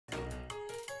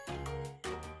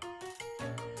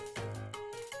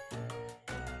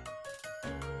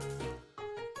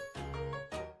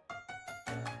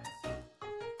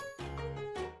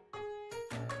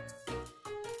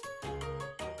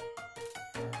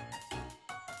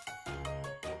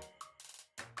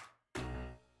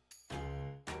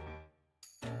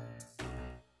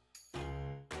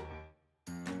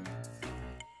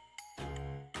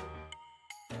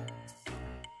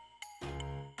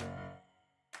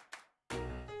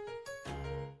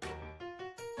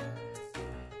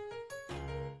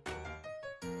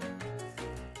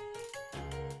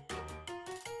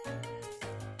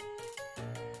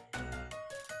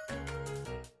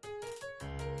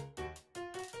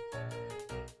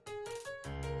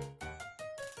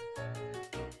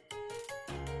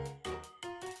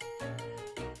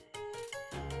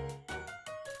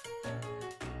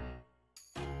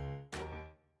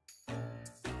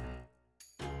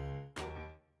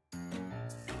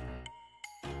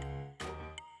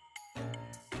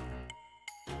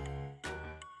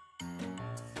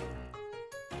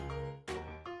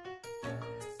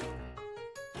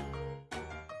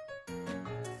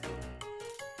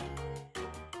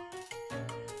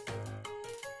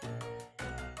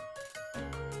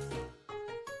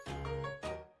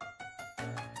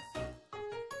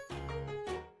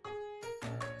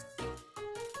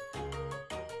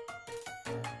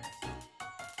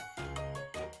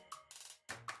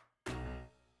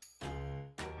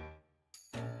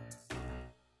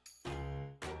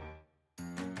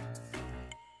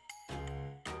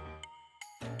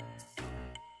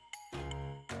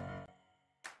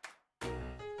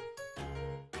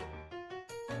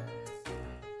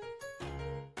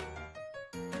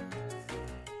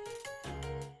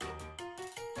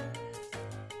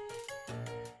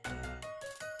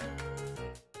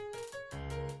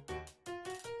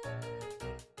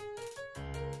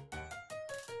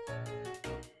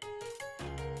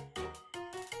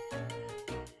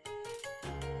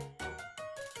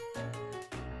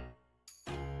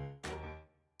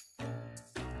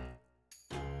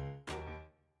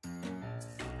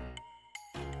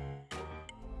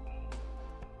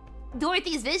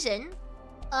Dorothy's vision?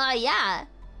 Yeah.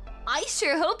 I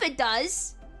sure hope it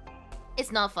does.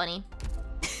 It's not funny.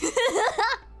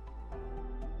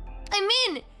 I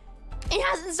mean, it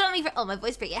hasn't stopped me from— oh, my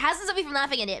voice break. It hasn't stopped me from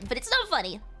laughing at it, but it's not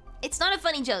funny. It's not a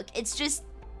funny joke. It's just—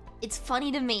 it's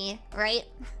funny to me, right?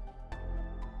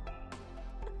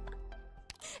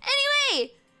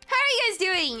 Anyway, how are you guys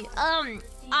doing?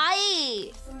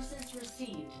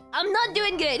 I'm not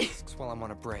doing good. While I'm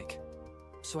on a break,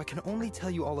 so I can only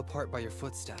tell you all apart by your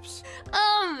footsteps.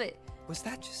 Was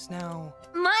that just now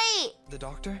the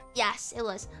doctor? Yes, it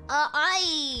was.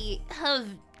 I have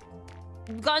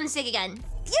gotten sick again.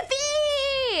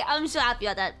 Yippee! I'm so happy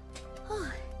about that.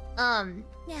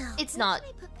 It's not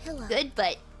good,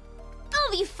 but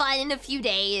I'll be fine in a few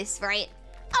days, right?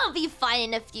 I'll be fine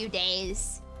in a few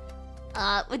days.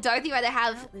 Would Dorothy rather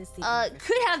have,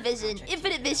 could have vision,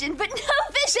 infinite vision, but no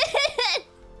vision?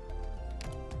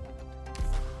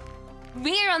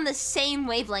 We're on the same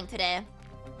wavelength today.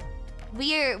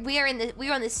 We're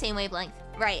on the same wavelength,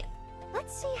 right?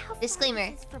 Let's see how. Disclaimer: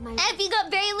 Effie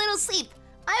got very little sleep.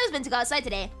 I was meant to go outside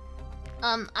today.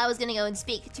 I was gonna go and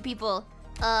speak to people.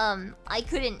 I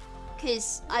couldn't,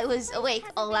 cause I was awake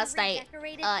all last night.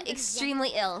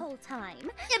 Extremely ill.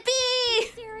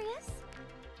 Yippee! Serious?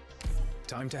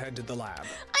 Time to head to the lab.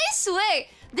 I swear,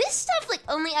 this stuff like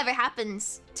only ever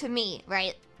happens to me,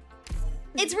 right?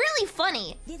 It's really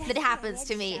funny that it happens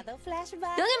to me. Don't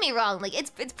get me wrong, like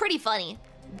it's pretty funny,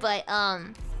 but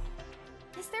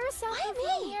Is there a sound why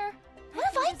me? here? What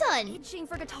have I done? Itching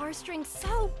for guitar strings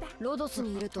so bad.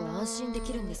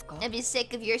 I'd be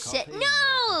sick of your shit.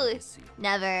 No,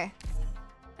 never.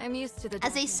 I'm used to the.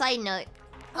 As a side note,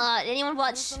 did anyone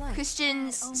watch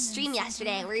Christian's stream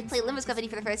yesterday where he played Limbus Company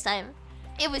for the first time?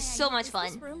 It was so much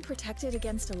fun. Room protected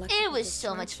against It was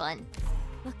so much fun.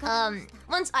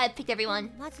 Once I picked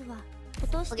everyone, we'll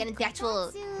get into the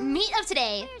actual meat of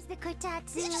today. Is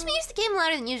it just me or is the game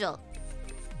louder than usual?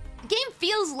 The game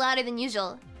feels louder than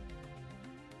usual.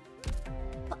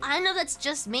 But I don't know if that's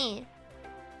just me.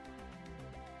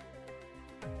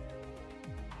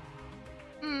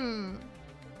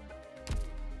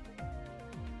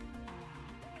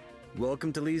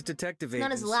 Welcome to Lee's Detective It's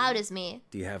not Agency. as loud as me.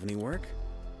 Do you have any work?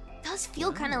 It does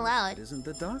feel kind of loud. It isn't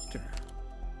the doctor.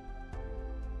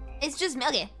 It's just me.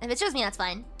 Okay, if it's just me, that's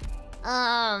fine.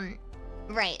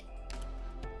 Right.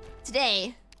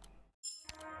 Today,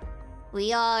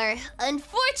 we are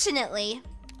unfortunately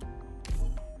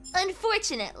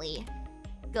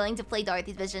going to play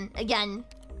Dorothy's Vision again.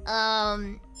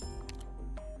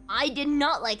 I did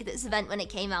not like this event when it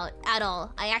came out at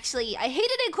all. I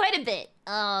hated it quite a bit.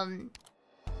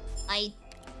 I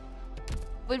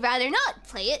would rather not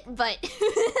play it, but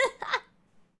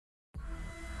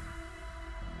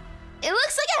it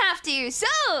looks like I have to, so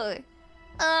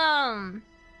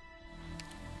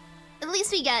at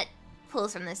least we get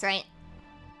pulls from this, right?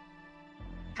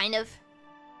 Kind of.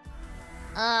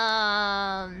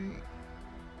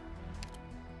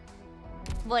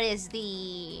 What is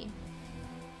the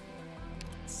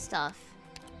stuff?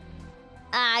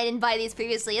 I didn't buy these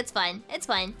previously. It's fine. It's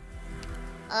fine.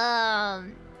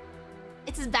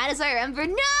 It's as bad as I remember.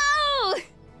 No!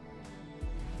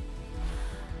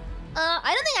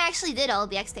 I don't think I actually did all of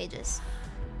the X stages.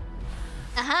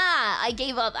 Aha! I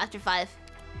gave up after 5.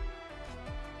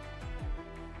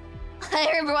 I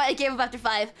remember why I gave up after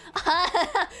 5.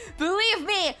 Believe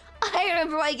me! I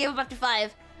remember why I gave up after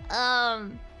 5.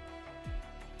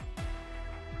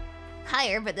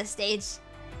 Higher, but this stage...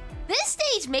 This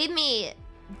stage made me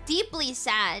deeply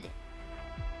sad.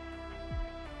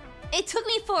 It took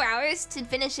me 4 hours to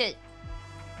finish it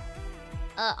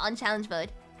on challenge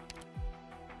mode.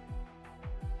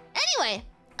 Anyway,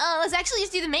 let's actually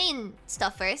just do the main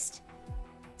stuff first.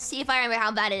 See if I remember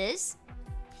how bad it is.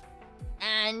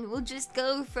 And we'll just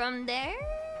go from there,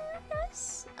 I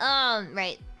guess?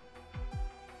 Right.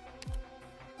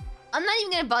 I'm not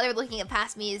even gonna bother looking at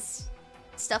past me's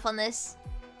stuff on this.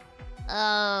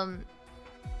 I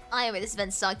remember this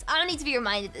event sucked. I don't need to be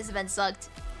reminded this event sucked.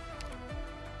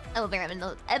 I will bear Evan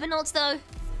notes though.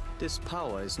 This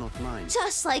power is not mine.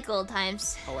 Just like old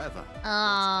times. However,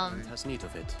 it has need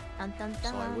of it.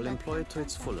 So I will employ it to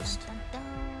its fullest.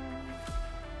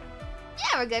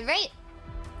 Yeah, we're good, right?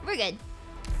 We're good.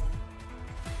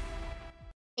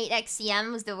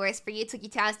 8xCM was the worst for you. Took you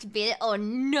 2 hours to beat it. Oh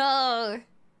no!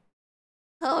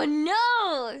 Oh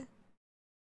no!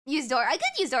 Use I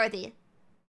could use Dorothy.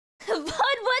 But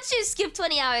once you skip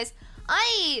 20 hours,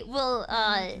 I will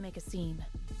make a scene.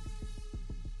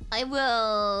 I will...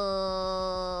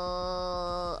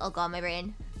 Oh god, my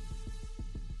brain.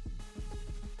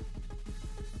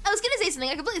 I was gonna say something,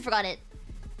 I completely forgot it.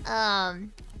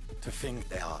 To think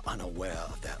they are unaware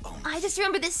of their own. I just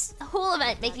remember this whole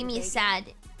event making me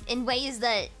sad in ways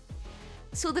that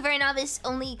Soul the Very Novice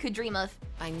only could dream of.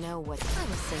 I know what I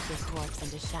will save your corpse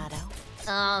into shadow.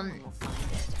 We'll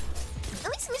find it.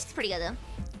 At least the music's pretty good though.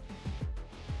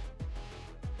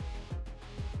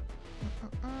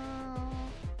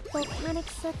 Volcanic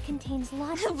soot contains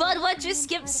lots of... But what just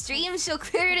skipped streams, she'll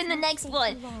clear it in the next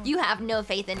one. You have no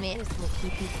faith in me.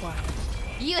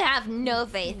 You have no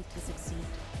faith.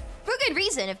 For good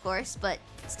reason, of course, but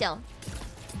still.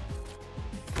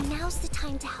 Now's the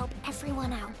time to help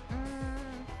everyone out.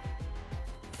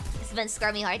 This event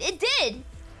scarred me hard. It did!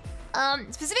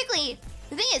 Specifically,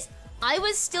 the thing is, I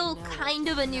was still kind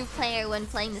of a new player when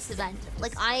playing this event.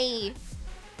 Like, I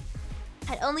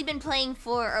had only been playing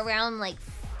for around, like,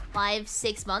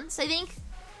 5-6 months, I think.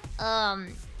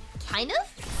 Kind of?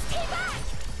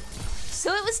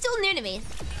 So it was still new to me.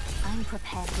 I'm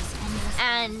prepared to spend this.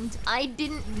 And I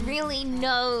didn't really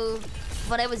know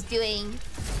what I was doing.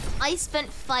 I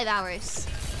spent 5 hours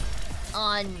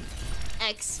on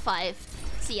X5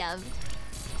 CM.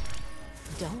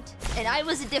 Don't. And I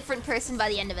was a different person by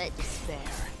the end of it. Despair.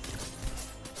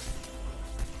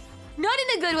 Not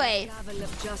in a good way.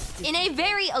 In a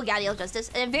very... Oh, Gabriel Justice.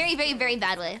 In a very, very, very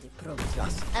bad way.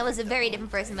 I was a very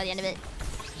different person by the end of it.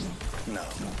 No.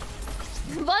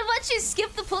 But once you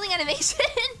skip the pulling animation,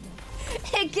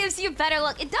 it gives you better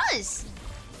luck. It does.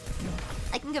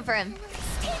 I can confirm.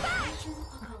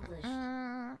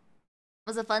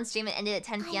 Was a fun stream. It ended at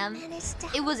 10 p.m.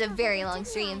 It was a very long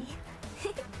stream.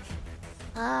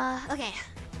 Okay.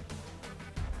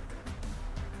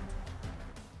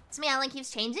 So my outline keeps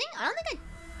changing? I don't think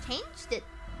I changed it.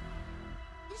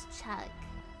 Just check.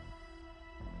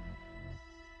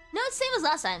 No, it's same as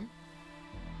last time.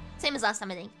 Same as last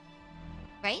time, I think.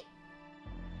 Right?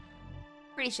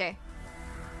 Pretty sure.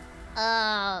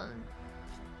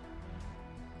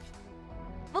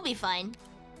 We'll be fine.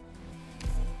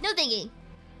 No thinking.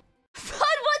 Fun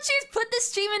watchers put the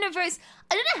stream in reverse.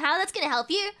 I don't know how that's gonna help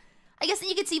you. I guess that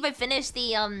you can see if I finish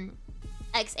the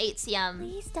X8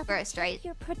 CM first, right?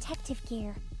 Your protective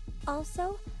gear.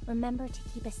 Also, remember to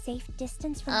keep a safe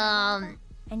distance from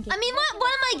and I mean,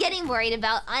 what am I getting worried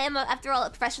about? I am, after all, a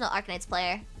professional Arknights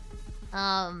player.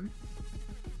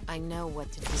 I know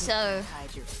what to do. So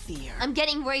hide your fear. I'm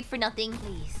getting worried for nothing.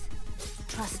 Please,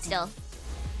 trust still.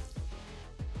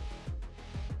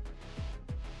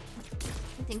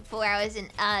 I think 4 hours in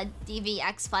DV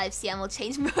X5 CM will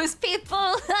change most people.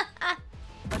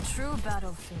 A true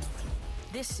battlefield.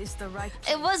 This is the right.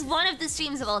 It was one of the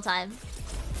streams of all time.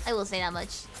 I will say that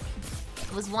much.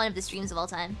 It was one of the streams of all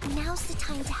time. Now's the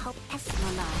time to help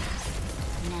everyone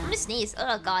out. I'm gonna sneeze.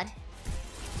 Oh god.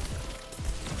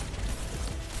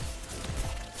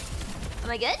 Am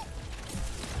I good?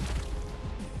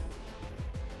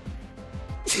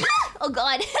 Oh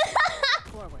god.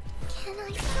 Forward. Can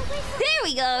I there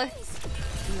we go.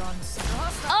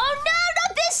 Oh no,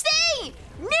 not this thing!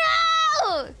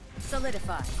 No!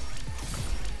 Solidify.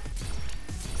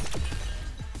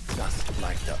 Just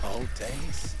like the old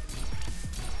days?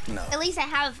 No. At least I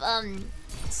have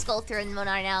Skull Through and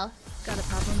Monar now. Got a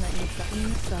problem that needs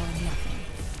something, so nothing.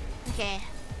 Okay.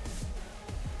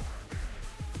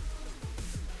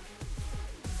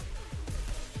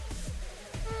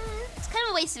 It's kind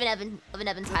of a waste of an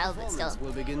Evan tile, but still.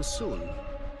 Will begin soon,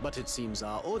 but it seems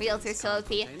our Realtor so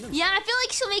OP. Yeah, I feel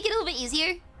like she'll make it a little bit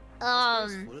easier.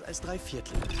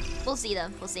 We'll see though.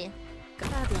 We'll see.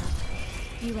 Bad luck.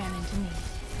 You ran into me.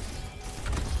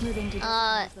 Moving to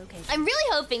location. I'm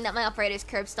really hoping that my operators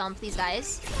curb stomp these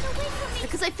guys,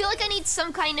 because I feel like I need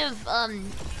some kind of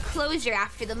closure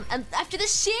after them, after the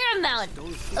sheer amount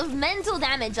of mental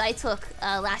damage I took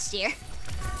last year.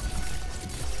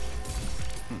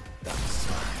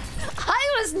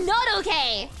 I was not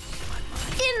okay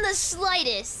in the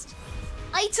slightest.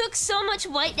 I took so much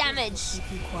white damage.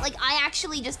 Like, I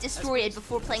actually just destroyed it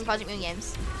before playing Project Moon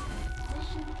games.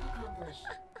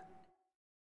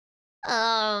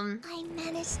 I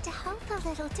managed to help a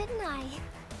little, didn't I?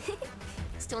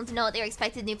 Still want to know what they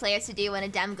expected new players to do when a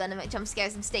damn gun jump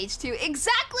scares them stage 2.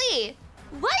 Exactly!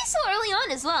 Why so early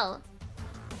on as well?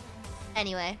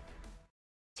 Anyway.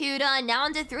 2 done, now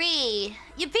on to 3.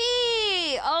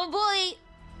 Yippee! Oh boy!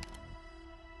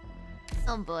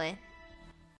 Oh boy.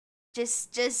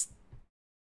 Just... It's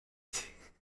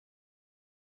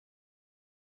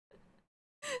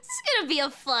gonna be a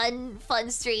fun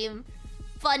stream.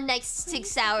 Fun next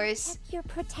 6 hours. Your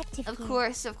protective of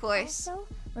course, of course. Also,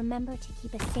 remember to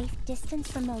keep a safe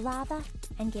distance from the lava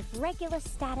and give regular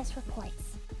status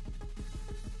reports.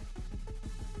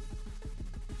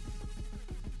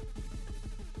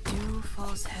 Dew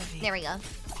falls heavy. There we go.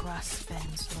 Grass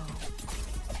bends low.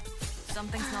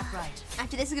 Something's not right.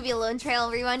 After this, it's gonna be a lone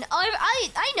trail rerun. Oh,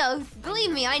 I know.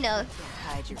 Believe me, I know. Can't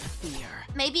hide your fear.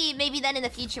 Maybe then in the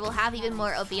future we'll have even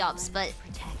more OP ops, but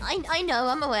I know,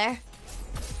 I'm aware.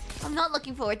 I'm not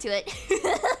looking forward to it.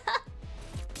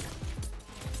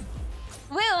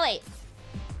 Wait.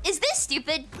 Is this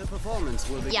stupid? The performance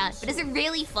will be but is it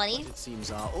really funny? It seems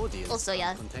our audience also,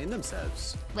 can't contain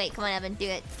themselves. Wait, come on, Evan, do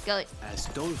it. Go. As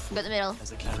doleful go to the middle.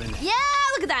 As a clarinet. Yeah,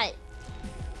 look at that.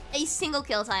 A single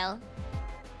kill tile.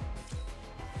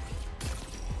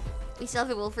 We still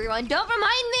have a wolf rerun. Don't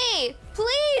remind me,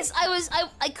 please.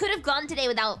 I could have gone today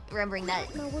without remembering that.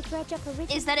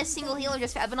 Is that a single heal or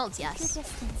just for Evan ults? Yes.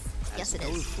 Yes, it is.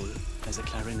 Doleful as a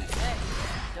clarinet. Hey,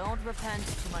 don't repent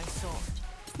to my sword.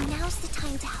 Now's the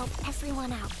time to help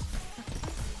everyone out.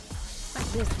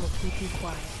 This will keep you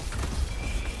quiet.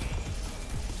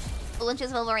 Lunch is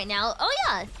available right now. Oh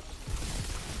yeah.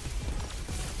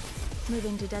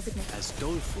 Moving to designate. As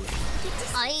doleful.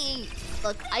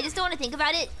 Look, I just don't want to think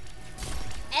about it.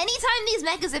 Anytime these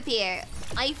mechas appear,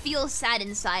 I feel sad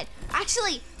inside.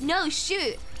 Actually, no,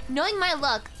 shoot. Knowing my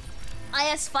luck,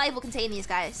 IS-5 will contain these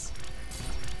guys.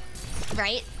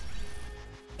 Right?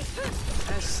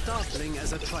 As startling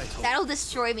as a triton. That'll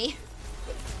destroy me.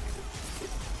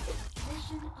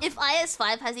 If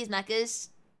IS-5 has these mechas,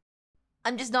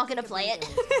 I'm just not gonna play it.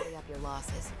 Up your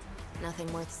losses.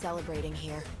 Nothing worth celebrating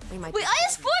here. We might. Wait,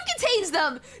 IS-4 contains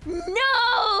them!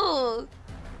 No!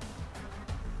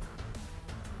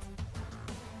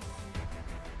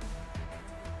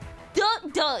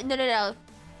 No.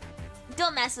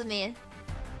 Don't mess with me.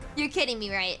 You're kidding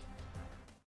me, right?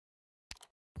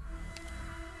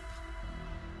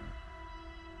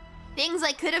 Things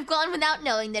I could have gone without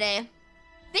knowing today.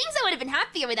 Things I would have been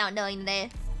happier without knowing today.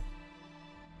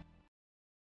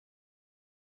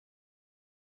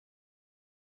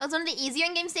 That was one of the easier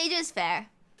in-game stages? Fair.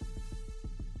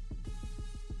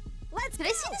 Did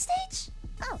I see the stage?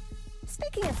 Oh,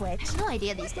 speaking of which, I have no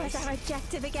idea these days. What's our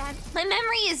objective again? My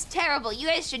memory is terrible. You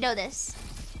guys should know this.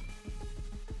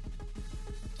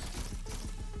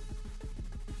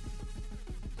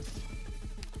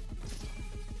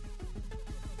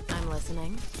 I'm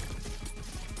listening.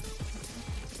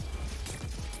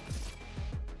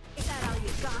 Is that all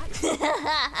you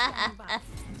got?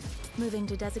 Moving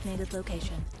to designated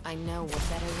location. I know what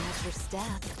better than at your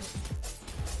step.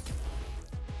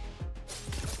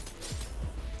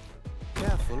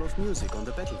 Careful of music on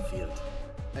the battlefield,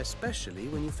 especially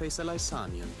when you face a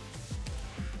Lysanian.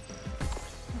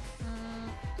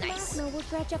 Nice. No, we'll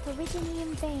dredge up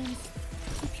Originium veins.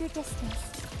 Keep your distance.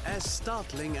 As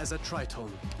startling as a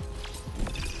triton.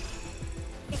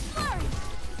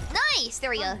 Nice! There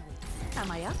we go.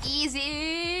 Am I up?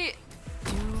 Easy!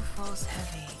 Dew falls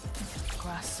heavy.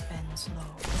 Grass bends low.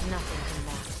 Nothing can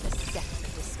match the sex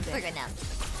of despair. We're good now.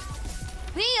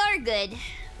 We are good.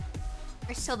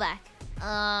 We're still back.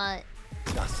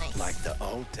 Just nice. like the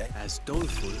old days. As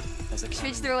doleful as a Should we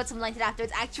clarinet. throw out some like that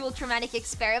afterwards? Actual traumatic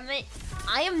experiment?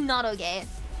 I am not okay.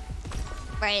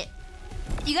 Right?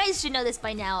 You guys should know this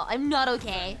by now. I'm not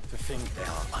okay. To think they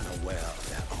are unaware of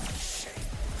their own shame.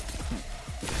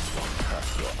 This won't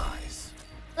hurt your eyes.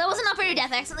 That wasn't operator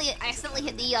death. I accidentally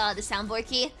hit the soundboard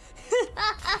key.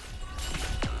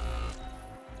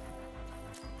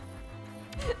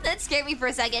 That scared me for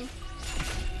a second.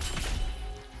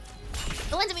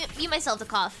 I went to mute myself to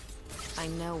cough. I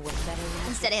know what better than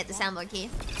Instead I hit the soundboard key.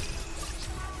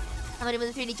 How much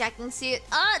was the 3D tracking suit?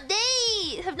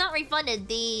 They have not refunded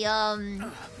the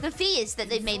fees that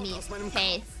they've made me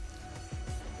pay.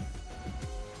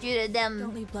 Due to them,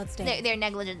 Don't leave bloodstains. their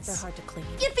negligence. They're hard to clean.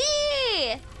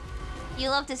 Yippee! You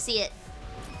love to see it.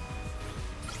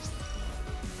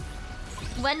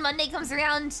 When Monday comes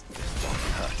around,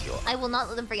 I will not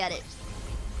let them forget it.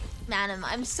 Man,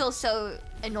 I'm still so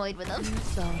annoyed with them.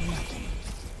 So nothing.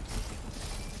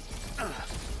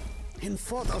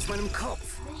 Hinfort aus meinem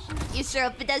Kopf. You sure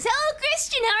hope it does. Hello,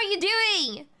 Christian. How are you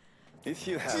doing? If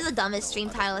you have This is the dumbest stream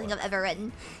title I think I've ever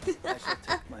written. I shall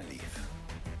take my leave.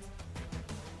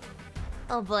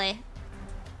 Oh boy.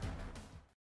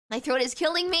 My throat is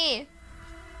killing me.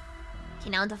 Okay,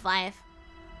 now into 5.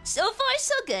 So far,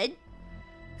 so good.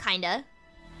 Kinda.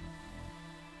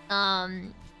 I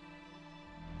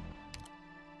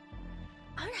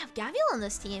don't have Gaviel on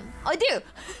this team. Oh, I do!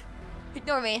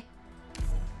 Ignore me.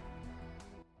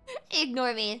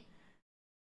 Ignore me.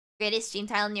 Greatest stream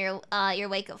title in your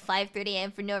wake up 5:30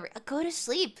 AM for no go to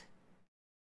sleep.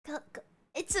 Go.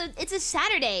 It's a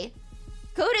Saturday.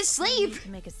 Go to sleep. To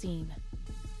make a scene.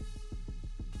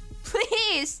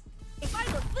 Please. If I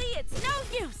don't flee, it's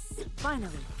no use.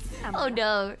 Finally. Oh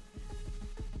no.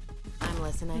 I'm I'm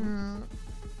listening.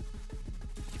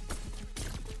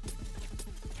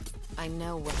 I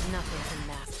know what nothing can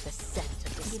mask the scent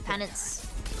of this penance.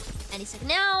 Any second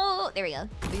now. There we go.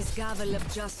 This gavel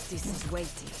of justice is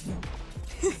waiting.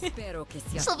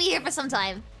 She'll be here for some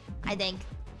time, I think.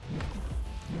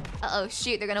 Uh-oh,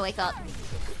 shoot, they're gonna wake up.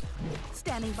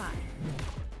 Standing by.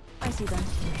 I see them.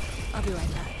 I'll be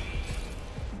right back.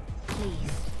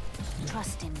 Please,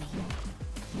 trust in me.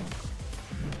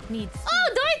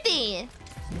 Oh, Dorothy!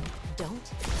 Don't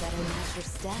better match your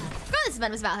step. I forgot this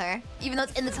event was about her, even though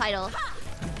it's in the title.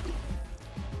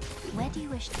 Where do you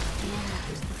wish to begin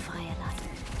after the firelight?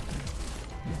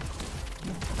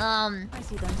 I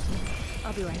see them.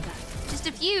 I'll be right back. Just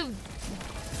a few...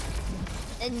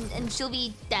 And she'll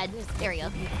be dead. There we go.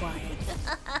 Be quiet.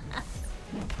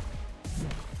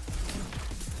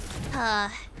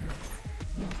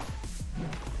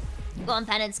 Go on,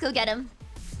 Penance. Go get him.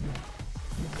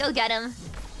 Go get him.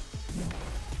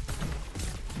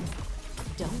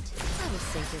 Don't ever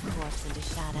sink your corpse into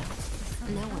shadow.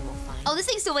 No one will find. Oh, this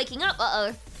thing's still waking up.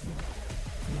 Uh-oh.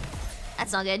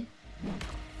 That's not good.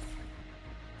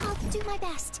 I'll do my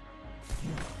best.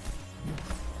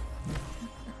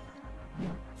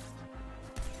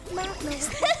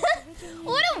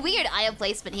 What a weird eye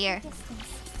placement here.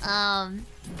 I'm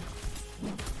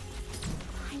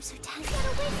so tense. Get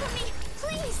away from me,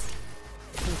 please.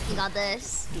 You got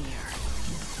this.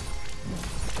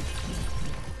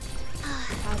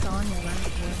 Pass on your last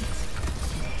words.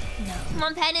 No. Come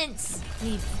on, Penance.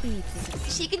 Need speed.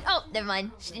 She can. Oh, never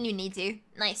mind. She didn't even need to.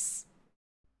 Nice.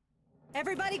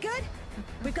 Everybody good?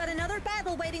 We've got another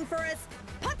battle waiting for us.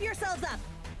 Pump yourselves up.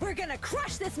 We're gonna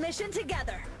crush this mission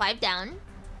together. 5 down.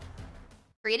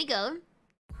 3 to go.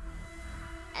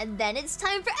 And then it's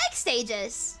time for X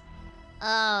stages.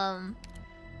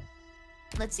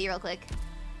 Let's see real quick.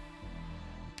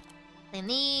 Claim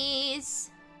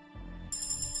these.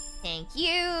 Thank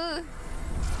you.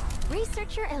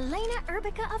 Researcher Elena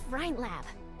Urbica of Rhine Lab.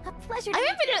 A pleasure. I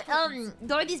remember that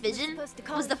Dorothy's Vision was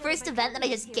the first event that I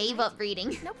just gave up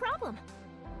reading. No problem.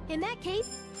 In that case,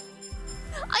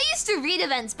 I used to read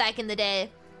events back in the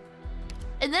day.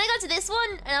 And then I got to this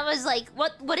one and I was like,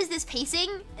 what is this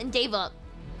pacing? And gave up.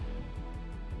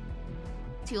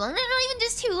 Too long? Not even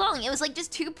just too long. It was like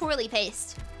just too poorly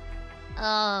paced.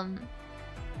 And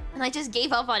I just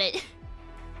gave up on it.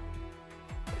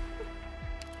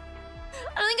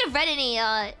 I don't think I've read any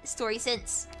story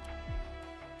since.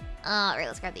 Alright,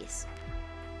 let's grab these.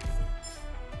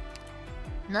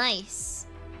 Nice.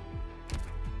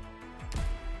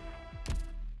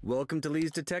 Welcome to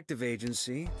Lee's Detective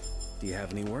Agency. Do you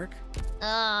have any work?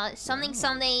 Something.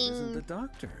 Isn't the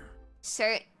doctor?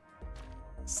 Cert.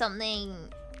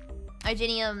 Something.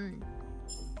 Arginium.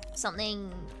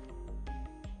 Something.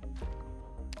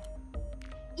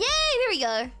 Yay! There we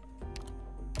go.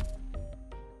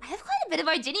 I have quite a bit of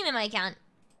Arginium in my account.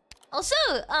 Also,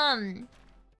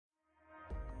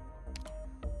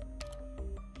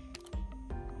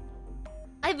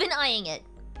 I've been eyeing it.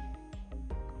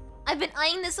 I've been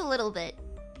eyeing this a little bit.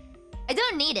 I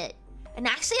don't need it. And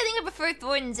actually, I think I prefer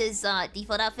Thornton's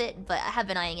default outfit, but I have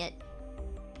been eyeing it.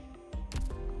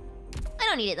 I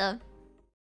don't need it, though.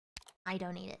 I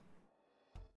don't need it.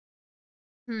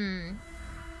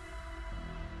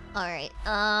 Alright,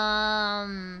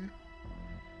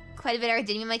 quite a bit of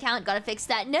Arginium in my account. Gotta fix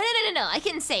that. No. I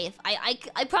can save.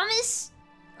 I promise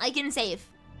I can save.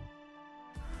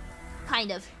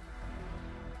 Kind of.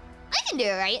 I can do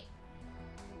it, right?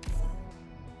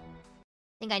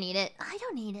 Think I need it. I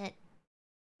don't need it.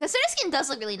 The Certa skin does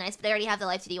look really nice, but I already have the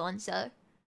Life 2D one, so...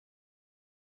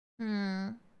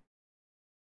 No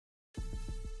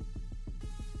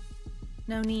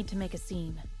need to make a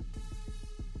scene.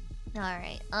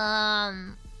 Alright,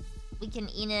 we can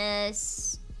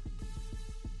Enos...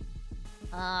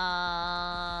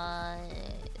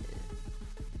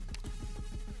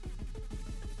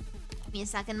 Give me a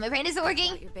second, my brain isn't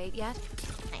working! Got your bait yet?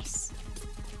 Nice.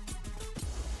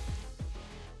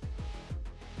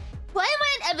 Why am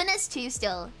I in Evanesce 2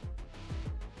 still?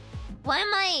 Why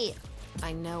am I...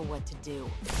 I know what to do.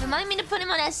 Remind me to put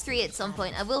him on S3 at some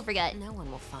point. I will forget. No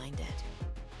one will find it.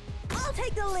 I'll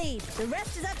take the lead. The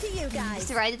rest is up to you guys.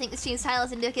 Mr. Ride, I think the stream's title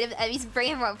is indicative of Evie's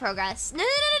brain rot progress. No.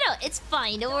 It's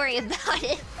fine. Don't worry about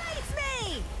it. It's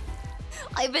me!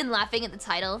 I've been laughing at the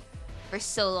title for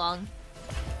so long.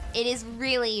 It is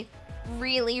really,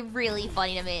 really, really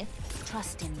funny to me.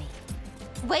 Trust in me.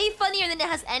 Way funnier than it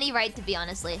has any right to be,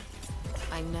 honestly.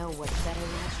 I know what better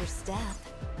match your step.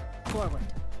 Forward.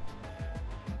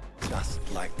 Just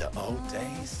like the old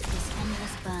days. This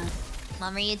endless burn.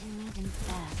 Mom, read. Moving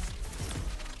fast.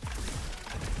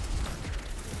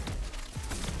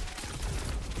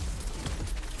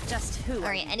 Just who?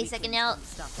 Alright, any second now.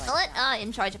 I'll let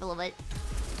in charge up a little bit.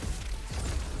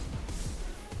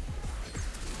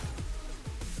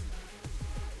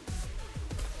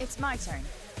 It's my turn.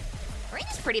 Range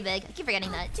is pretty big. I keep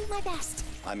forgetting that. Do my best.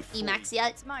 I'm Emax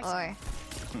yet? Or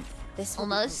this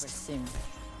almost? Soon.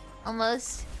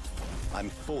 Almost. I'm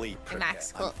fully prepared.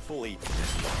 Max, cool. I'm fully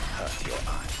hurt your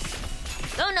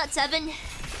eyes. Go nuts, Evan.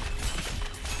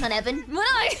 Not Evan. What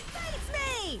am I? It's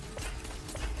me!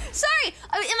 Sorry! In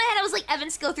my head I was like, Evan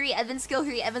skill 3, Evan skill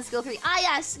 3, Evan skill 3. Ah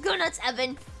yes! Go nuts,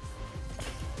 Evan!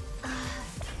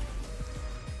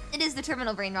 It is the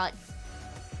terminal brain rot.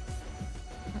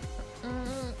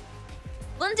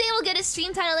 One day we'll get a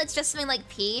stream title that's just something like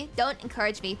P. Don't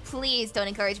encourage me. Please don't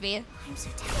encourage me. I'm so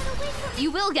tired.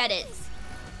 You will get it.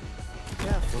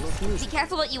 Careful of music. Be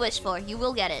careful what you wish for. You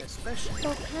will get it. Especially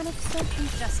Volcanic station.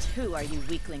 Just who are you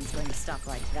weaklings going to stop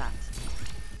like that?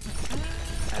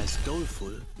 as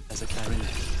doleful as a clarinet.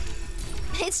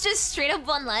 It's just straight up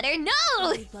one letter.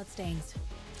 No! Bloodstains.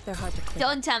 They're hard to clear.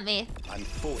 Don't tempt me. I'm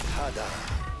full harder.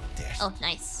 Oh,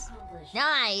 nice.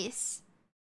 Nice.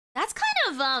 That's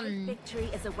kind of, Victory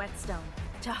is a whetstone.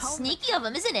 To hold sneaky of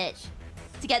him, isn't it?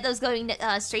 To get those going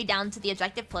straight down to the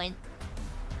objective point.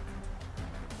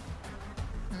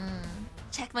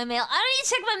 Check my mail. I don't need to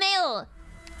check my mail!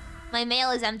 My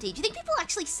mail is empty. Do you think people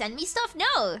actually send me stuff?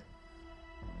 No!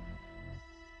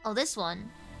 Oh, this one.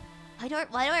 Why do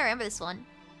I remember this one?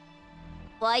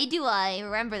 Why do I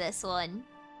remember this one?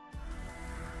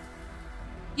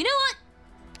 You know what?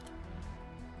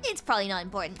 It's probably not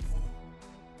important.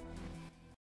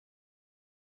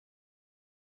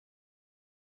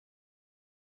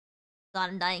 God,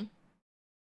 I'm dying.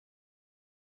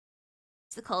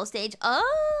 It's the coal stage.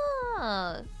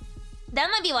 Oh! That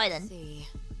might be why then. See,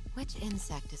 which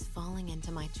insect is falling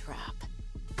into my trap?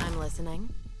 I'm listening.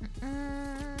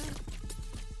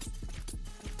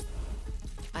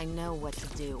 I know what to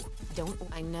do.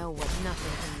 I know what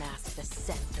nothing can mask the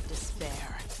scent of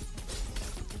despair.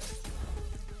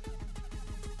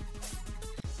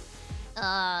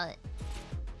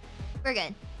 We're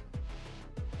good.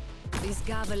 This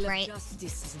gavel Right. of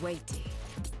justice is weighty.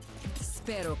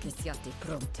 Spero che siate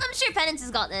pronti. I'm sure Penance has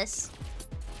got this.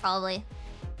 Probably.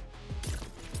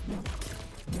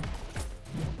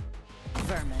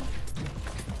 Vermin.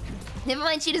 Never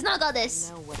mind, she does not got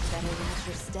this. I know what better than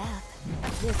your step.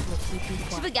 This will keep you Should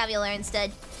quiet. put Gavilar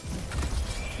instead.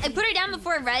 I put her down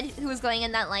before Red, who was going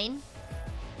in that lane.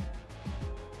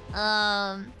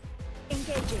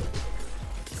 engaging.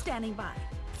 Standing by.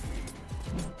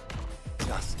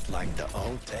 Just like the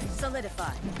old days.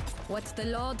 Solidify. What the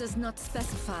law does not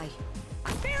specify.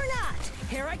 Fear not!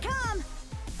 Here I come!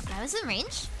 I was in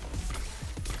range.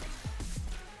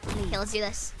 Okay, let's do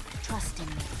this. Trust in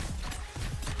me.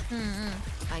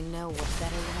 I know what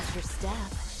better than at your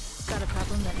step. Got a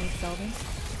problem that needs solving?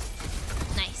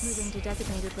 Nice. Moving to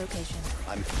designated location.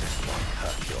 I'm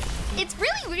hurt your. It's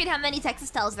really weird how many Texas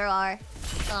styles there are.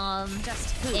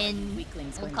 Just who in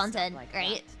weaklings with going content, like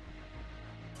right?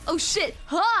 that? Oh shit!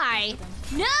 Hi!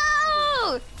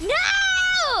 No!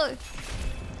 No!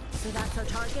 So that's our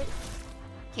target?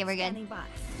 Okay, we're good. Standing by.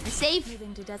 We're safe.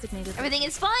 Moving to designated Everything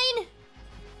is fine.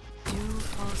 Dew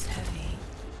falls heavy,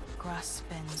 grass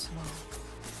bends low.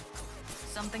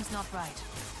 Something's not right.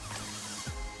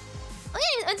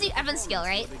 Okay, let's do Evan's skill,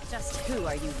 right? Just who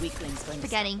are you weaklings going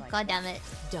Forgetting. to God damn it.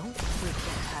 Don't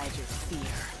freaking hide your fear.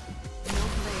 No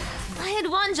blade has I had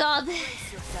one job.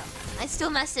 yourself. I still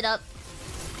messed it up.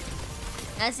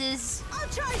 As is I'll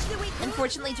charge the weak.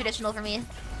 unfortunately traditional for me.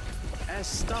 As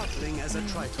startling as a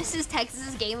triton. This is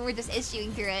Texas's game. We're just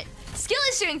issuing through it. Skill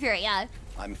issuing through it, yeah.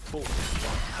 I'm full.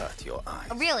 Hurt your eyes.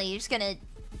 Oh, really? You're just gonna...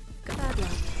 Bad luck.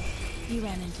 You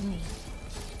ran into me.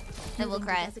 I will Moving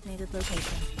to cry. designated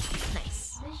location.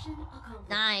 Nice.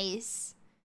 Nice.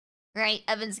 Right,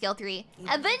 Evan skill 3. Even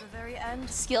Evan? to the very end,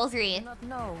 Skill I 3. do not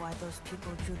know why those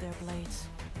people drew their blades.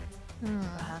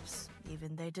 Perhaps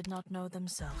even they did not know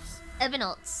themselves. Evan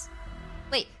ults.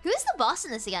 Wait, who's the boss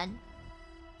in this again?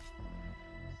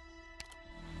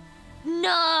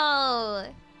 No!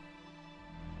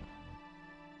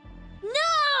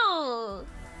 No!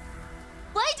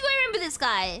 Why do I remember this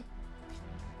guy?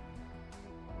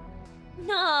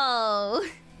 No!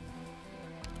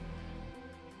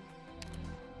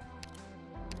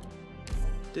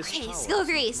 This Okay, power skill is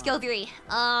 3, not skill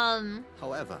mine. 3.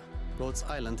 However, Rhodes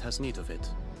Island has need of it.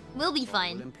 We'll be We'll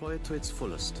fine. employ it to its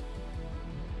fullest.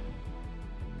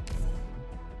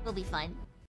 We'll be fine.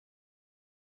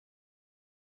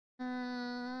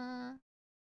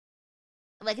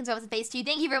 I can start with the phase 2.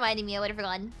 Thank you for reminding me. I would have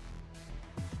forgotten.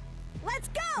 Let's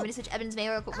I'm go! gonna switch Evan's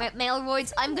mail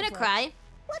roids. I'm gonna cry.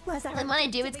 What was our And when I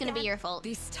do, it's gonna be your fault.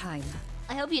 This time,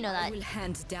 I hope you know that. I will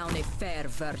hand down a fair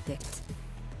verdict.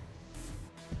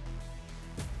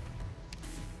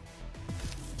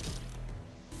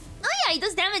 Oh yeah, he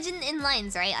does damage in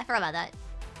lines, right? I forgot about that.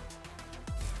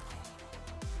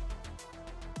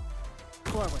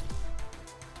 Forward.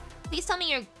 Please tell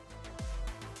me you're...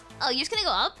 Oh, you're just gonna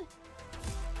go up?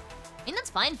 I mean, that's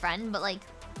fine, friend, but like...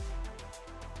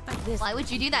 Why would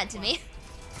you do that to me?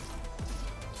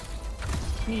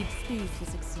 Need speed to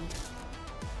succeed.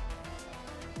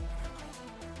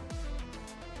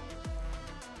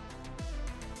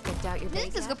 Picked out your This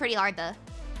base does go pretty hard, though.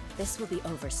 This will be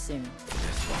over soon.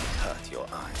 This won't hurt your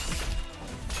eyes.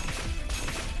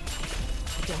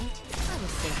 Don't. I will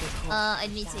save your corpse. I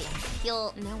need to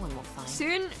heal... No one will find.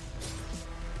 Soon.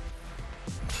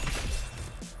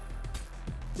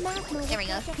 Magma There we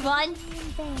go. will Come on. in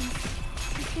vain.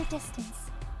 Keep your distance.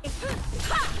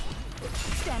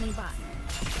 Standing by.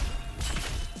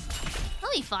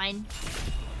 I'll be fine.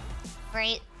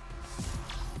 Right?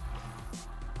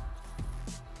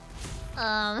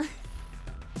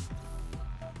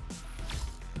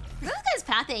 This guy's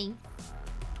pathing.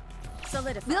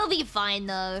 Solidify. We'll be fine,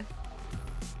 though.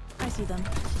 I see them.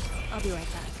 I'll be right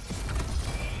back.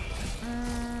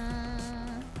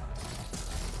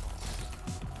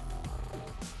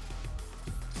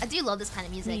 I do love this kind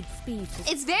of music. Need speed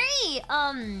to It's very,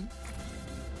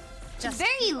 it's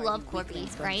very Love Corpy,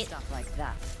 right? Stuff like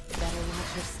that. Better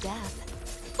watch your step.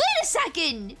 Wait a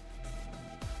second!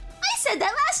 I said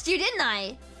that last year, didn't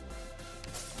I?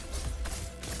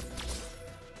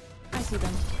 I see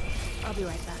them. I'll be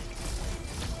right back.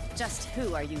 Just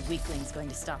who are you weaklings going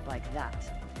to stop like that?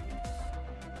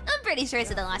 I'm pretty sure I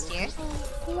said that last year. Oh,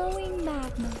 flowing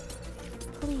magma.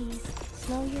 Please,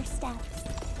 slow your steps.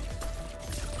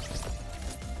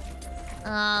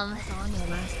 On your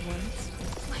last words.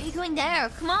 Why are you going there?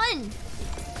 Come on!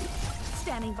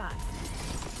 Standing by.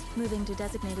 Moving to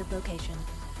designated location.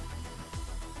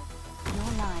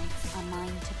 Your lives are mine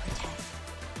to protect.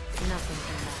 Nothing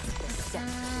can mask the scent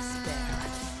of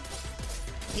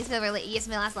despair. He's never late. Yes,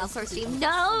 my last Love Corp stream.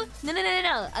 No! No.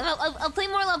 I'll play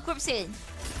more Love Corp soon.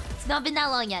 It's not been that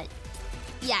long yet.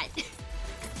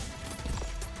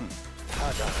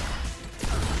 Harder.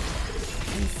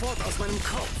 Hinfort aus meinem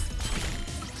Kopf.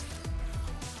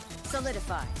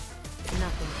 Solidify.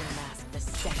 Nothing can mask the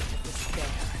scent of despair.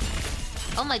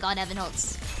 Oh my god, Evan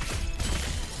Holtz.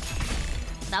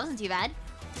 That wasn't too bad.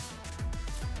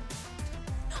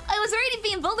 I was already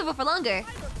being vulnerable for longer.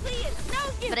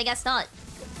 But I guess not.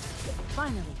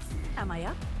 Finally. Am I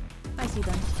up? I see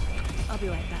them. I'll be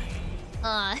right back.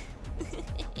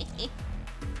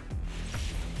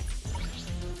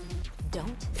 Don't.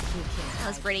 You can't. That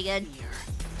was pretty good.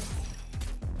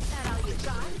 That all you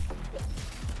got?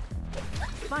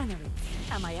 Finally.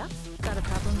 Am I up? Got a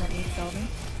problem that needs solving?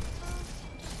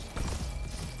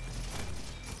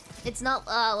 It's not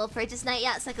well purchase night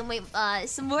yet, so I can wait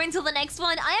some more until the next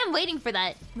one. I am waiting for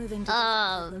that. Moving to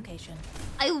designated location.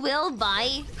 I will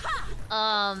buy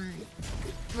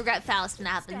Regret Faust when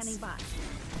that happens. Standing by.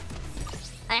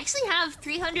 I actually have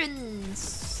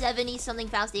 370 something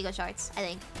Faust Ego shards, I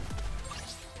think.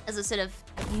 As a sort of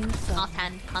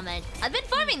offhand comment. I've been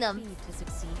farming them! Speed to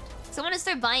succeed. So I want to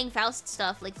start buying Faust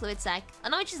stuff like Fluid Sac. I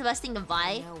don't know which is the best thing to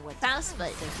buy Faust,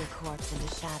 but Sink your corpse into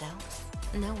shadow.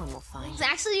 No one will find it's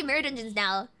actually Mirror Dungeons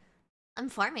now. I'm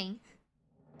farming.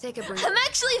 Take a break. I'm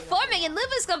actually farming in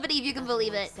Lupus Company, if you can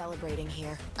believe it. Celebrating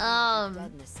here.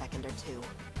 Dead in a second or two.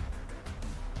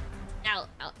 Ow.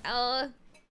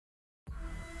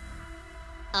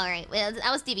 Alright, well,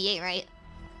 that was DB8, right?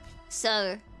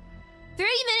 So, 30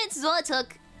 minutes is all it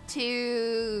took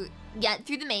to get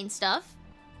through the main stuff.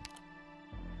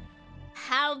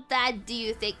 How bad do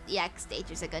you think the X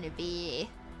stages are gonna be?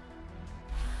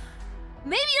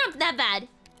 Maybe not that bad.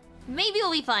 Maybe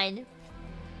we'll be fine.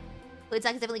 Fluid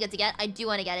Sac is definitely good to get. I do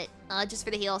want to get it, just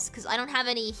for the heals, because I don't have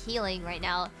any healing right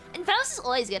now. And Faust is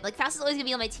always good. Like, Faust is always gonna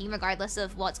be on my team regardless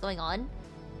of what's going on.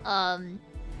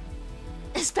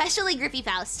 Especially Grippy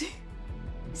Faust.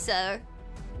 So,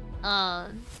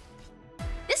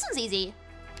 this one's easy.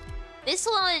 This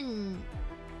one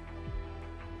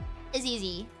is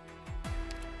easy.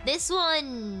 This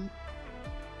one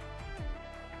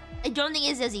I don't think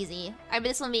is as easy. I remember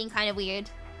this one being kind of weird.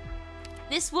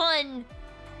 This one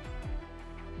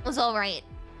was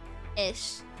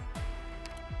alright-ish.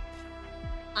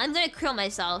 I'm gonna kill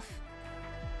myself.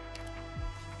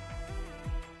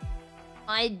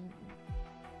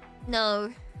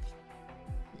 No.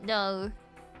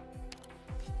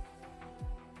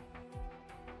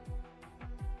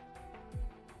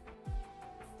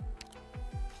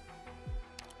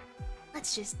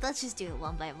 Let's just do it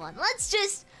one by one. Let's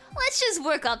just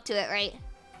work up to it, right?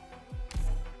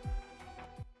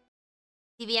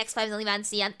 DVX5 is only banned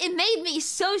CM. It made me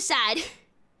so sad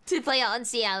to play it on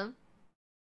CM.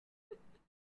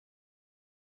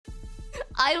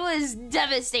 I was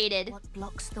devastated. What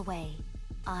blocks the way?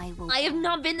 I have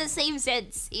not been the same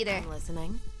since either. I'm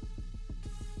listening.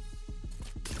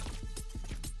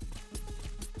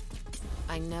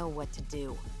 I know what to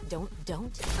do. Don't. I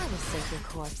will sink your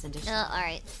corpse into shadow.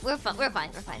 Alright. We're fine. We're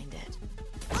fine.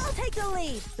 I'll take the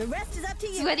lead. The rest is up to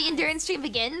you. This is where the endurance stream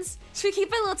begins. Should we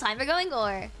keep a little timer going,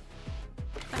 or?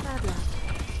 Bad luck.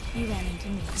 You ran into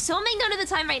me. So make note of the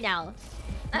time right now.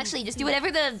 Actually, just do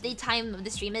whatever the time of the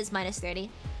stream is, minus 30.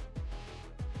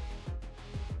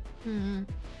 I'll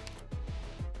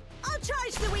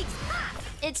charge the week's hot.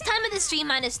 It's time of the stream,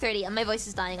 minus 30, and my voice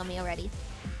is dying on me already.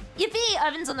 Yippee!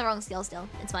 Evan's on the wrong scale still.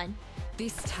 It's fine.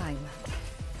 This time,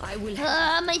 I will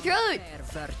have my throat! a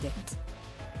fair verdict.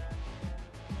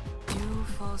 Dew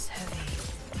falls heavy.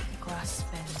 Grass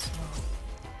bends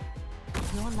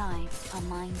low. Your lives are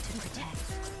mine to protect.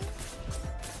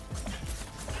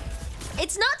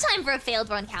 It's not time for a failed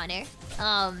run counter.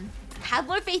 Have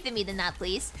more faith in me than that,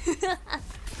 please.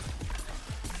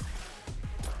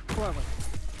 Forward.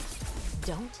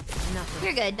 Nothing.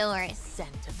 You're good, don't worry.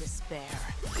 Scent of despair.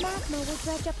 Magma will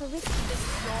dredge up a risk. This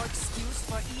is your excuse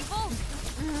for evil?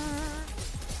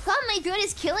 God, my throat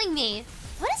is killing me.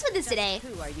 What is with this today?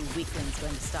 Who are you weaklings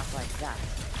going to stop like that?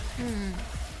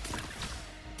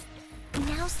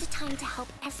 Now's the time to help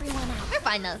everyone out. We're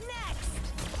fine though.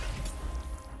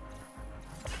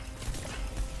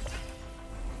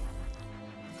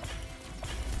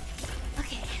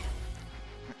 Okay.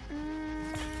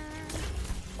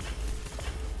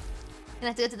 Gonna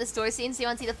have to go to the store soon, so you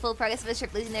want to see the full progress of the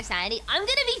ship losing their sanity. I'm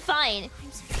gonna be fine.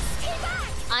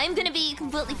 I'm gonna be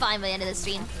completely fine by the end of the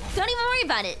stream. Don't even worry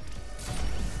about it.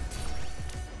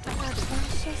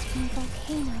 Ashes from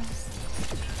volcanoes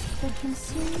were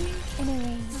consumed and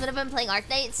erased. This is what I've been playing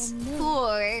Arknights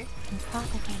for and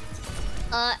propagate.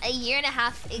 a year and a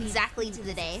half exactly to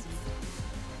the day.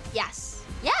 Yes.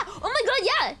 Yeah. Oh my god,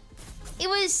 yeah. It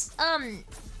was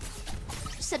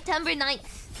September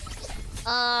 9th.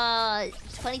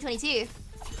 2022.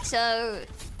 So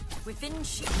within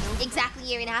exactly a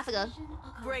year and a half ago.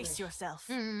 Brace yourself.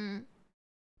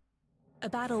 A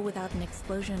battle without an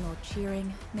explosion or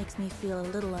cheering makes me feel a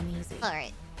little uneasy.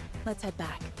 Alright. Let's head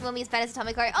back. You want me as bad as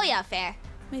Atomic Heart? Oh yeah, fair.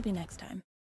 Maybe next time.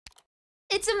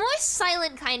 It's a more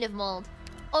silent kind of mold.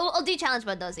 Oh, I'll do challenge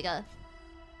mode though as we go.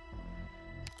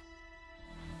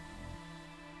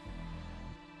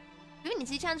 Do we need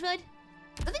to do challenge mode?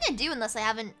 I don't think I do unless I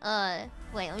haven't,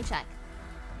 wait, let me check.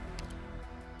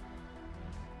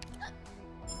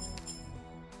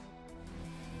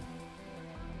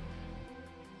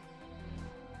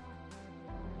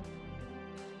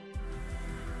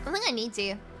 I don't think I need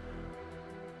to.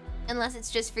 Unless it's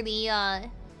just for the,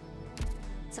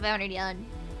 stuff I already done.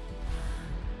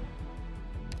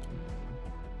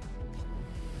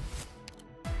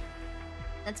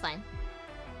 That's fine.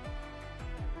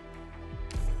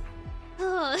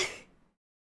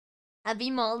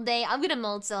 Happy mold day. I'm gonna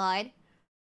mold so hard.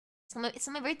 It's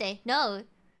not my birthday. No.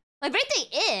 My birthday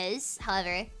is,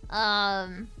 however,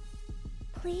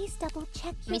 Please double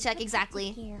check. Let me check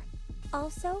exactly. Here.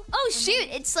 Also. Oh shoot!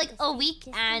 It's like a week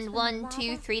and 1,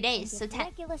 2, 3 days. So 10.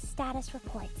 Regular status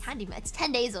reports. It's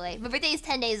 10 days away. My birthday is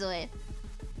 10 days away.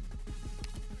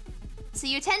 So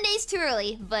you're 10 days too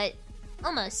early, but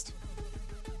almost.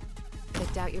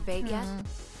 Picked out your bait yet?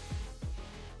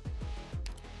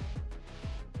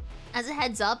 As a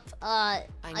heads up, I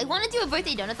want to do a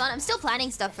birthday donathon. I'm still planning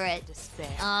stuff for it.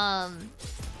 I'm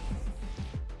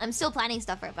still planning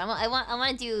stuff for it, but I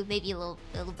want to do maybe a little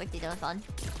birthday donathon.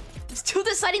 I'm still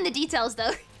deciding the details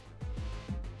though.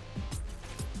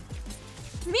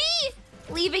 Me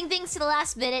leaving things to the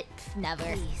last minute? Pff, never.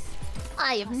 Please.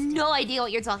 I have no idea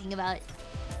what you're talking about.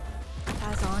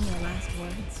 Pass on your last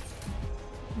words.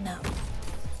 No.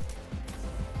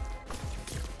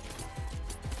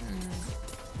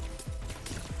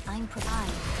 I'm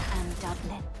Pride and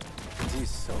Dublin. These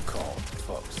so-called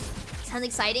folks. Sounds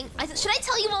exciting. Should I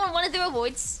tell you what one of the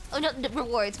rewards? Oh no, the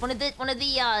rewards. One of the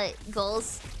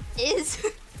goals is.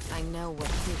 I know what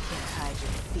you can't hide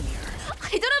your fear. I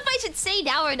don't know if I should say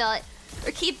now or not,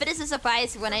 or keep it as a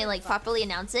surprise when I like properly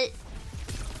announce it.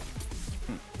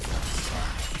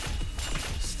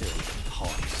 Still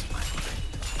haunts my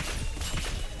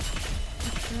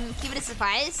mind. Keep it a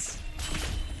surprise.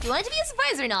 You want it to be a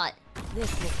surprise or not?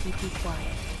 This will keep you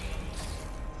quiet.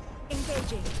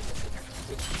 Engaging.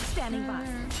 Standing by.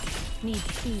 Need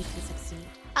speed to succeed.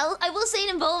 I will say it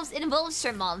involves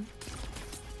Shrimp Mom.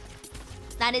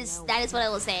 That is what I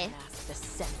will say.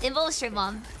 It involves Shrimp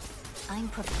Mom. I'm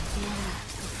prepared to fire.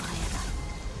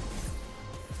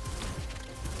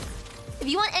 If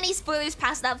you want any spoilers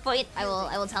past that point, I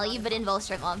will tell you, but it involves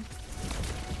Shrimp Mom.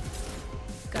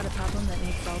 Got a problem that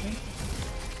needs solving?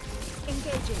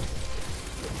 Engaging.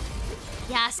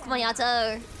 Yes, come on,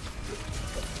 Yato.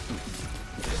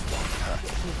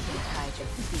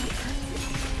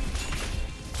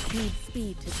 Need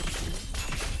speed to succeed.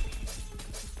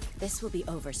 This will be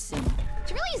over soon.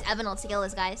 Should really use Evanol to kill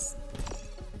this, guys.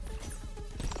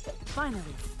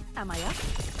 Finally, am I up?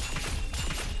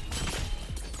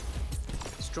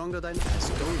 Stronger than us.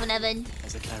 Come on, Evan.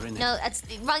 As a clarinet. No, that's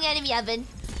the wrong enemy, Evan.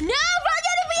 No, wrong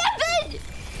enemy, Evan!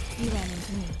 You ran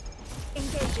into me.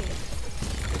 Engaging.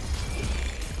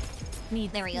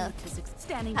 There we go.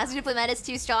 Standing. Hazard deployment is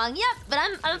too strong. Yep, but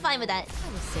I'm fine with that. I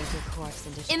will save your corpse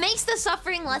into It makes the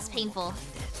suffering less painful.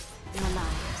 your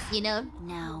lives. You know?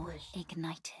 Now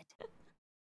ignited.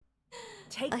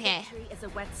 Take victory as a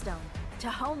whetstone to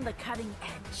hone the cutting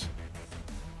edge.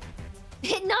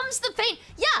 It numbs the pain.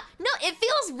 Yeah, no, it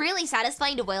feels really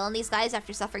satisfying to wail on these guys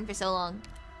after suffering for so long.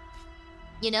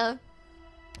 You know?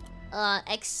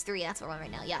 X3, that's what we're on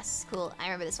right now. Yes, cool. I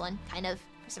remember this one, kind of,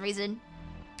 for some reason.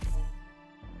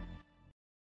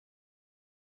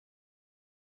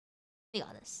 We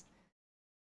got this.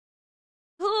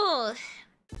 Ooh.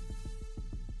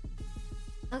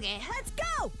 Okay. Let's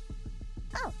go!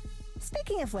 Oh,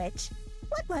 speaking of which,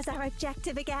 what was our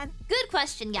objective again? Good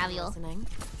question, Gabriel. Listening.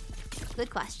 Good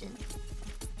question.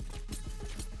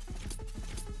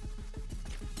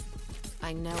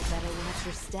 I know better watch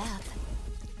your step.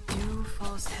 Dew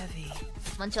falls heavy.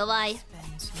 Mancho, bye.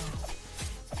 Bends low.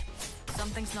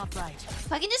 Something's not right.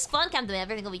 If I can just spawn camp them,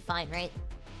 everything will be fine, right?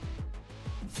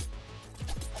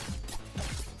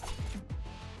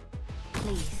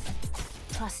 Please,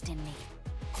 trust in me.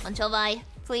 Mancho, bye.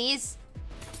 Please.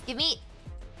 Give me...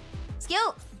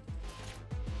 skill!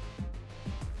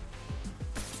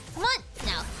 Come on!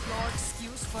 Now. Your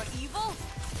excuse for evil?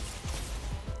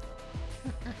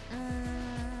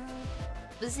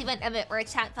 Was this event ever where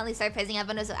chat finally started praising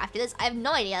Evanos after this? I have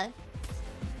no idea.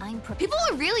 I'm prepared. People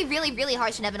were really, really, really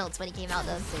harsh on Evanos when he came out,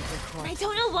 though. I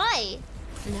don't know why.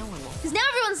 No one will. Because now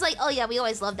everyone's like, oh yeah, we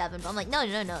always loved Evan. But I'm like, no,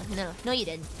 you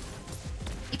didn't.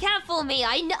 You can't fool me.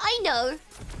 I know.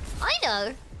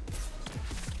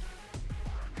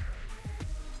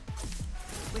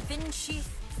 Within sheath,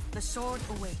 the sword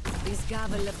awaits. This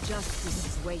gavel of justice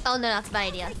is waiting. Oh no, that's a bad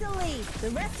idea. Take the lead. The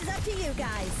rest is up to you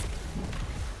guys.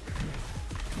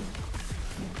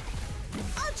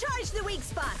 I'll charge the weak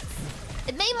spots.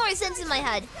 It made more sense in my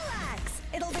head. Relax.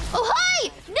 It'll be. Oh hi!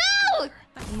 No!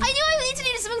 I knew I need to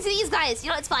do something to these guys.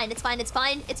 You know, it's fine. The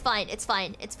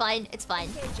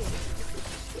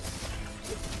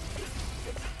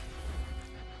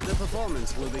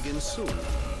performance will begin soon,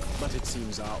 but it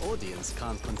seems our audience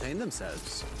can't contain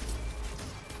themselves.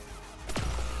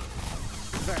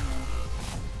 Vernon.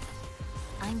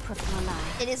 I'm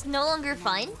prepared. It is no longer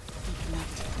fine.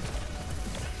 Ignited.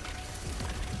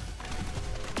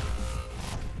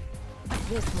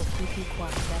 This will keep you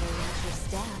quiet. Better watch your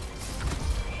step.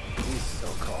 These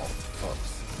so-called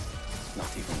folks,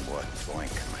 not even worth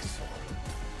throwing my soul.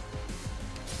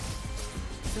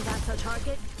 So that's our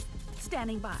target?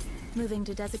 Standing by. Moving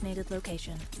to designated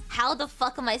location. How the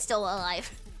fuck am I still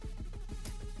alive?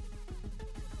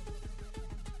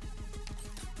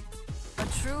 A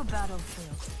true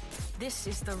battlefield. This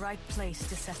is the right place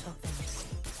to settle things.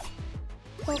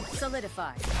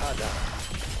 Solidify.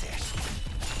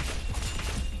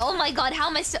 Oh my god, how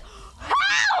am I still...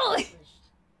 How?!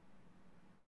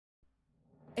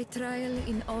 A trial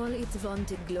in all its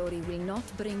vaunted glory will not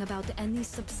bring about any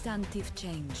substantive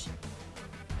change.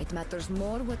 It matters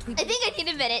more what we... I think I need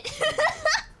a minute.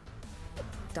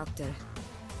 Doctor.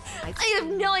 I have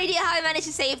no idea how I managed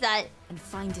to save that. And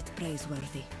find it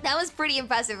praiseworthy. That was pretty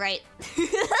impressive, right?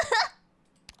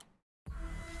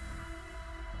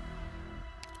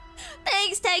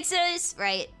 Thanks, Texas!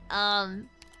 Right, Evan...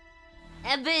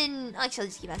 Actually, I'll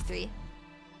just keep S3.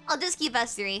 I'll just keep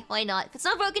S3. Why not? If it's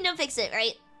not broken, don't fix it,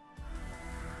 right?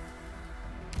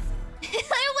 I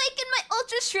awakened my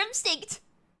ultra shrimp staked.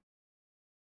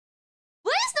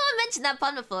 Why has no one mentioned that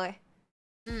pun before?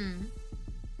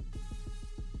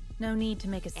 No need to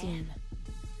make a scene.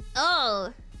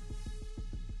 Oh.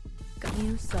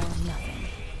 You saw nothing.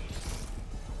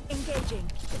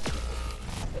 Engaging.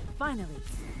 Finally,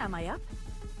 am I up?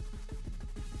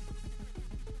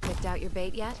 Picked out your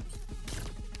bait yet?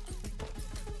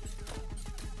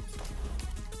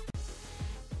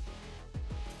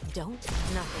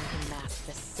 Nothing can mask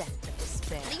the scent of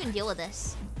despair. How do you even deal with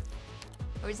this?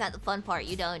 Or is that the fun part?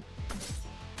 You don't.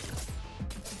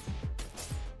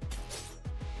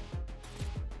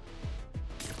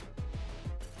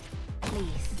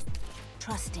 Please,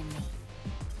 trust in me.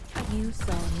 You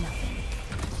saw nothing.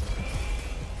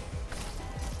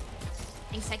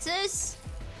 Thanks, Texas.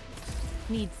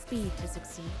 Need speed to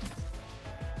succeed.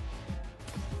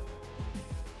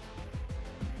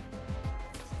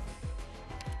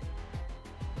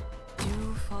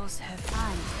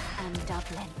 I am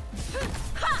Dublin.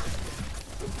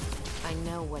 I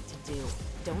know what to do.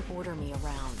 Don't order me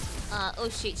around. Oh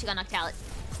shoot, she got knocked out.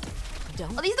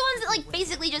 Don't. Oh, these are the ones that like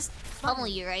basically just pummel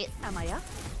you, right? Am I up?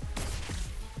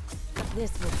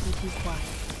 This will keep you quiet.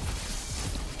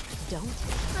 Don't.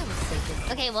 I will save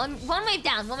this. Okay, one wave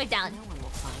down, one wave down. No one will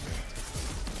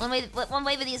find it. One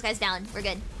wave of these guys down. We're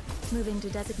good. Moving to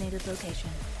designated location.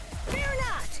 Fear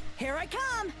not! Here I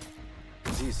come!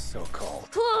 It is so cold.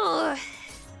 Whew.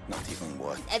 Not even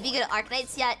worth. Have you good at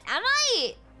Arknights yet? Am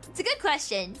I? It's a good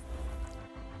question.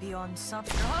 Beyond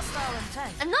subtle hostile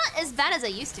intent. I'm not as bad as I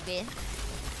used to be.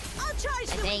 I'll charge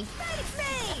I think. Face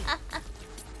me!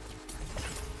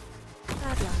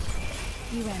 Bad luck.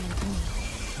 You ran into me.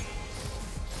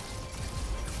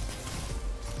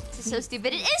 This is so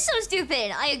stupid. It is so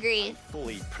stupid. I agree.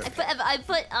 Fully prepared. I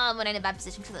put when I'm in a bad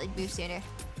position to like move sooner.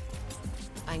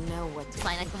 I know what to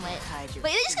Fine, I can wait. hide your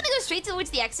Wait, are they just gonna go straight towards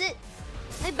the exit?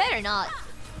 They better not.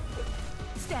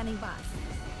 Standing by.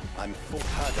 I'm full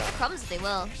hard up. Problems if they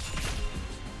will.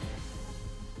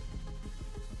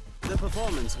 The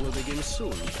performance will begin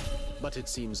soon, but it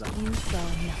seems You saw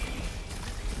nothing.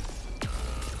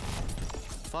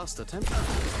 faster tempo.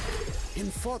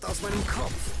 Hinfort aus meinem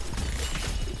Kopf.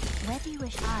 Where do you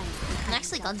wish I'm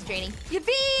actually concentrating.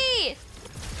 Yippee!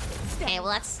 Okay, well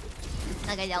that's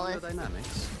not gonna deal with.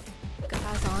 Dynamics.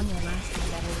 Pass on your last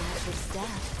better match your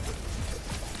staff.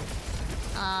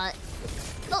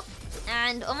 Oh,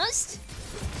 and almost.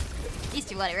 These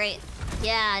two got it right.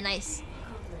 Yeah, nice.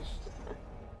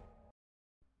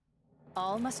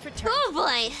 All must return. Oh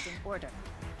boy! In order.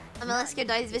 I'm less scared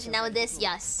of Dorothy's vision now with this,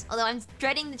 yes. Although I'm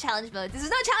dreading the challenge mode. This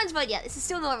is not challenge mode yet. This is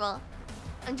still normal.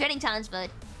 I'm dreading challenge mode.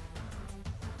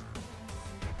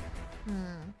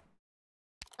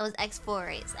 That was X4,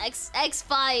 right? It's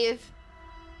X5.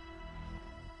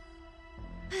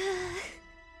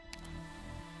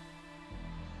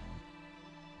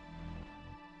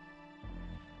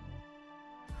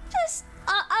 Just,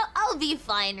 I'll be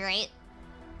fine, right?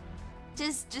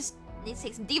 Just need to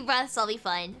take some deep breaths. I'll be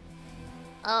fine.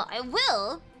 I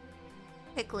will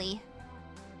quickly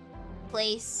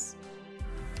place.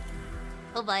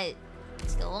 Oh, but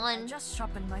let's go on. I just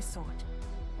sharpened my sword.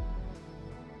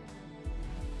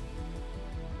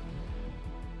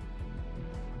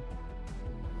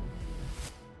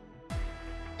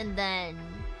 And then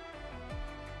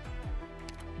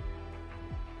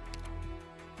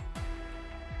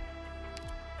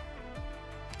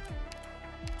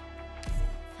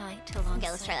fight alongside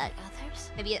okay, let's try that.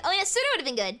 Others? Maybe. Oh yeah, Suda would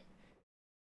have been good.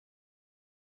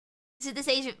 Is it this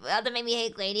age that made me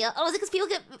hate Gladia? Oh, is it because people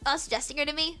kept suggesting her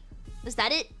to me? Was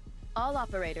that it? All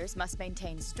operators must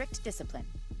maintain strict discipline.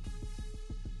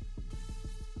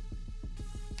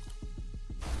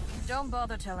 Don't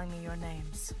bother telling me your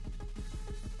names.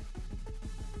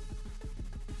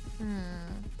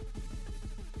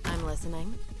 I'm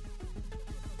listening.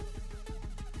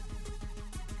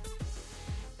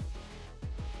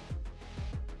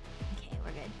 Okay,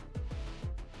 we're good.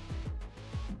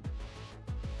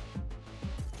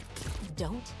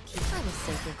 Don't keep I will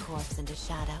save your corpse into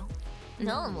shadow.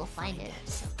 No one will find it.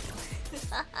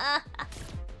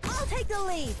 I'll take the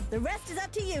lead. The rest is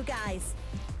up to you guys.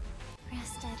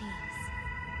 Rest at ease.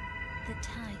 The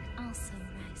tide also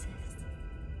rises.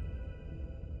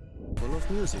 Full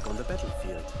of music on the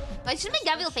battlefield. I should make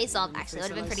Gabriel face off. Actually,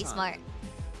 would have been pretty smart.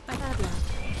 Bad luck.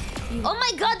 Oh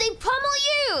my god, they pummel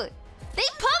you! They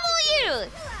pummel you!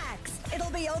 Relax.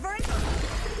 It'll be over in...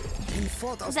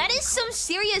 That is some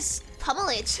serious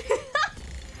pummelage.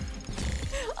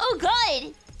 Oh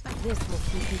god! This will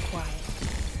keep you quiet.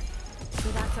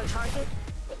 So that's our target?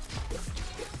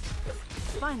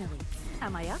 Finally.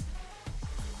 Am I up?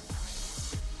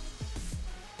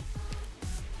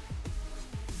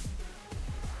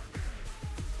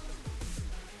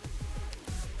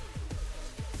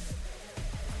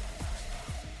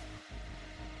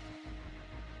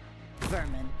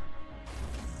 Vermin.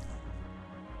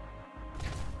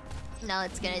 No,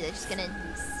 it's just gonna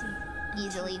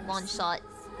easily one shot.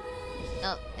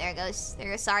 Oh, there it goes. There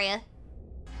goes Saria.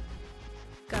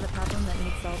 Got a problem that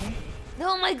needs solving?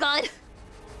 Oh my god!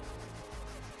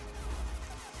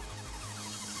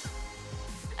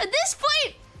 At this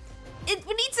point,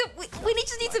 we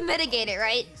just need to mitigate it,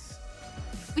 right?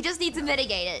 We just need to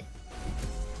mitigate it.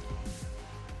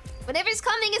 Whatever's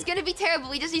coming is gonna be terrible.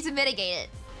 We just need to mitigate it.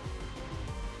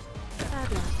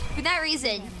 For that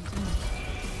reason.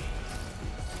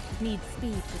 Need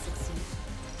speed to succeed.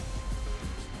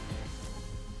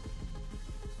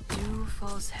 Dew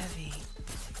falls heavy.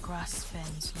 Grass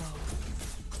bends low.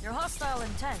 Your hostile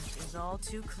intent is all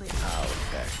too clear.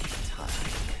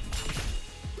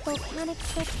 Volcanic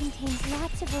soot contains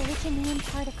lots of originium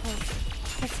particles.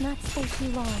 Let's not stay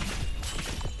too long.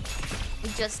 We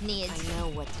just need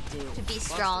to be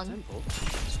strong.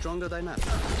 Stronger dynamic.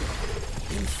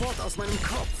 Fort aus meinem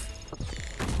Kopf.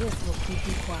 This will keep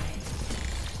you quiet.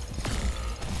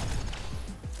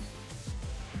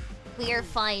 We are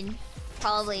fine.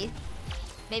 Probably.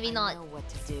 Maybe not. I know what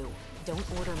to do. Don't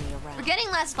order me around. We're getting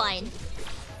less fine.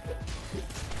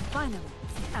 Finally.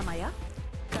 Am I up?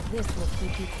 This will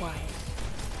keep you quiet.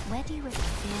 Ready with the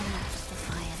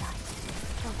firelight.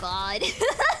 Oh god.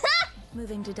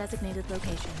 Moving to designated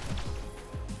location.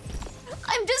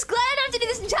 I'm just glad I don't have to do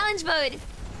this in challenge mode.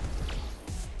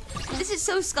 This is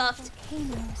so scuffed.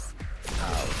 Volcanoes.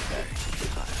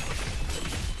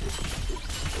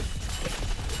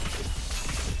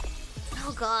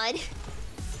 Oh god.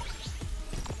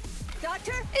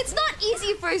 Doctor? It's not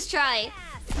easy first try.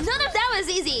 None of that was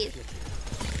easy.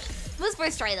 It was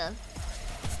first try though.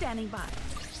 Standing by.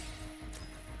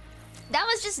 That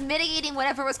was just mitigating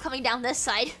whatever was coming down this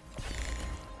side.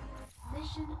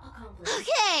 Mission accomplished.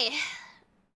 Okay.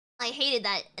 I hated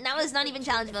that. And that was not even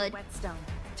challenge mode. Whetstone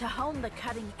to hone the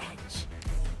cutting edge.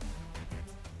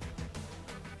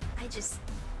 I just...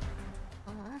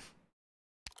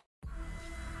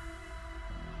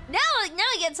 Now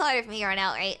it gets harder from here on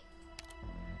out, right?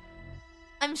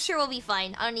 I'm sure we'll be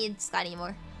fine. I don't need Scott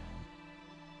anymore.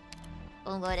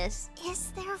 Boom Lotus.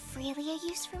 Is there really a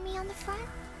use for me on the front?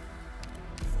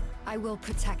 I will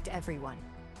protect everyone.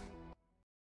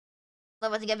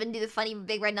 Love watching Evan do the funny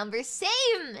big red numbers.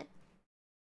 Same!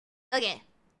 Okay.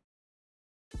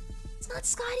 It's not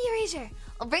Scotty Erasure.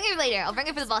 I'll bring her later. I'll bring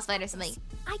her for the boss fight or something.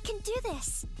 I can do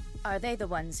this. Are they the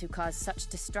ones who caused such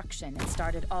destruction and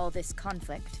started all this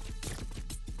conflict?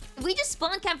 If we just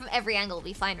spawn camp from every angle, we'll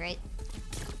be fine, right?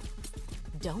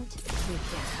 Don't you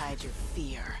can't hide your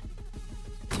fear.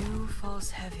 Dew falls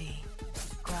heavy.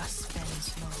 Grass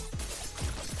bends low.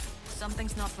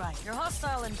 Something's not right. Your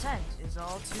hostile intent is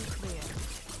all too clear.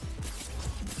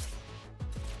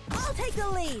 I'll take the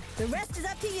lead. The rest is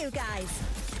up to you guys.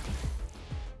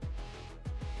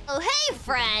 Oh, hey,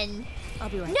 friend. I'll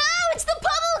be right. No, it's the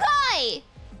pummel guy.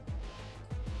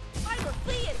 I will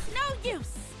flee. It's no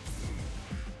use.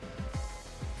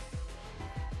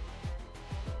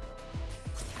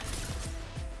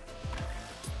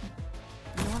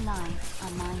 Your lives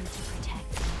are mine to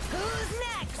protect. Who's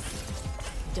next?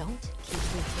 Don't keep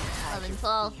me here. 11,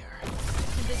 12.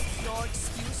 This is your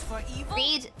excuse for evil?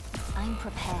 Read. I'm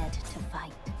prepared to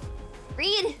fight.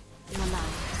 Read. Your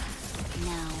lives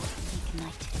now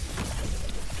ignited.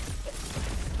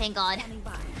 Thank God.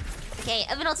 Okay,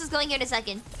 Evan else is going here in a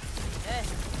second.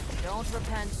 Don't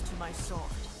repent to my sword.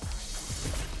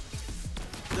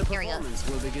 The performance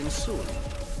will begin soon,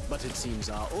 but it seems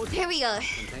our audience Here we go.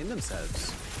 contain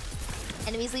themselves.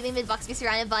 Enemies leaving mid-box to be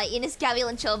surrounded by Ines, Gabriel,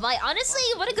 and Chobai. Honestly,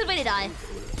 what a good way to die.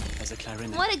 As a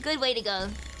clarinet. What a good way to go.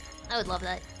 I would love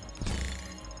that.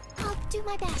 I'll do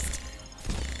my best.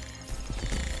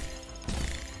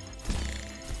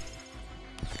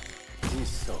 These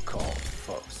so-called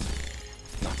foes,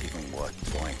 not even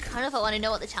worth going. I don't know if I want to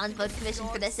know what the challenge mode commission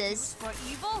for this is. For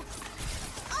evil?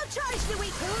 I'll charge the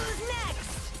weak. Who's next?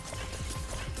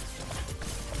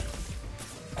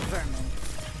 Vermin,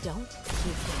 don't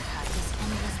you think I this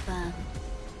endless burn?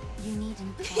 You need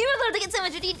an You would love to get so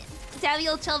much. You need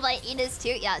Gabriel, Chobai, Ines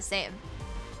too. Yeah, same.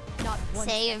 Not one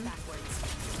Same. step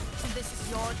backwards. And this is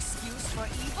your excuse for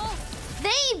evil?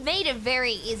 They made it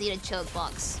very easy to choke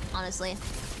box, honestly.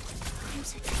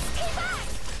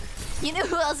 You know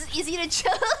who else is easy to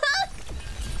choke?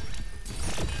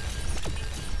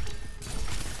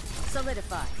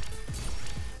 Solidify.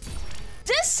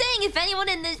 Just saying, if anyone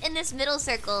in this middle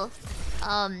circle,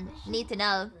 need to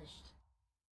know.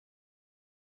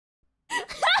 At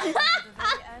the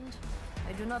very end,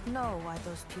 I do not know why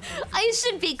those people I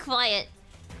should be quiet.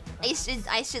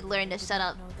 I should learn to shut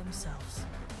up. know themselves.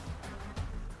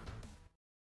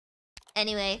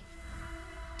 Anyway,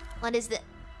 what is the?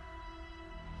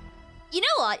 You know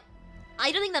what?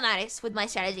 I don't think that matters with my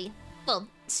strategy. Well,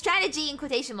 strategy in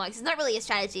quotation marks. It's not really a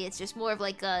strategy. It's just more of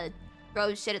like a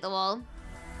throw shit at the wall.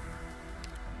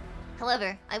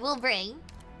 However, I will bring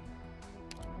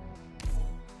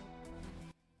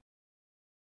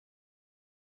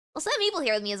Also, I have people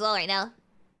here with me as well right now.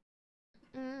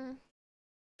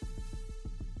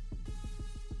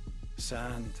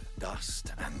 Sand,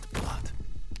 dust, and blood.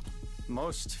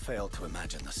 Most fail to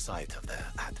imagine the sight of their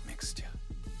admixture.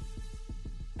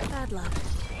 Bad luck.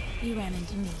 You ran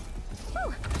into me.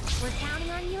 Whew. We're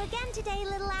counting on you again today,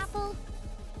 little apple.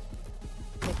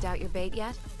 Picked out your bait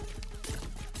yet?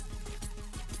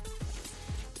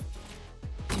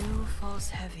 Dew falls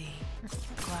heavy.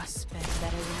 Glass spin.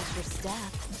 Better watch your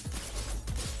step.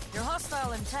 Your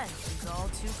hostile intent is all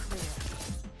too clear.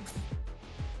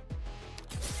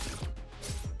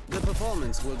 The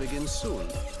performance will begin soon,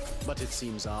 but it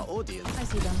seems our audience... I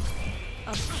see them.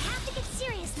 I have to get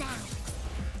serious now.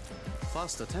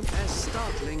 Fast attempt as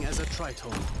startling as a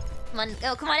tritone. Come on,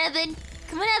 oh, come on, Evan!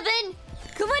 Come on, Evan!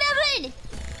 Come on, Evan!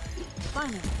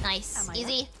 Finally. Nice,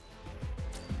 easy.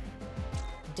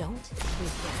 Don't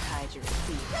hide your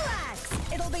feet. Relax!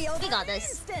 It'll be over We got in an this.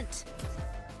 instant.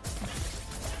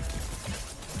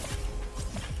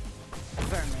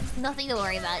 Vermin. Nothing to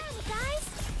worry about. Hey, guys.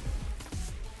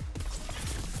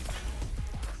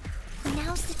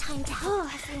 Now's the time to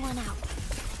help everyone out.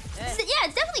 Yeah,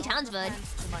 it's definitely challenge mode.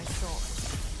 To my sword.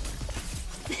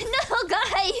 No,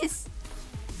 guys!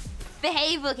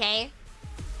 Behave, okay?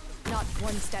 Not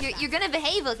one step You're gonna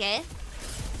behave, okay?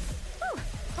 Whew,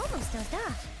 almost dozed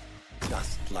off.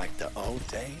 Just like the old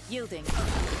days. Yielding. Get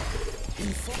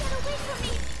away from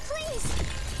me, please!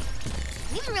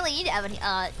 You even really need Evan.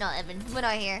 Not Evan.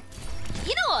 Winar here.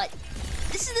 You know what?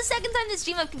 This is the second time this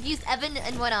stream I've confused Evan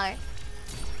and Winar.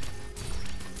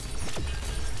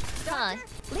 Huh.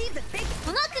 Leave the big...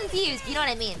 I'm not confused, you know what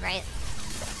I mean, right?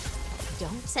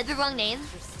 Don't said the wrong name.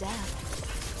 your step.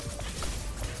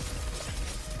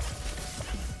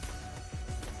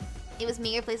 It was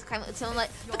me replaced crime with someone like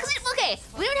because okay,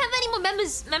 we don't have any more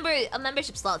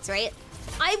membership slots, right?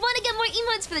 I want to get more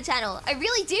emotes for the channel. I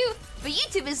really do, but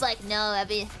YouTube is like, no,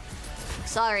 Abby.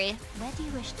 Sorry. Where do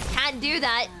you wish to Can't do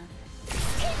that.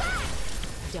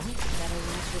 Don't better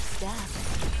watch your step.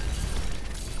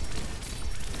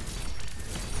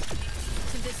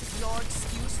 So this is your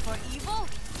excuse for evil?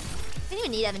 I don't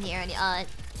even need Evan here. Not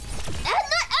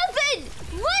Evan!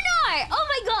 Winar! Oh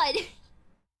my god!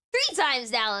 3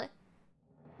 times now.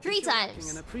 3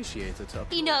 times.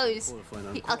 He knows.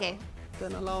 Okay.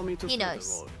 Then allow me to He fill the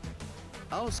knows.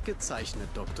 role.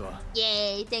 Ausgezeichnet, Doctor.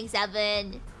 Yay, thanks,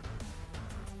 Evan.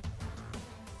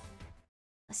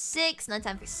 6, not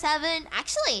time for 7.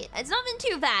 Actually, it's not been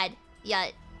too bad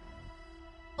yet.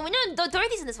 Oh, we know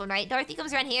Dorothy's in this one, right? Dorothy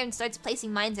comes around here and starts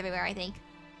placing mines everywhere, I think.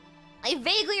 I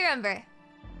vaguely remember.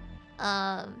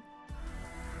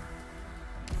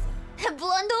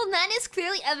 Blundell man is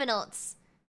clearly Evan ults.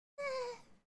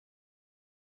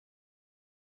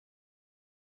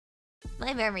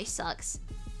 My memory sucks.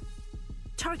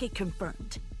 Target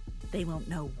confirmed. They won't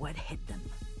know what hit them.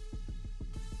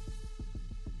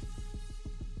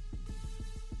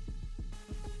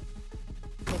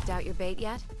 Picked out your bait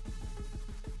yet?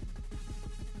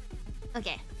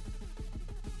 Okay.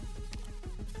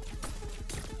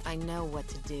 I know what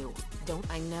to do.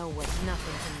 I know what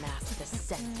nothing can mask the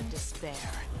scent of despair.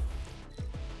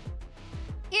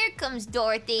 Here comes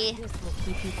Dorothy. This will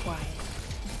keep you quiet.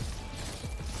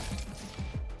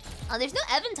 Oh, there's no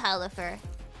Evan tile of her.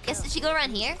 Guess did she go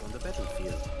around here? On the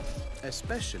battlefield,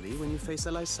 especially when you face a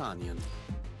Lysanian.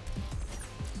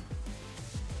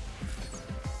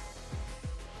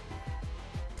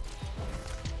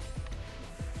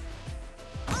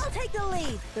 I'll take the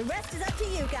lead. The rest is up to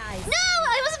you guys. No,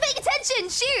 I wasn't paying attention.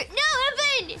 Shoot, no,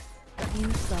 Evan.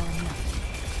 You saw nothing.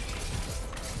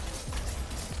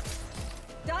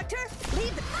 Doctor,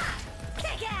 leave the...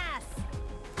 Kick ass!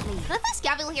 Did I play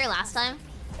Scavengel here last time?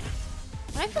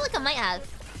 I feel like I might have.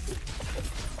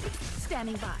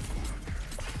 Standing by.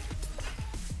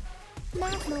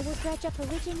 Magma will dredge up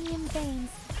Originium veins.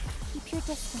 Keep your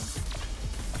distance.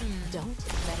 Don't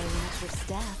better watch your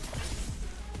step.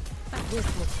 This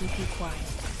will keep you quiet.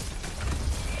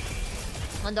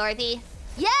 Come on, Dorothy.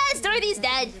 Yes, Dorothy's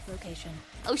dead. Location.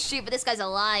 Oh shoot, but this guy's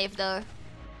alive though.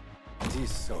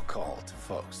 These so-called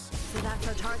foes. So that's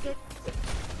our target?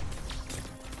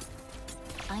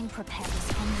 I'm prepared as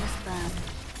endless burn.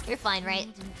 You're fine, right?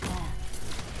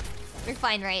 We're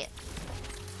fine, right?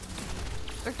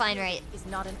 We're fine, right? Is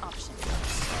not an option.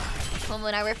 Come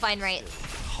on, we're fine, right? You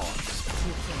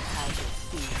can hide your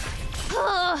fear.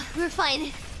 Oh, we're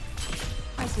fine.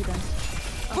 I see them.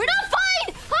 We're not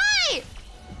fine! Hi!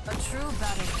 A true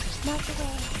battle. Melt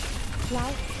away.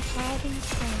 Light the thriving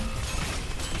spring.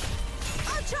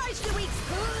 I'll charge the weak.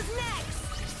 Who's next?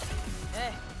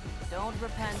 Hey, don't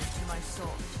repent to my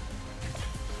sword.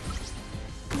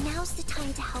 Now's the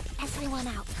time to help everyone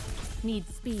out. Need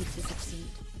speed to succeed.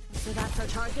 So that's our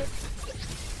target?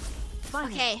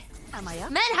 Finally. Okay. Am I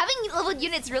up? Man, having leveled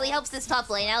units really helps this top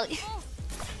lane out.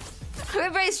 I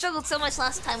remember I struggled so much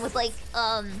last time with like,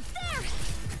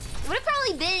 would have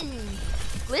probably been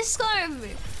Gliscom.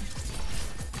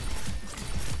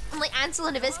 Like Ansel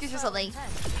and Hibiscus or something.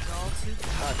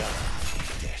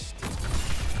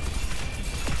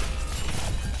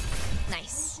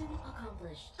 Nice.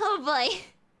 Oh boy.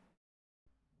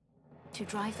 To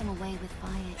drive them away with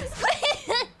fire is...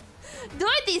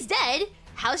 Dorothy's dead?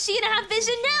 How's she gonna have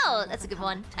vision now? That's a good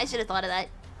one. I should have thought of that.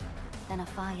 Then a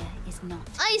fire is not.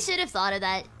 I should have thought of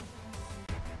that.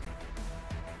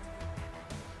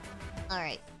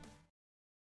 Alright.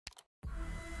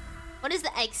 What is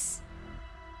the X?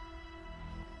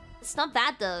 It's not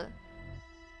bad though.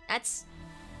 That's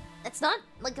not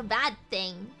like a bad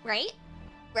thing, right?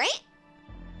 Right?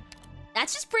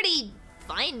 That's just pretty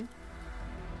fine.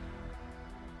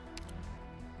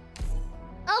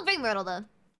 I'll bring Myrtle though.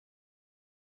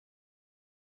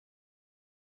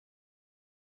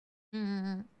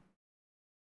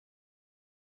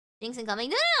 Things incoming.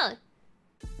 No!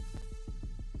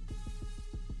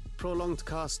 Prolonged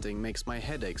casting makes my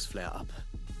headaches flare up.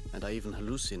 And I even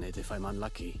hallucinate if I'm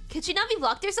unlucky. Could she not be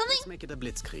blocked or something? Let's make it a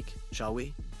blitzkrieg, shall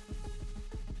we?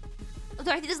 Oh,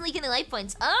 Dorothy doesn't leak any life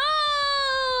points.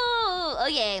 Oh!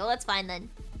 Okay, well that's fine then.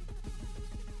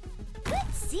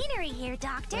 Good scenery here,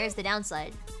 Doctor. Where's the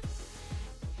downside?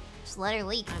 Just let her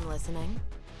leak. I'm listening.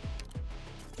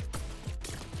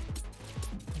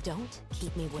 Don't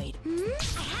keep me waiting.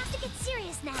 I have to get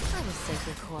serious now. I will sink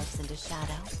your corpse into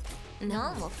shadow.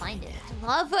 No, we'll find it. I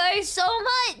love her so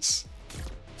much!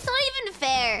 It's not even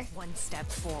fair. One step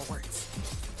forwards.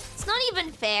 It's not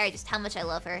even fair just how much I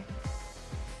love her.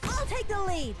 I'll take the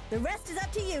lead. The rest is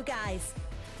up to you guys.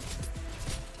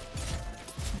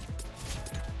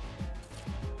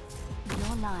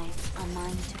 Your lives are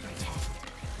mine to protect.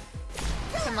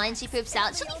 Never mind, she poops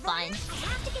out. She'll be fine. I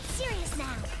have to get serious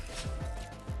now.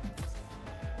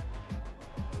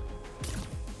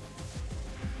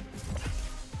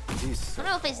 I'm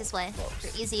gonna face this way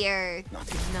for easier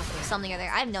something or other.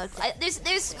 I have no.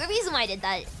 There's a reason why I did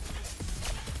that.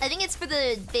 I think it's for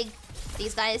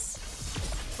these guys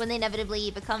when they inevitably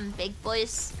become big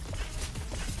boys.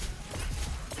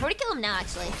 We're gonna kill them now,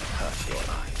 actually.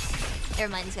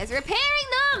 Never mind, these guys are repairing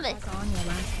them.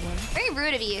 Very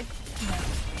rude of you.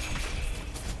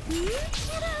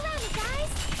 Gather around me, guys.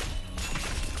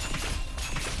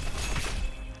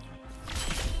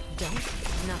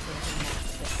 Nothing can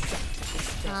mask the scent of this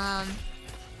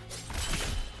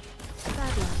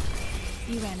Bad luck.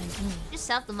 You ran into me. Just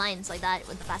set up the mines like that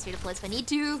with the fast rate deploys if I need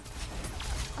to.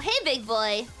 Oh, hey, big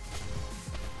boy.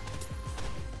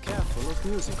 Careful of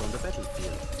music on the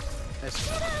battlefield.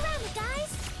 Gather around me,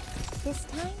 guys. This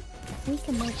time, we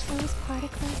can make those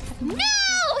particles of No!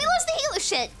 We lost the healer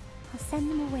shit! I'll send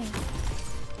them away.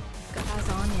 Guys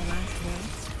on your last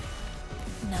words?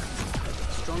 No.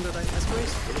 Stronger than as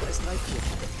graceful as life here.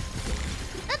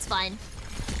 That's fine.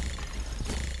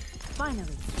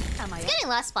 Finally. Am I It's getting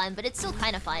less fine, but it's still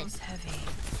kind of fine. Heavy.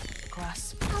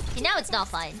 Grasp. Okay, now it's not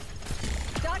fine.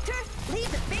 Doctor,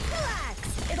 leave the big relax.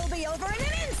 It'll be over in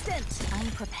an instant.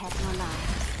 Unprepare your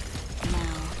lives.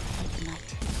 Now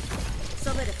ignite.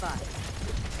 Solidify.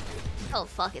 Oh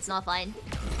fuck, it's not fine.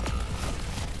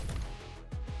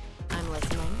 I'm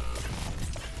listening.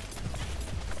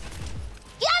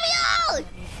 Gabriel!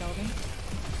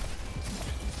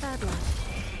 Bad luck.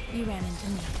 You ran into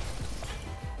me.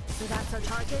 So that's our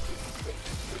target?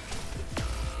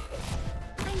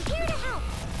 I'm here to help.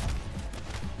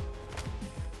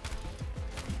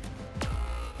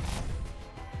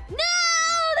 No!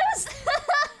 That was...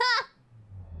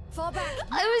 Fall back.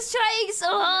 I was trying so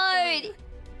hard!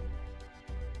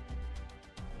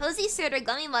 Cozy Sword or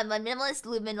Gummy Mod, Minimalist,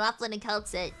 Lumen, Wafflin, and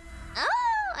Kelpsit.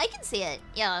 Oh, I can see it.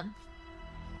 Yeah.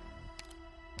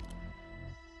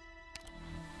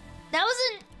 That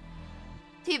wasn't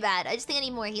too bad. I just think I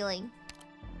need more healing.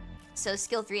 So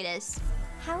skill 3 it is.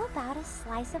 How about a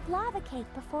slice of lava cake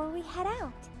before we head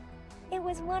out? It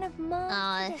was one of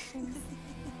Mom's traditions.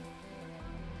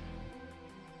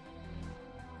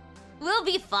 We'll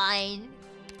be fine.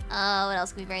 What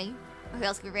else can we bring? Who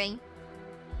else can we bring?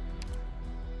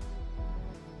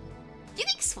 Do you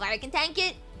think Swire can tank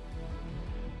it?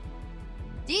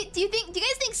 Do you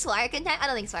guys think Swire can tank? I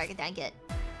don't think Swire can tank it.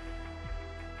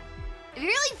 It'd be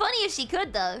really funny if she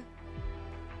could, though.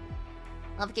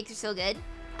 Lava cakes are so good.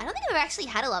 I don't think I've actually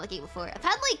had a lava cake before. I've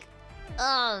had, like,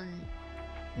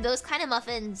 those kind of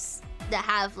muffins that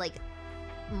have, like,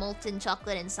 molten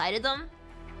chocolate inside of them.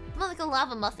 More like a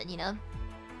lava muffin, you know?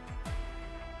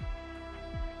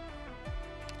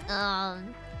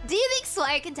 Do you think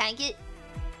Swire can tank it?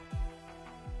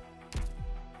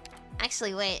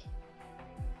 Actually, wait.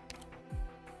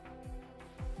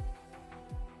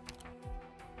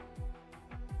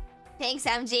 Thanks,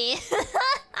 MG.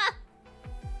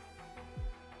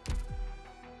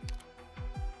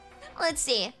 Let's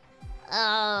see.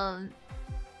 There's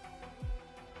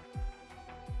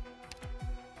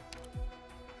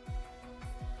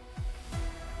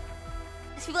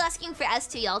people asking for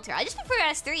S2 Yalter. I just prefer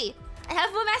S3. I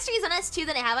have more masteries on S2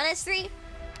 than I have on S3.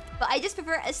 But I just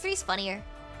prefer S3's funnier.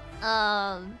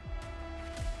 I'm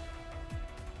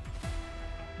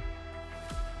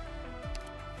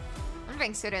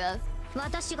bring Sutter though.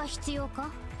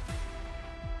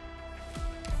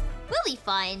 We'll be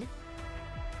fine.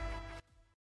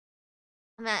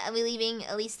 Are we leaving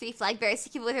at least 3 flag bearers to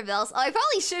keep with her bells? Oh, I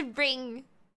probably should bring...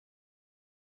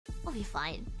 We'll be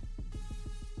fine.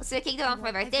 Let's do a cake around for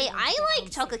my birthday. I like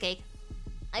chocolate cake.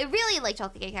 I really like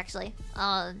chocolate cake, actually.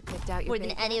 More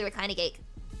than any other kind of cake.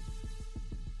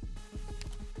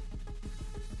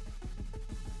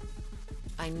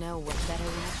 I know what better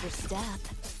reach your step.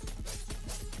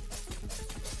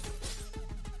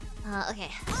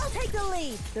 Okay. I'll take the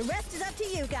lead. The rest is up to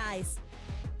you guys.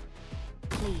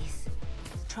 Please,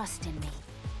 trust in me.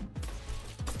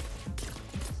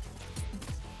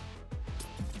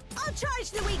 I'll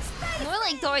charge the weak space. More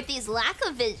like Dorothy's lack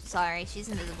of vision. Sorry, she's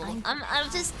invisible. I'm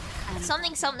just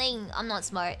something. I'm not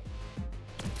smart.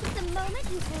 The moment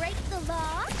you break the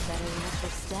law, better reach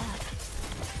your step.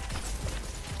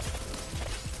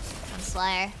 I'm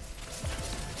Slayer.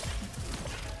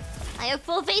 I have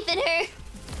full faith in her.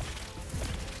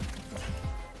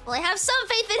 Well, I have some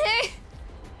faith in her.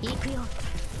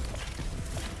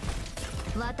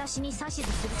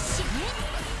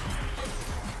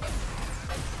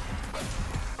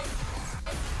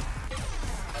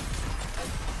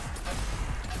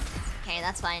 Okay,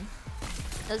 that's fine.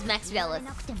 Those max Velith.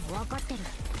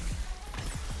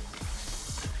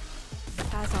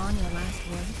 Pass on your last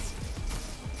words.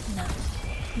 No.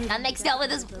 That makes dealt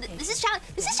with this. This is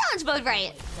challenge mode,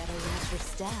 right? Better reach your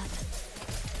step.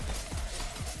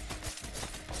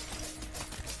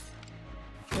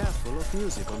 Careful of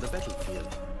music on the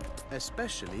battlefield,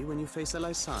 especially when you face a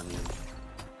Lysanian.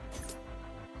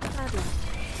 Adler,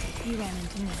 you ran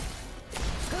into me.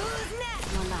 Who's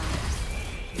next? Your lives.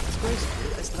 It's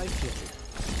graceful as light-footed.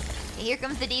 Okay, here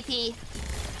comes the DP.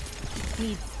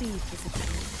 Need speed to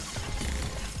succeed.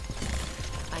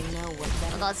 I know what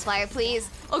better. Oh god, Spire, please.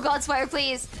 Oh god, Spire,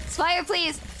 please. Spire,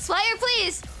 please. Spire,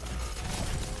 please.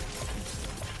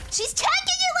 She's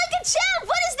tanking you like a champ.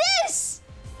 What is this?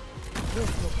 This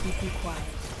will keep you quiet.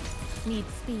 Need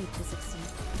speed to succeed.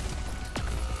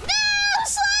 No,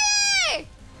 Slayer!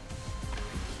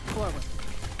 Forward.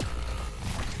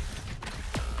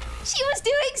 She was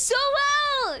doing so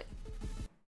well!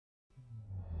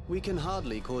 We can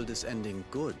hardly call this ending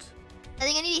good. I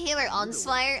think I need a healer on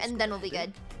Slayer and then we'll be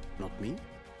good. Not me.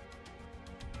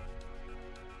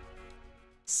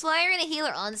 Slayer and a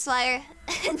healer on Slayer,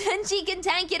 and then she can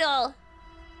tank it all.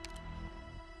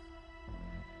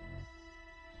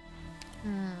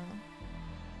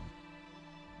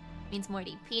 Means more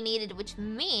DP needed, which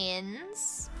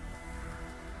means...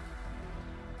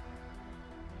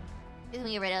 Who can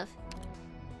we get rid of?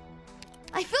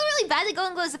 I feel really bad that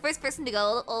Go is the first person to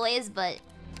go always, but...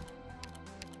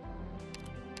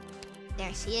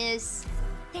 There she is.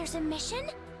 there's a mission?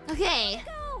 Okay.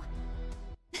 Go!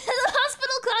 The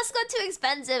hospital costs got too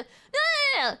expensive.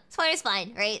 No. Spider's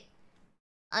fine, right?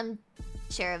 I'm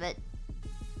sure of it.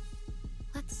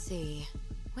 Let's see.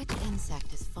 Which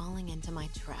insect is falling into my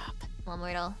trap? One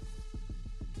mortal.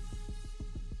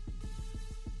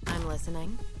 I'm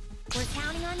listening. We're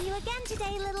counting on you again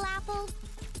today, little apple.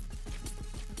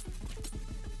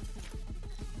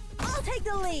 I'll take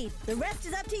the lead. The rest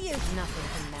is up to you.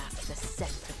 Nothing can mask the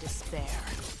scent of despair.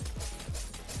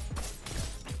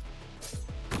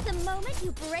 The moment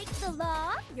you break the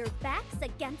law, your back's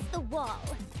against the wall.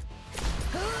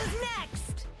 Who's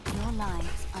next? Your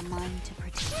lives are mine to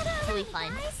protect. He'll be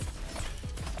fine.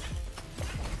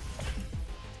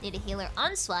 Need a healer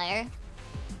on Swire.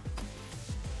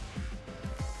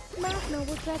 Magna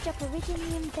will dredge up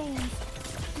Originium veins.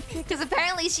 Because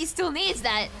apparently she still needs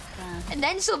that. And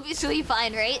then she'll be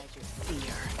fine, right?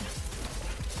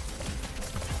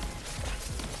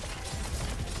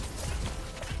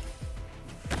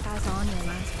 Pass on your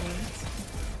last words.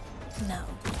 No.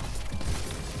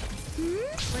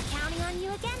 We're counting on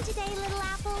you again today, little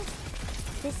apple.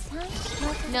 This time,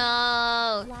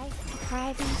 no. Life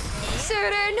thriving.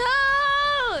 Sutter,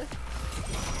 no!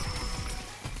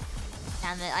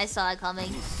 Damn it, I saw it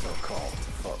coming. So-called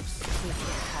folks. You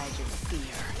can't hide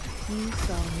You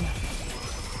saw nothing.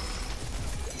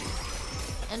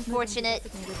 Unfortunate.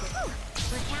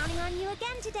 We're counting on you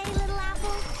again today, little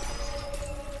apple.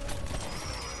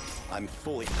 I'm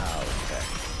fully out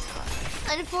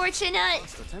of Unfortunate.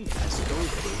 As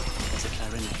Dorothy as a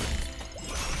clarinet.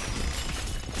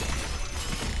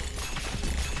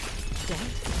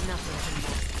 Nothing can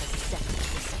mask the second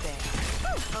despair.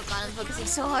 Oh god, I'm focusing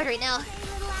so hard right now.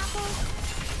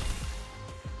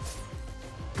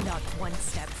 Not one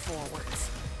step forwards.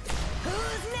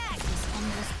 Who's next? This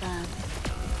endless burn.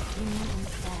 You need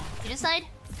instead. You decide?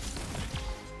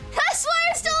 I swear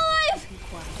I'm still alive!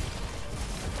 Four.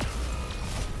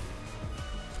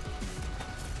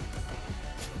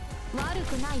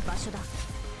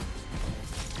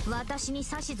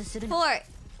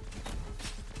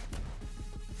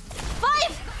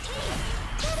 5!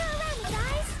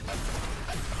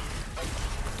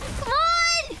 Come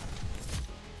on!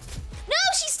 No,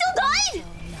 she still died!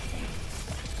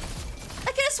 I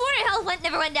could have sworn her health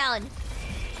never went down.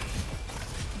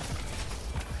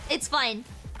 It's fine.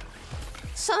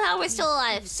 Somehow we're still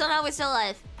alive. Somehow we're still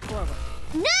alive.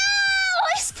 No!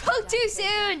 I spoke too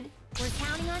soon! We're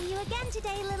counting on you again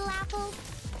today, little apple.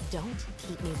 Don't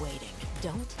keep me waiting.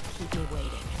 Don't keep me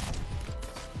waiting.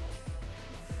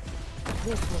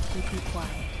 This will keep you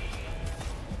quiet.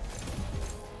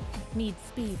 Need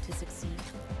speed to succeed.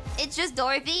 It's just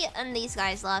Dorothy and these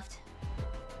guys left.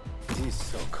 These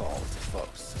so-called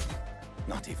foes.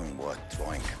 Not even worth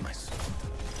drawing my sword.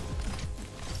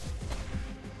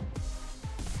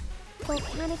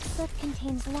 Volcanic soot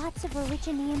contains lots of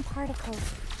originium particles.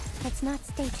 Let's not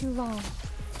stay too long.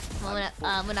 Come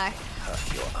on, Munar.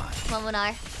 Come on,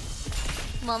 Munar.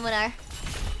 Come on, Munar.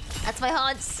 That's my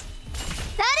haunts.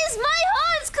 That is my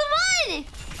haunts! Come on!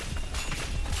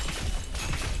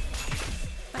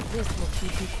 This will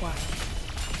keep you quiet.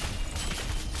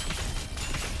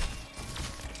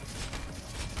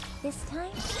 This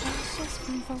time, ashes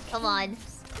from volcanoes. Come on.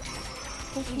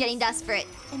 I'm getting desperate.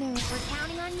 We're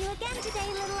counting on you again today,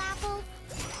 little apple.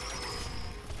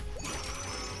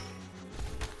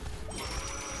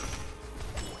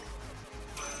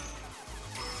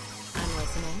 I'm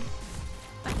listening.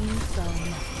 You saw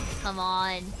nothing. Come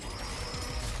on.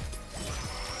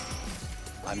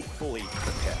 I'm fully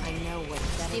prepared. I know what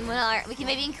that Team Munar. We can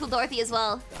maybe kill Dorothy as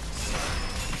well.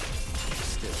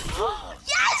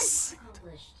 Yes!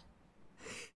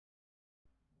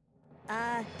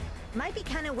 Might be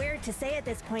kind of weird to say at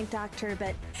this point, Doctor,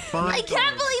 but I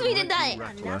can't believe we did that!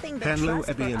 Henlo,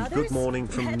 Ebby, and good morning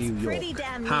from New York.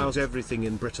 How's everything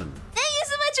in Britain? Thank you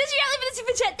so much, Richie Riley, for the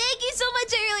super chat. Thank you so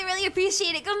much. I really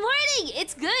appreciate it. Good morning.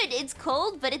 It's good. It's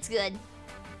cold, but it's good.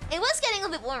 It was getting a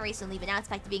little bit warm recently, but now it's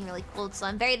back to being really cold, so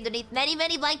I'm buried underneath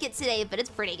many blankets today, but it's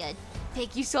pretty good.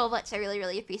 Thank you so much. I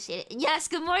really appreciate it. And yes,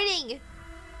 good morning.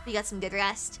 We got some good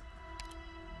rest.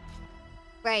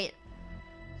 Right.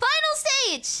 Final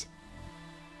stage!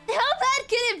 How bad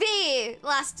can it be?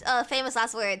 Famous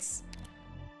last words.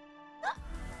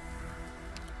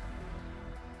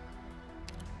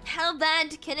 How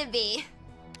bad can it be?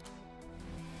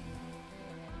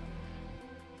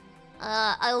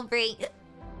 I'll bring...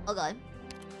 Oh god.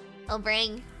 I'll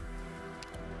bring...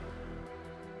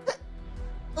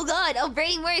 Oh god, I'll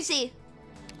bring mercy.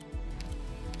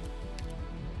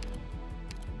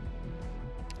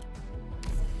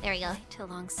 There we go. Right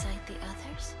alongside the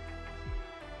others.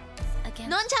 Again.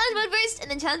 Non-challenge mode first, and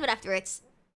then challenge mode afterwards.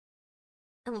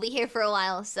 And we'll be here for a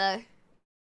while, so...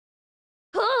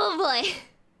 Oh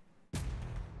boy!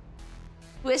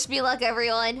 Wish me luck,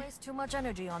 everyone. Waste too much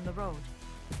energy on the road.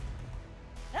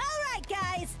 Alright,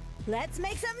 guys! Let's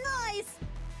make some noise!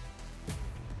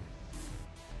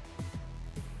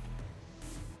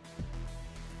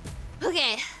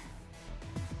 Okay.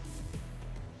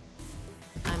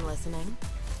 I'm listening.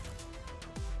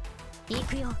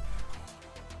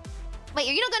 Wait,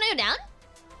 you're not gonna go down?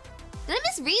 Did I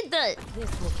misread the...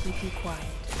 This will keep you quiet.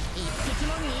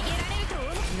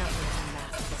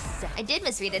 I did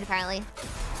misread it, apparently.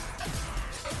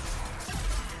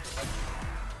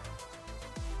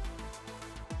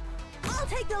 I'll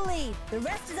take the lead. The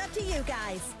rest is up to you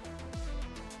guys.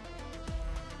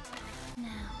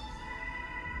 Now,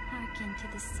 hearken to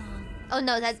the song. Oh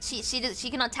no, that she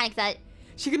cannot tank that.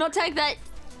 She cannot tank that.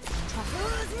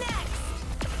 Who's next?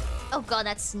 Oh god,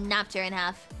 that snapped her in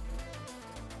half.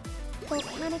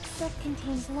 Volcanic soot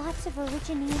contains lots of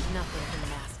originium. Nothing can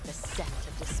mask the scent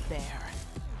of despair.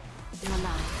 Your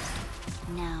lives,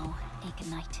 now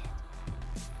ignited.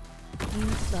 You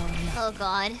saw nothing. Oh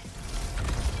god.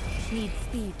 Need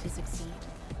speed to succeed.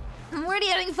 I'm already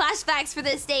having flashbacks for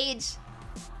this stage.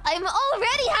 I'm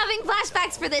already having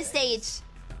flashbacks for this stage.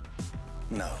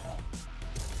 No.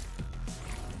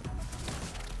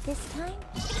 This time,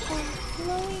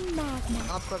 flowing magma.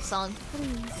 Off-clip song.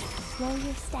 Please, slow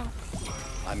your steps.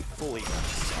 I'm fully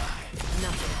satisfied.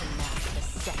 Nothing can mask the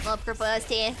set. Off-clip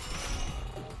OST.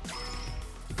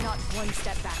 Not one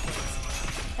step backwards.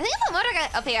 I think the motor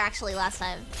got up here actually last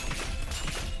time.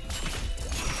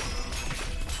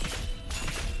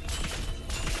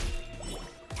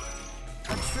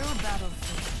 A true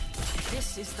battlefield.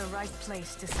 This is the right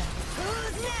place to set.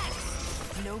 Who's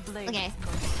next? No blade. Okay.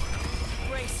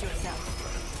 Brace yourself.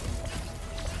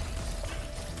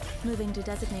 Moving to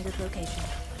designated location.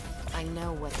 I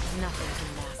know what nothing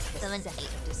can mask the 7 to 8. scent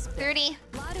of despair. 30.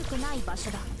 I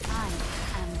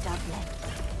am Dublin.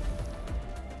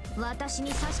 私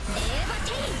に刺してエヴァ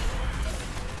ティ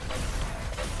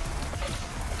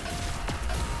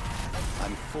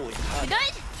I'm fully You happy.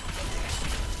 good?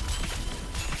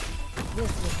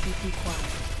 This will keep you quiet.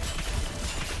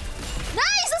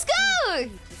 Nice, let's go!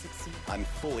 I'm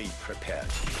fully prepared.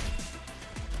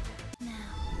 Now,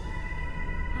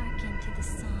 hearken to the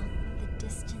song of the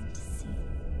distant sea.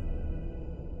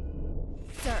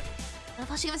 Sir. I don't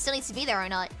know if she even still needs to be there or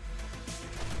not.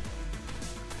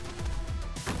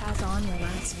 Pass on your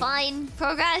last. It's fine.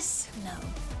 Progress. No.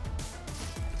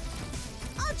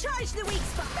 I'll charge the weak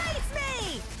spot. Face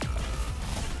me!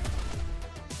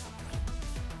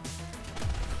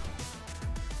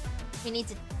 We need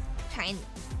to try and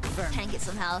tank it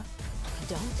somehow.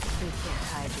 Don't freaking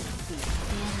hide your feet.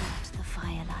 Fear not the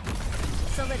firelight.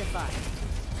 Solidify.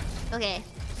 Okay.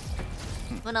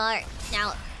 Monarch.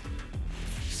 Now,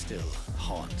 Still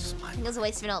haunts my I think it was a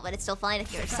waste of an ult, but it's still fine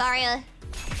if you're Saria.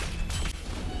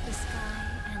 The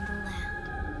sky and the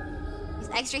land. Use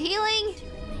extra healing.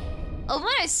 Oh,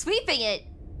 Monarch's sweeping it.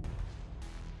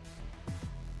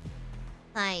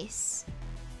 Nice.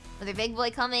 Another big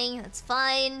boy coming. That's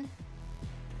fine.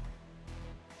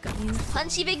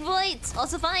 Punchy big boy. It's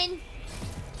also fine.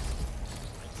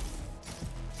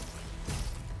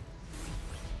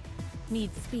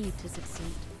 Need speed to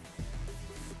succeed.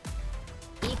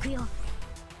 行くよ。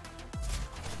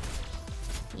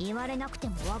言われなくて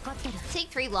も分かってる。 Take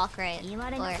 3 block, right? 言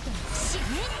われな Or くても死ね。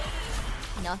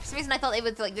 no, for some reason I thought they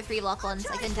would like the 3 block ones.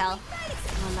 I couldn't tell.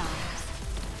 Your lives.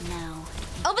 Now.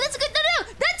 Oh, but that's a good. No,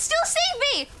 that still saved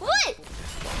me. What?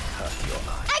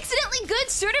 Accidentally good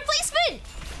sorter placement.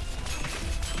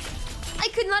 I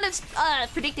could not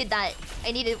have predicted that.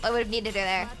 I would have needed her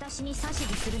there. 私に指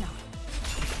図するな。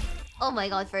 Oh my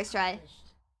god, first try.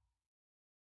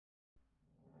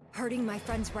 Hurting my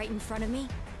friends right in front of me?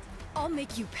 I'll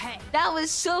make you pay. That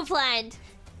was so planned.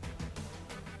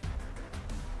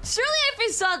 Surely I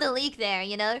foresaw the leak there,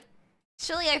 you know?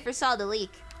 Surely I foresaw the leak.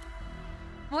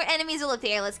 More enemies will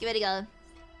appear. Let's give it a go.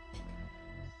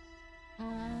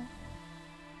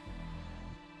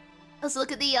 Let's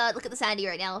look at the Sandy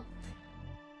right now.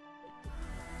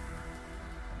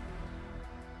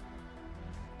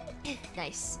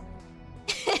 Nice.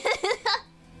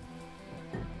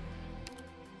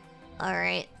 All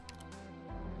right.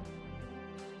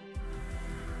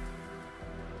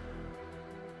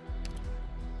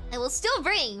 I will still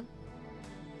bring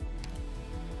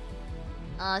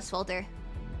Swelter.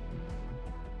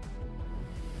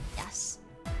 Yes.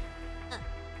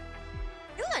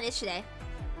 Who on it today?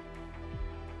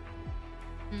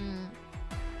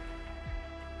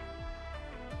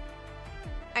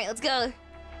 Alright, let's go.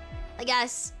 I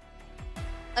guess.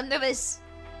 I'm nervous.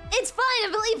 It's fine, I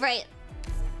believe, right?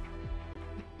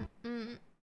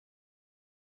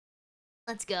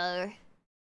 Let's go.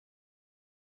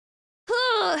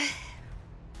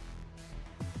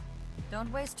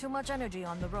 Don't waste too much energy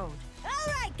on the road.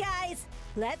 All right, guys.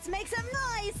 Let's make some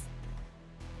noise.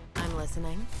 I'm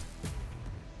listening.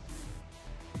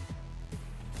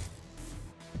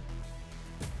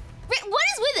 What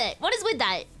is with it? What is with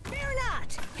that? Fear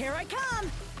not. Here I come.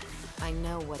 I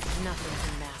know what nothing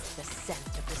can mask the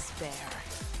scent of despair.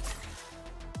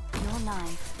 Your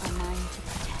life are mine to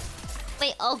protect.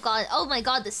 Wait, oh god. Oh my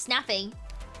god, the snapping.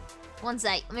 One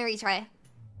sec. Let me retry.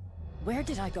 Where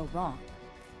did I go wrong?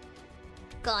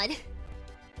 God.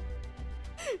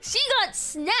 She got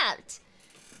snapped!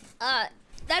 That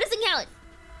doesn't count.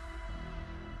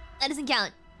 That doesn't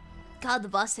count. God, the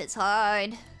boss hits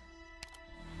hard.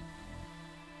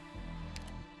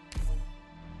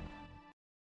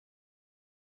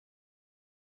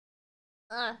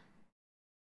 That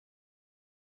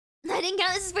didn't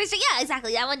count. This is first try. Yeah,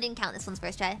 exactly. That one didn't count. This one's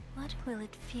first try. What will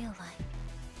it feel like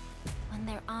when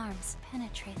their arms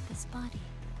penetrate this body?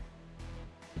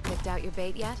 Picked out your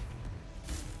bait yet?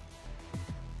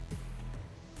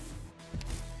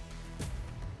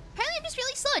 Apparently I'm just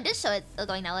really slow. It did show it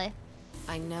going that way.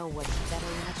 I know what better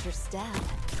match your stab.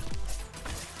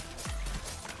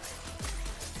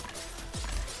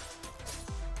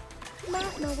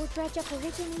 shrapnel will dredge up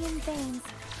Originian veins.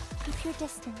 Keep your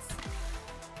distance.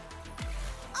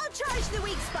 I'll charge the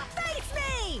weak spot. Face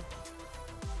me!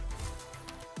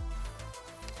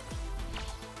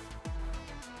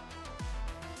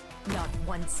 Not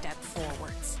one step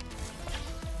forwards.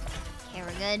 Okay,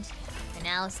 we're good. For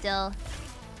now, still.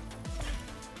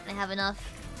 I have enough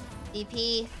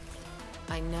DP.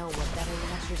 I know what better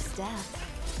watch your step.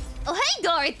 Oh, hey,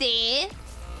 Dorothy!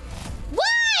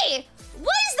 Why?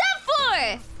 What is that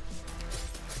for?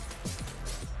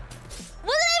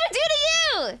 What did I ever do to you?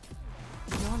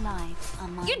 Your lives are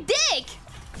mine. Your dick!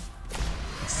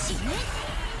 See it?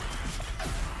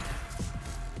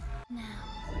 Now,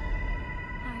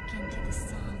 hearken to the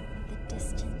song of the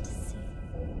distant sea.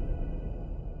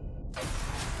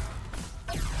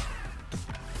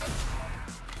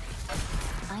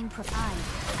 I'm provided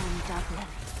and doublet.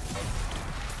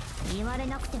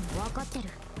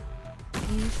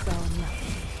 You saw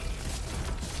nothing.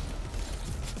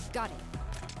 Got it.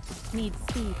 Need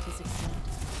speed to succeed.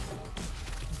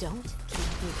 Don't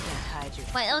keep you can't hide your.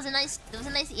 Wait, that was a nice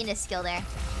Enos skill there.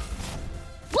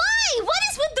 Why? What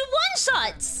is with the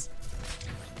one-shots?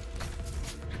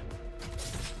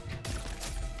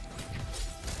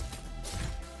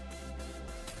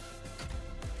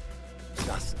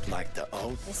 Just like the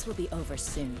old. This will be over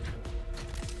soon.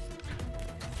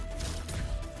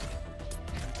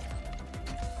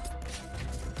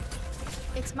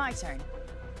 It's my turn.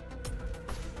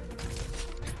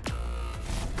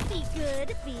 Be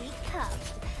good, be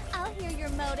cuffed. I'll hear your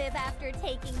motive after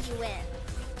taking you in.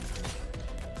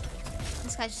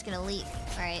 This guy's just gonna leak.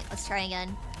 Alright, let's try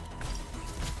again.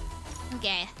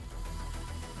 Okay.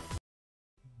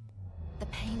 The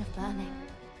pain of burning,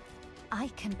 I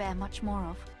can bear much more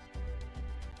of.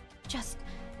 Just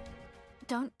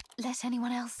don't let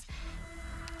anyone else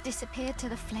disappear to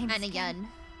the flames. And again.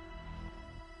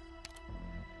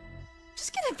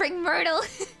 Just gonna bring Myrtle.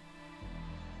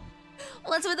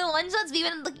 What's with the one-shots? We've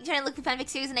been trying to look for fanfic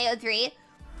series in AO3.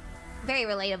 Very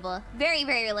relatable. Very,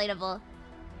 very relatable.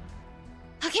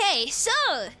 Okay, so...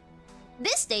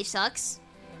 this stage sucks.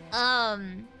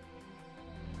 God,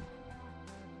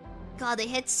 they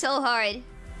hit so hard.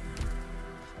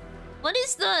 What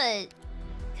is the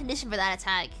condition for that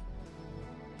attack?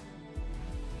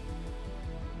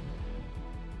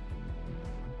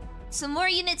 So more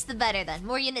units the better then.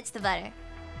 More units the better.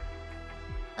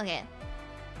 Okay.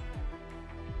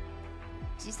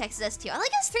 She's Texas S2. I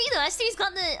like S3 though. S3's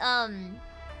got the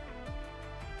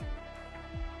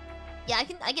yeah, I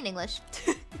can English.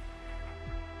 I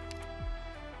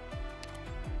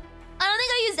don't think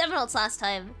I used Emeralds last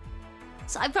time.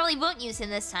 So I probably won't use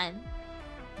him this time.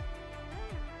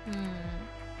 I'm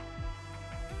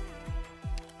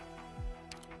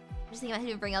just thinking about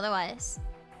who to bring otherwise.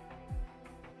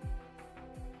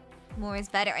 More is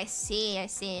better. I see, I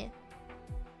see.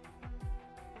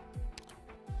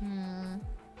 I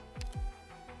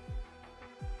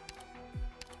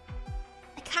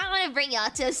kinda wanna bring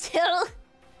Yato still.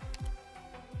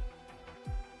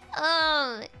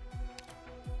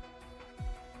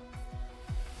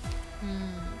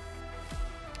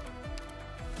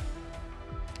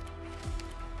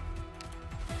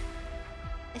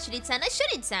 I should eat sand. I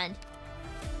should eat sand.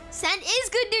 Sand is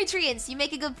good nutrients. You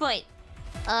make a good point.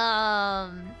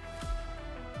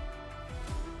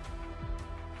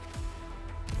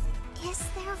 Is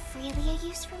there really a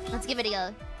use for me? Let's give it a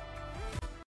go.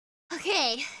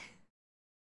 Okay.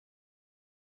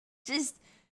 Just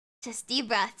deep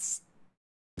breaths.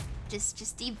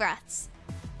 Just deep breaths.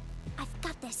 I've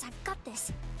got this. I've got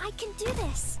this. I can do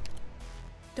this.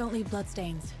 Don't leave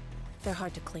bloodstains. They're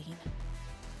hard to clean.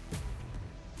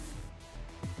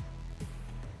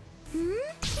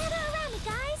 Gather around me,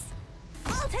 guys.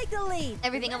 I'll take the lead.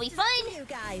 Everything will be fine. You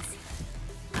guys.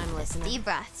 I'm listening. Deep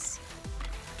breaths.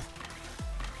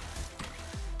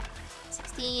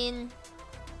 16.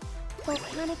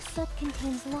 Volcanic soot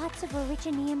contains lots of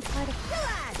Originian particles.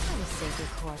 Try to sink your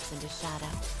corpse into shadow.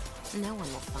 No one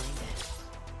will find it.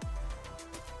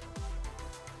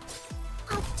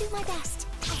 I'll do my best.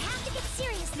 I have to get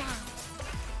serious now.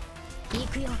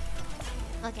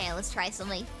 Okay, let's try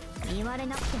something.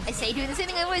 I say doing the same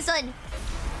thing I've always done.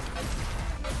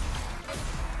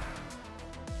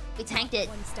 We tanked it.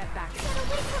 One step back.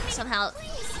 Somehow.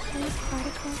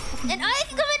 And I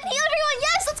can come in and heal everyone!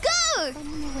 Yes, let's go!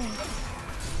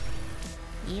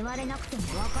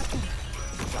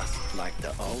 Just like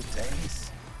the old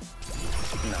days.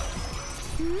 No.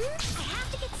 I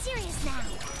have to get serious now.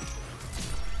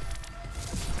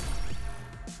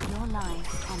 Your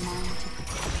lives are mine to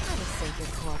protect. Try to sink your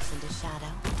corpse into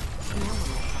shadow. No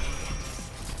one will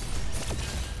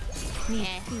find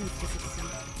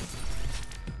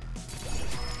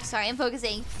Sorry, I'm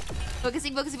focusing.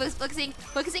 Focusing.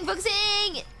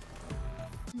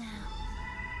 Now,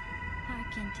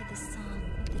 hearken to the song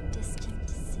of the distant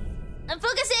sea. I'm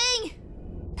focusing!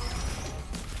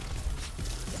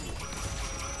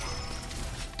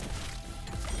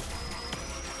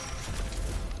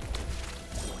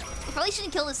 I probably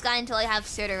shouldn't kill this guy until I have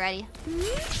Surtur ready.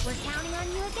 We're counting on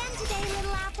you again today,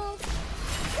 little apple.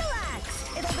 Relax!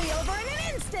 It'll be over in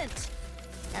an instant!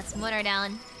 That's Motor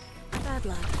down. Bad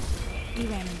luck. You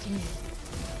ran into me.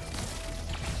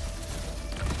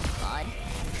 God.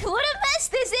 What a mess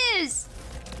this is!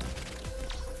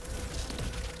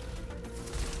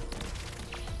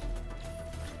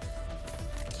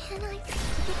 Can I keep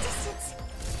a distance?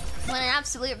 What an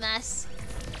absolute mess.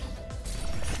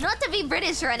 Not to be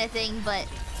British or anything, but...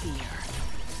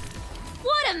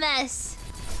 What a mess!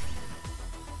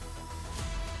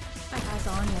 My eyes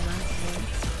on your last name.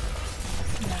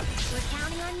 No. We're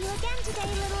counting on you again today,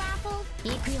 little apple.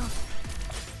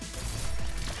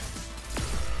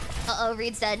 Uh-oh,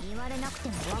 Reed's dead.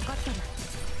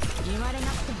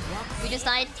 We just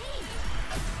died.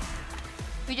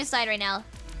 We just died right now.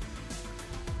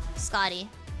 Scotty.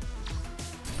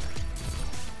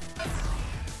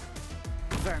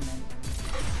 Vermin.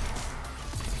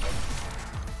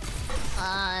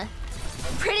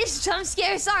 British jump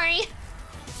scare, sorry.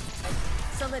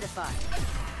 Solidify.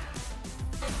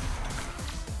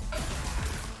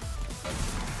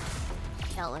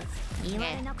 Dealt with.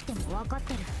 Okay.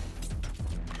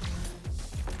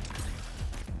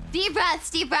 Deep breaths,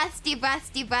 deep breaths, deep breaths,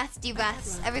 deep breaths, deep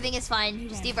breaths. Everything is fine.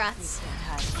 Just deep breaths.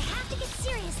 I have to get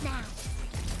serious now.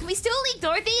 Can we still leak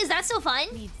Dorothy? Is that still fine?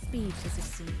 Need speed to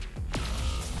succeed.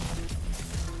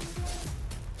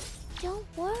 Don't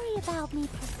worry about me,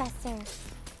 Professor.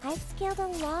 I've scaled a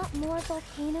lot more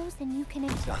volcanoes than you can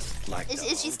expect. Just like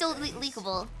Is she still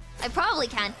leakable? I probably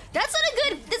can. That's not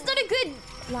a good...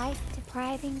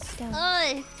 Life-depriving stone.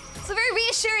 So very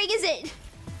reassuring, is it?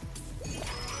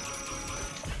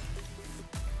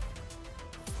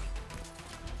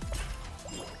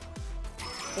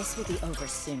 This will be over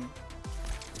soon.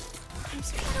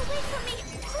 Get away from me,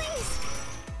 please!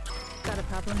 Got a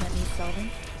problem that needs solving?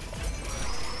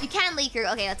 You can leak her.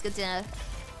 Okay, that's good to know.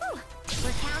 Whew.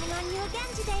 We're counting on you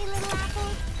again today, little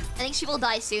apple. I think she will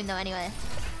die soon, though, anyway.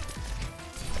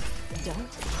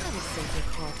 Don't try to sink your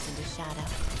corpse into shadow.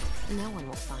 No one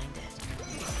will find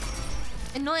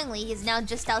it. Annoyingly, he's now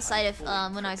just outside of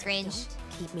Monar's range.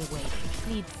 Keep me waiting.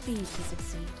 Need speed to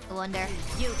succeed. I wonder.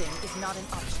 Yielding is not an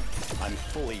option. I'm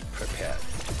fully prepared.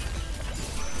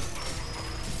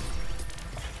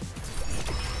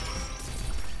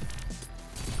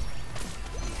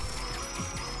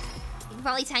 You can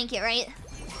probably tank it, right?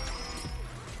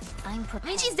 I'm prepared. I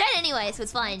mean, she's dead anyway, so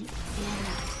it's fine.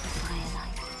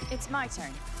 It's my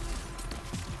turn.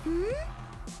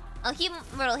 I'll keep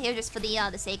Myrtle here just for the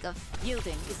sake of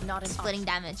Yielding is not an splitting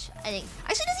damage, I think.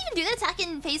 Actually, does he even do that attack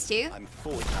in phase 2? I'm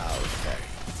fully out of time.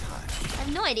 I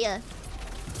have no idea.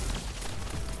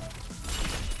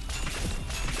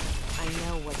 I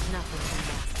know what nothing can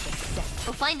mask the set.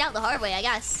 We'll find out the hard way, I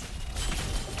guess.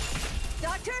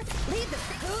 Doctor, lead the...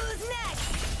 Who's next?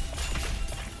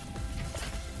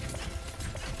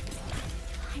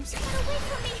 Get away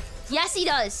from me. Yes, he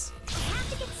does. I have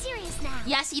to get serious now.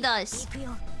 Yes, he does.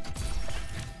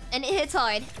 And it hits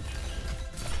hard.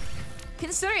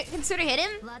 Consider hit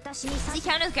him? Does he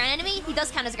count as ground enemy? He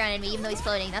does count as ground enemy, even though he's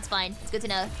floating. That's fine. It's good to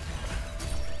know.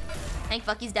 Thank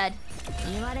fuck, he's dead.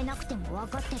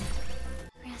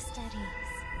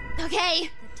 Okay.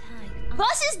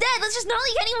 Boss is dead. Let's just not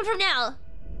leak anyone from now.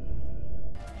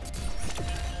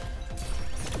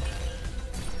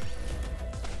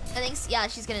 I think, yeah,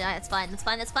 she's gonna die. That's fine. That's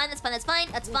fine. That's fine. That's fine. That's fine.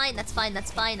 That's fine. That's fine.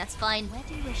 That's fine. That's fine. Where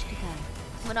do you wish to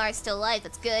go? Monar's still alive.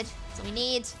 That's good. That's what we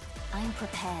need. I'm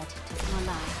prepared to come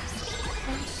alive.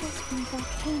 Ashes from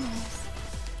volcanoes.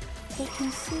 They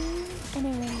consume and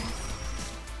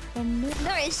erase.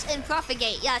 Nourish and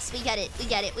propagate. Yes, we get it. We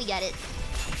get it. We get it.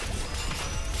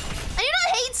 I do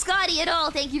not hate Scotty at all.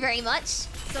 Thank you very much.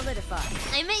 Solidify.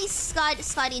 I'm a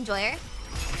Scotty enjoyer.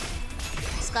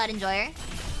 Scott enjoyer.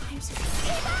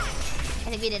 I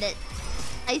think we did it.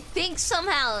 I think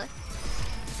somehow.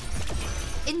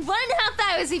 In 1.5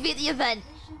 hours we beat the event.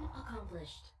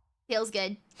 Feels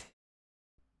good.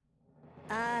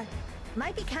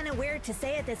 Might be kind of weird to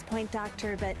say at this point,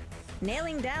 Doctor, but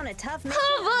nailing down a tough mission.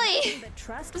 Oh boy!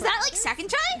 Trust was that like second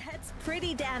try? That's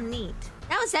pretty damn neat.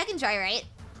 That was second try, right?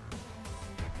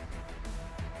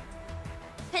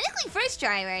 Technically first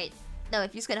try, right? No,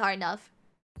 if you just get hard enough.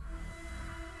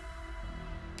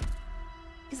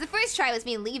 Because the first try was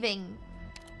me leaving.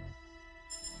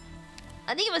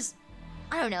 I think it was...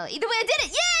 I don't know. Either way, I did it!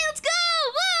 Yay! Let's go!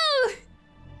 Woo!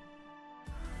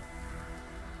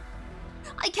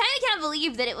 I kinda can't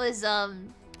believe that it was, that...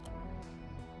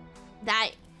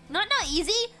 Not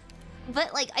easy,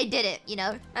 but, like, I did it, you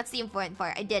know? That's the important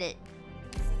part. I did it.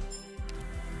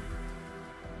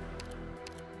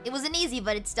 It wasn't easy,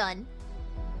 but it's done.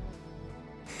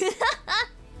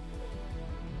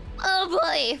 Oh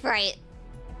boy! Right.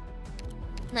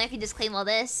 Now I can just claim all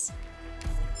this.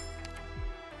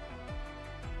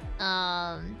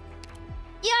 Yeah,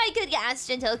 I could get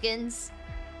Astrogen tokens.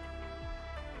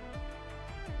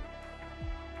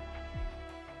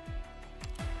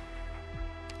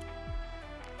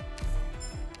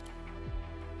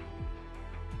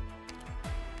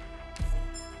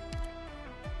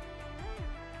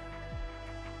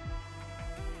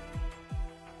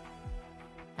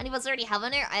 Anyone's already have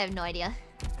on there? I have no idea.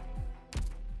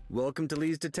 Welcome to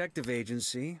Lee's detective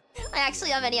agency. I actually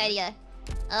have any idea.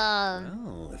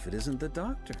 Well, if it isn't the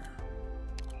doctor.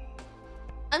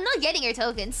 I'm not getting your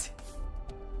tokens.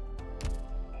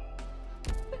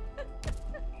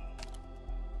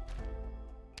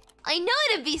 I know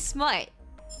it'd be smart.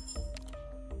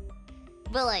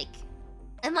 But like,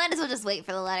 I might as well just wait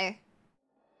for the letter.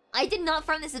 I did not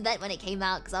farm this event when it came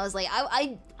out because I was like,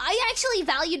 I actually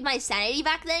valued my sanity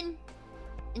back then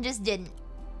and just didn't.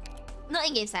 Not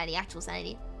in-game sanity, actual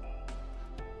sanity.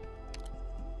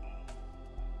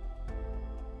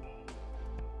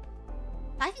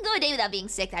 If I can go a day without being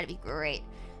sick, that'd be great.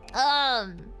 How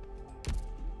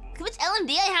much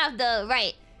LMD I have though?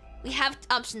 Right. We have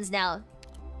options now.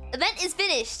 Event is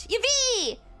finished.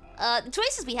 Yippee! The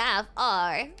choices we have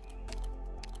are...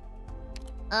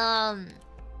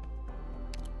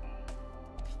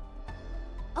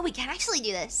 Oh, we can actually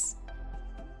do this.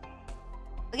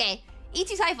 Okay.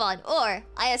 E2 Typhon or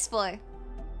IS4.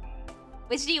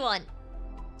 Which do you want?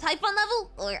 Typhon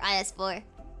level or IS4?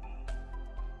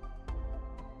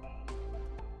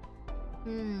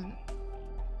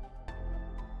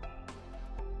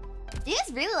 You guys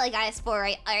really like IS4,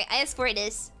 right? Alright, IS4 it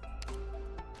is.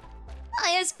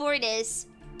 IS4 it is.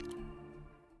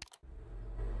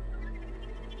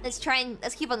 Let's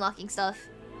keep unlocking stuff.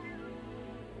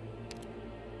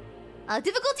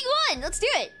 Difficulty 1! Let's do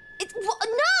it! No! What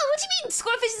do you mean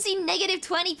score efficiency negative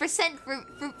 20%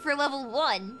 for level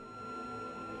 1?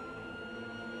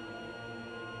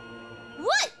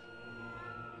 What?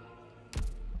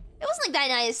 It wasn't like that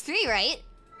in IS3, right?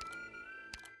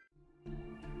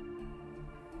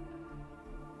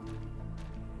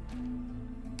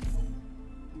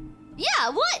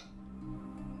 Yeah, what?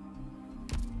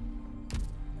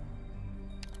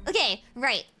 Okay,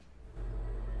 right.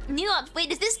 New ops. Wait,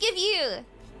 does this give you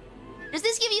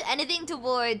anything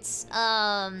towards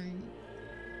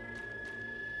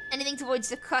anything towards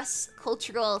the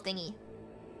cross-cultural thingy?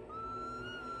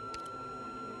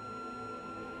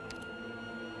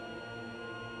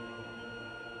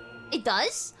 It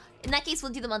does? In that case,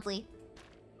 we'll do the monthly.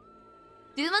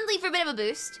 Do the monthly for a bit of a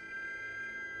boost.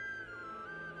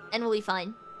 And we'll be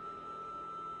fine.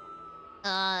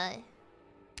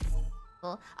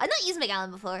 Well, I've not used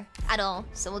McAllen before at all,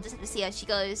 so we'll just have to see how she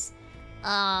goes.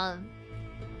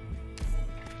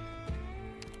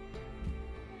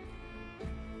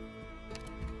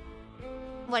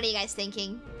 What are you guys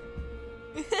thinking?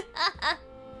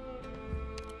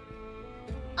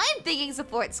 I'm thinking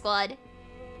support squad.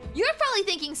 You're probably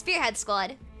thinking spearhead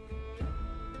squad.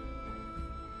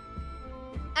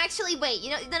 Actually, wait. You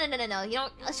know, no. You know,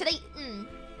 should I? Do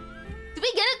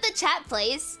we get if the chat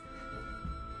plays?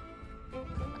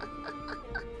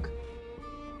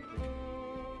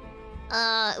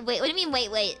 Wait. What do you mean?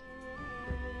 Wait.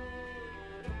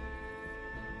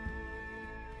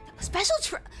 Special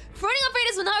proning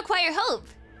operators will not require hope.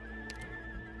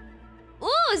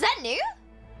 Ooh, is that new?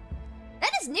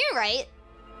 That is new, right?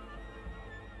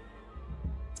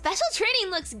 Special training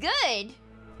looks good.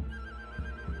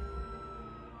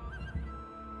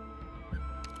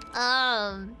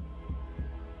 I'm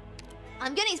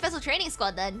getting special training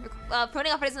squad then.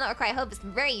 Proning operators will not require hope is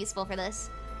very useful for this.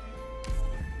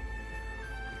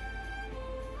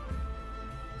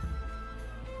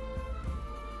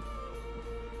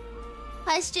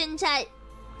 Question chat.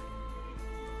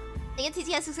 The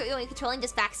NTTS is controlling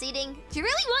just backseating. Do you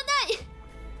really want that?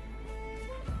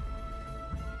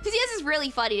 TTS is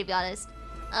really funny, to be honest.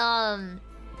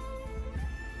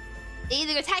 They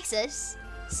either go Texas,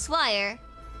 Swire,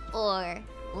 or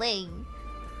Ling.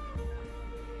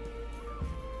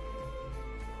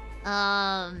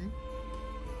 What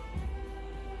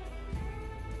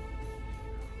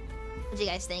do you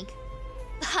guys think?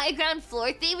 high ground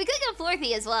floor theme? We could get floor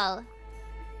theme as well.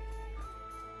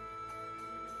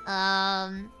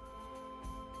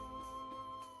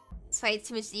 This fight's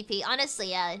too much DP. Honestly,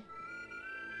 yeah.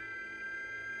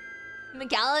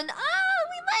 McGallen? Oh,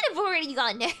 we might have already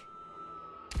gotten there.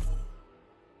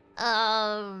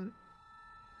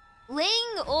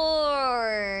 Ling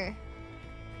or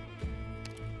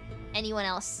anyone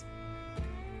else?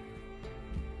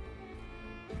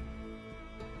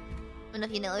 I don't know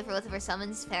if you know for both of our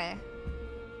summons. Fair.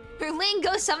 For Ling,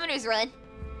 go Summoner's Run.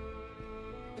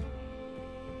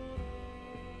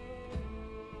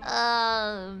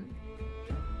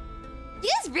 You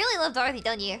guys really love Dorothy,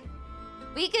 don't you?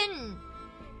 We can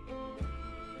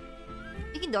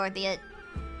Dorothy it.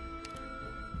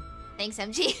 Thanks,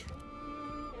 MG.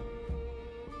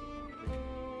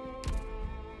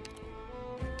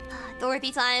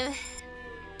 Dorothy time.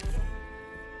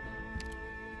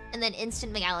 And then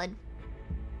instant McGallen.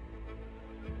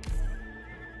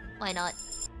 Why not?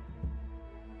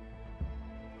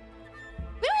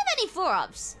 We don't have any floor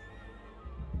ups.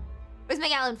 Where's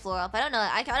McGallen floor up? I don't know.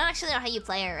 I don't actually know how you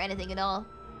play her or anything at all.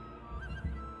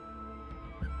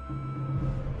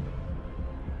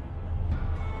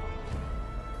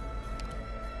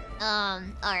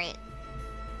 Alright.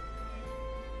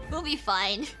 We'll be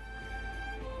fine.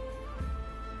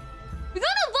 We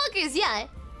got no bunkers yet.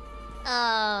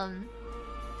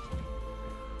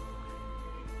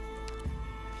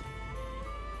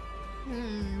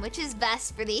 Which is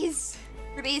best for these?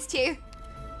 For these two?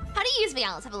 How do you use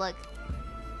McGallen? Let's have a look.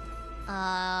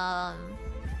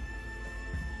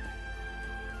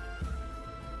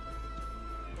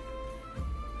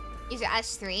 Use your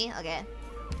S3? Okay.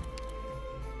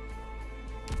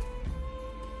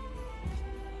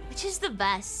 Which is the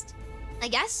best? I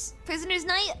guess Prisoner's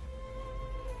Night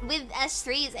with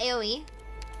S3 is AoE.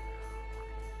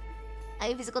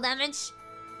 AoE physical damage.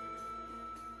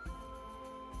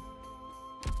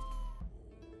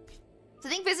 So I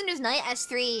think Prisoner's Night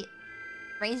S3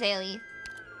 range AoE.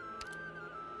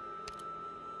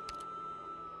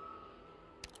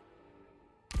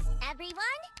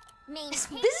 Everyone, this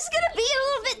is gonna be a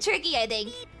little bit tricky, I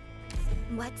think.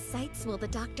 What sights will the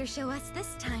doctor show us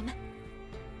this time?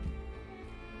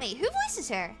 Wait, who voices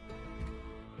her?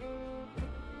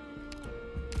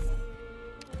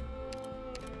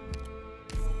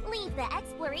 Leave the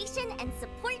exploration and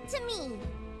support to me.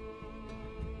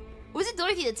 Was it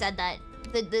Dorothy that said that?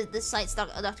 The sights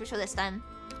doctor show this time?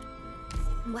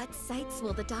 What sights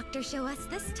will the doctor show us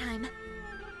this time?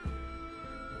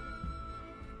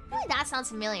 I feel like that sounds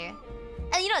familiar.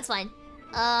 You know it's fine.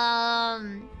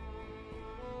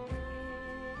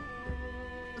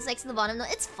 Snakes in the bottom. No,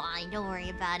 it's fine. Don't worry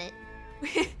about it. we'll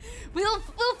figure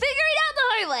it out the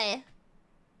hard way.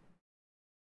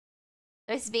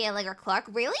 This is being like our Clark.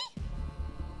 Really?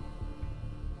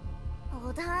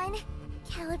 Hold on.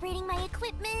 Calibrating my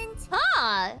equipment.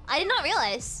 Ah, I did not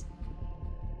realize.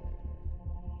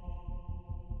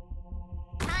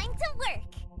 Time to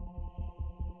work.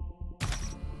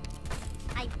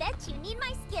 I bet you need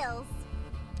my skills.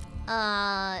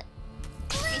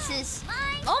 This is...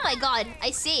 Oh my god, I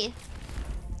see.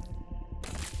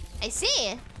 I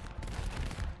see.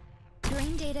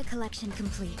 Brain data collection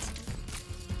complete.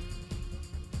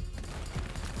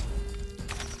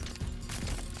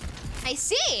 I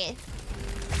see.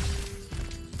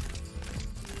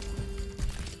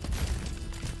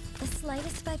 The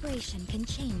slightest vibration can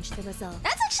change the result.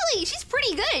 That's actually... She's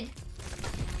pretty good.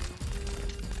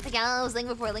 Like, I was Ling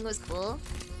before Ling was cool.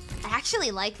 I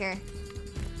actually like her.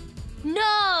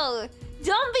 No!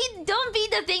 Don't be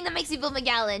the thing that makes me build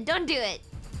McGallen. Don't do it.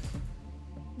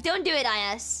 Don't do it,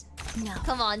 IS. No.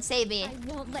 Come on, save me. I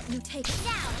won't let you take it.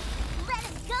 Now, let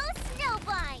him go,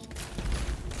 Snowblind.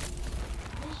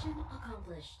 Mission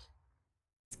accomplished.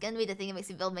 It's gonna be the thing that makes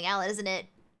me build McGallen, isn't it?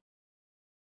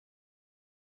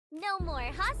 No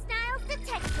more hostiles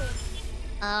detected.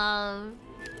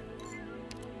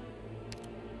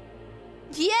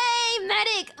 Yay,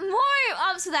 medic! More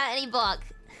ops without any block.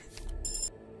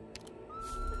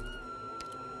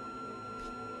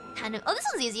 Kind of. Oh, this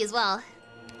one's easy as well.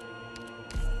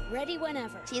 Ready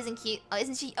whenever. She isn't cute. Oh,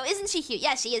 isn't she? Oh, isn't she cute?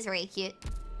 Yeah, she is very cute.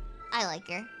 I like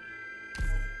her.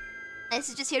 This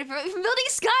is just here from building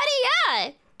Scotty.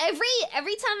 Yeah.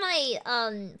 Every time I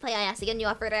play IS, I get a new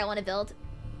operator I want to build.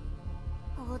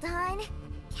 Hold on.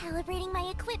 Calibrating my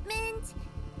equipment.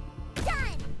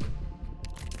 Done.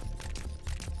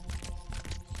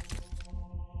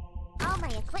 All my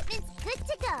equipment's good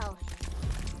to go.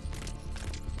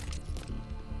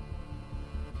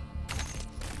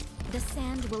 The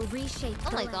sand will reshape.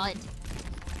 Oh my god.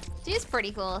 She's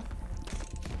pretty cool.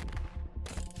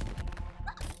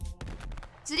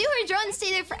 So do her drone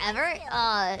stay there forever?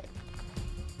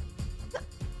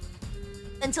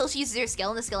 Until she uses her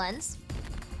skill and the skill ends.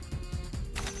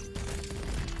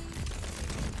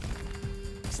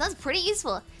 So that's pretty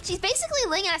useful. She's basically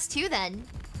Ling S2 then.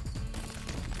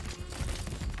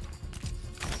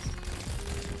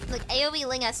 Like AoE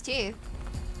Ling S2.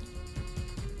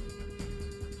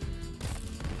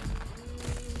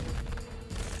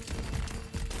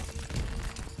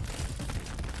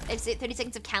 It's 30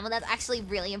 seconds of camo. That's actually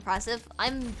really impressive.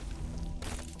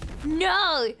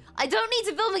 No! I don't need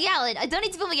to build McGallen. I don't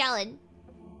need to build McGallen.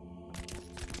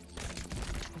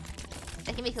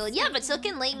 That can be cool. Yeah, but so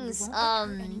can Ling's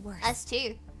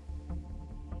S2.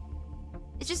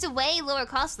 It's just a way lower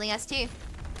cost Ling S2.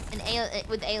 And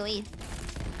with AoE.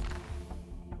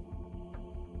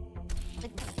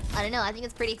 Like, I don't know, I think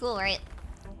it's pretty cool, right?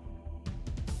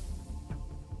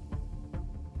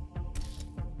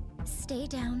 Stay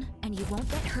down, and you won't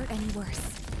get hurt any worse.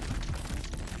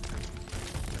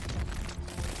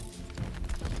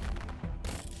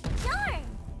 Sure.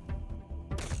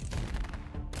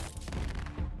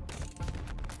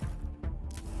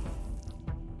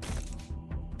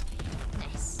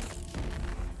 Nice.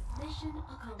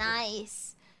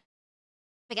 Nice.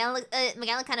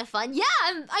 McGallen kind of fun. Yeah,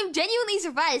 I'm genuinely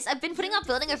surprised. I've been putting off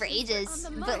building her for ages,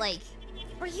 but like.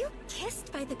 Were you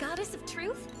kissed by the goddess of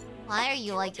truth? Why are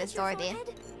you like this, Dorothy?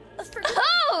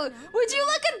 Oh! Would you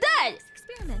look at that?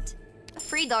 Experiment.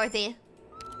 Free Dorothy.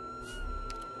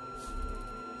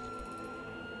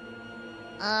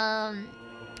 Do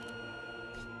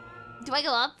I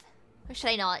go up? Or should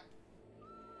I not?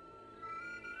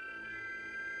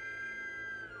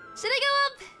 Should I go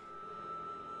up?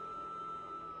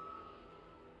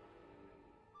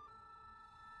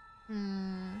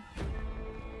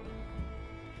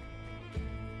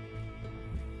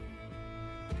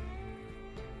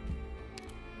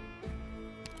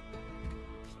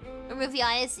 Remove the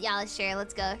eyes? Yeah, sure,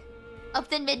 let's go. Up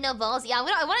then mid, no balls? Yeah,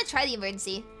 I want to try the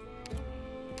emergency.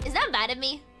 Is that bad of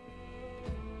me?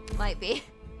 Might be.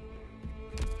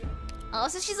 Oh,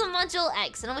 so she's a module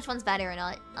X. I don't know which one's better or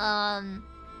not.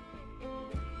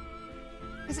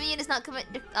 Persevere does not commit,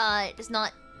 does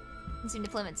not consume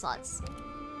deployment slots.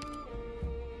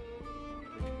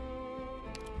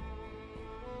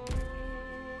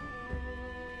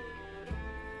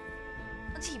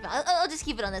 I'll just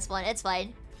keep it on this one. It's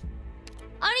fine.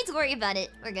 I don't need to worry about it.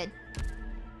 We're good.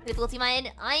 Difficulty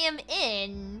mine. I am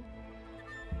in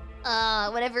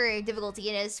whatever difficulty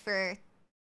it is for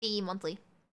the monthly.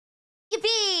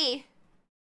 Yippee!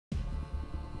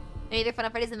 Either fun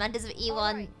parties and mantas of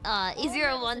E1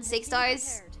 E01 6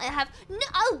 stars. I have no,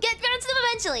 I'll get around to them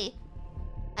eventually.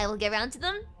 I will get around to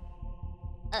them.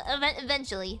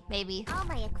 Eventually, maybe. All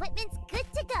my equipment's good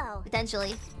to go.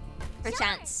 Potentially.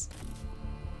 Perchance.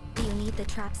 Do you need the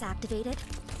traps activated?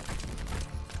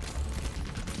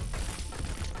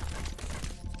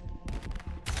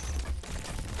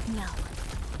 No.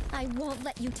 I won't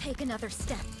let you take another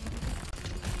step.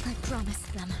 I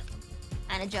promised them.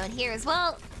 And a drone here as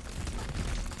well.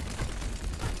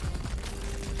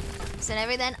 So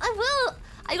never then. I will!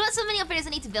 I got so many operators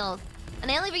I need to build.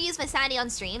 And I only reuse my sanity on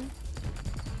stream.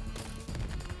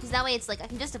 Because that way it's like, I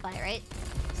can justify it, right?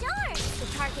 Sure! The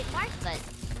target marked. But...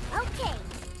 Okay.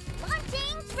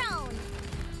 Launching drone!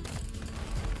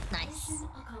 Nice.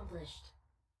 Accomplished.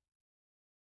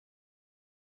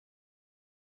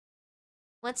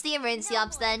 What's the emergency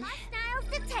ops then? Hostiles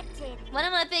detected. What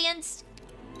am I up against?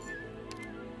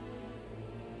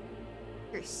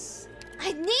 Curse.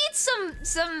 I need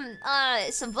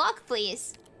some block,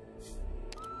 please.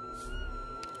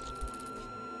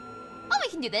 Oh, we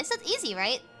can do this. That's easy,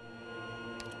 right?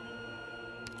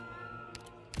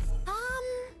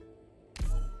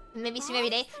 Maybe stream every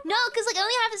day. No, because like I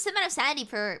only have a certain amount of sanity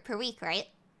per week, right?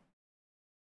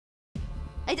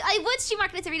 I would stream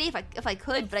Arknights every day if I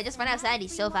could, but I just run out of sanity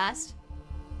so fast.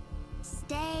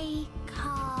 Stay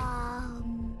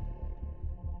calm.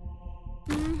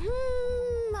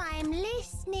 I'm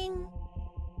listening.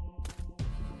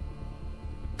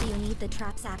 Do you need the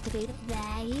traps activated?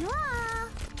 There you are.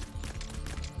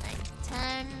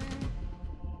 10.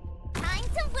 Time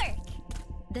to work.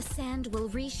 The sand will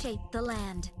reshape the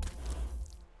land.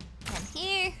 And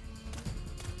here.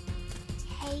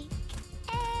 Take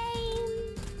aim.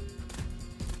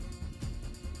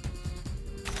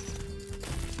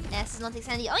 Yeah, this is not take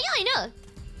sanity. Oh yeah, I know.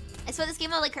 I sweat this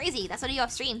game out like crazy. That's what I do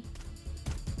off stream.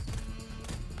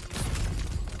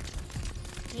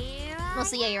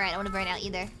 Mostly, yeah, you're right. I want to burn out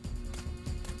either.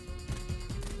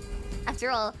 After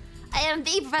all, I am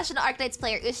the professional Arknights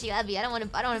player, Ushio. I don't want to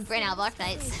burn out of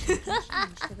Arknights.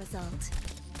 The result.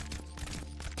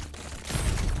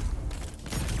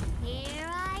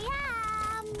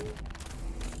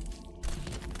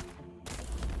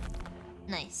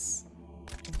 Nice.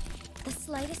 The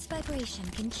slightest vibration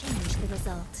can change the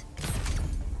result.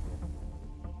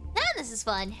 Ah, this is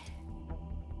fun.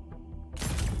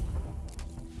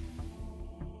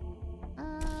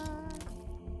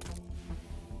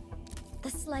 The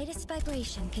slightest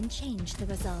vibration can change the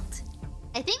result.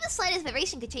 I think the slightest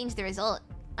vibration could change the result.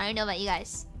 I don't know about you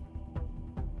guys.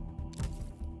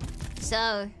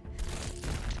 So,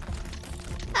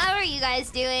 how are you guys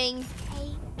doing?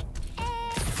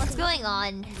 What's going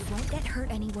on? You won't get hurt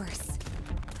any worse.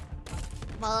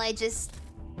 While I just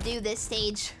do this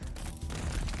stage.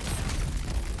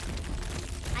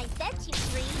 I set you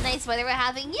free. Nice weather we're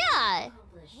having. Yeah.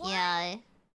 Yeah.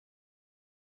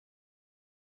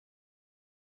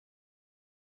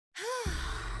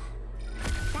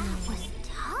 That was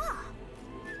tough.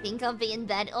 Being comfy in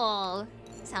bed. Oh,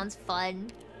 sounds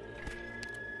fun.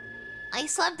 I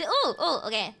slept. Oh,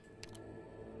 okay.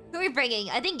 Who are we bringing?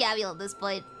 I think Gabriel at this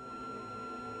point.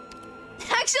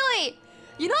 Actually,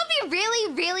 you know what'd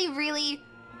be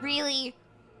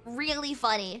really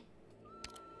funny?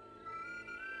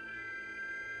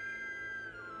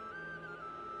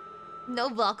 No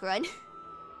block run.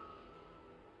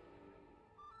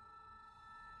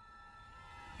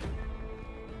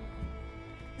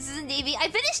 This isn't DB. I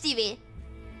finished DB.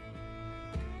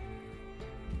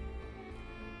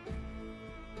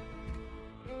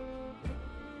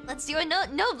 Let's do a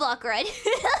no block run.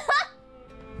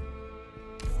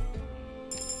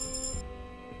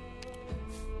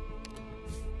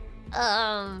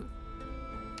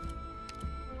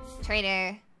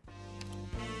 Trainer.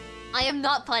 I am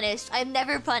not punished. I'm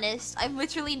never punished. I'm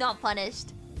literally not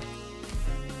punished.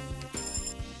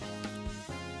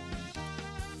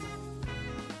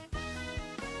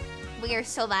 We are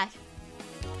so back.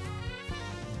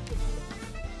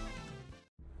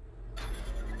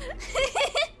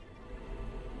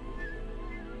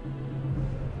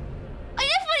 I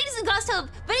know everybody doesn't cost hope,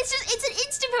 but it's an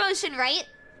instant promotion, right?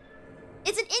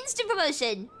 It's an instant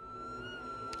promotion.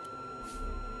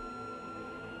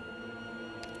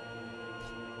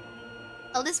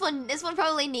 Oh, this one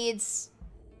probably needs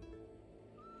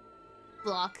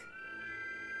block.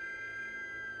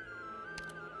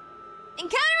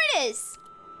 Encounter it is.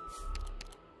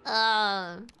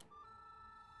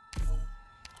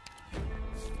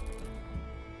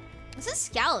 This is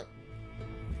Scout.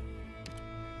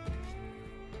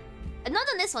 I've not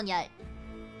done this one yet.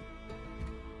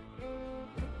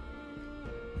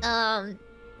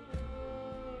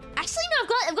 Actually, no,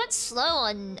 I've got slow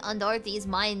on Dorothy's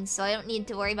mind, so I don't need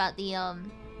to worry about the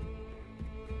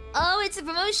Oh, it's a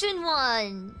promotion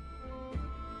one.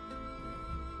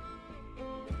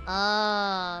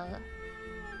 I'm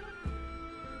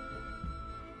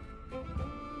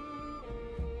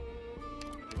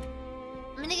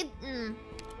gonna get.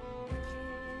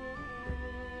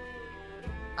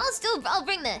 I'll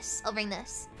bring this. I'll bring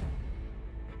this.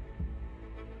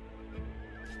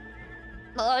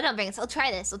 Oh, not bring this. I'll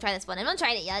try this. I'll try this one. I haven't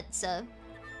tried it yet, so.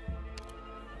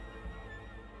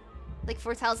 Like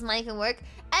 4,000 mine can work.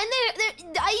 And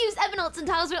I use Evanolts and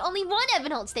tiles where only one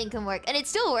Evanolts thing can work, and it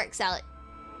still works out.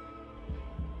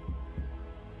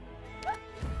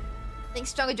 I think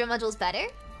stronger drone module is better.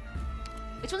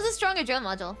 Which one's a stronger drone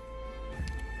module?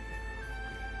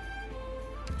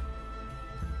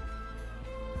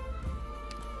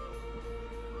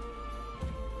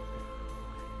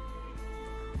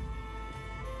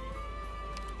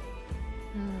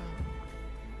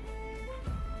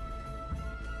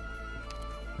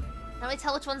 How do I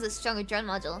tell which one's a stronger drone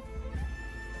module?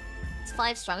 It's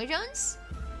 5 stronger drones?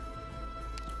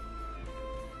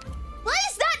 Why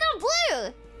is that not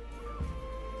blue?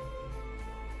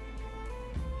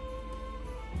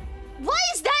 Why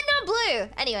is that not blue?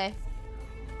 Anyway.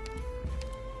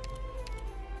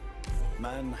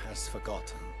 Man has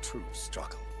forgotten true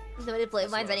struggle. There's no way to play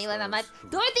mines anyway, that much.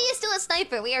 Dorothy is still a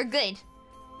sniper. We are good.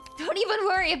 Don't even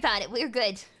worry about it. We're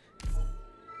good.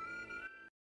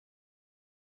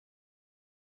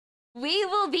 We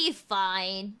will be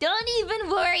fine. Don't even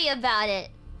worry about it.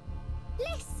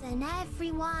 Listen,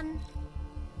 everyone.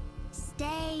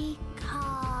 Stay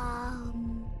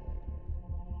calm.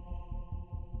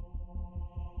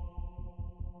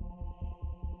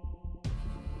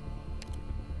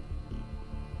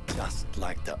 Just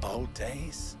like the old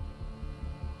days?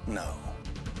 No.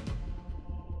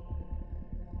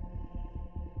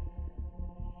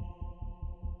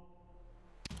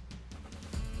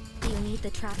 Do you need the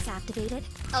traps activated?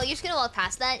 Oh, you're just gonna walk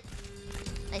past that?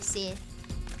 I see.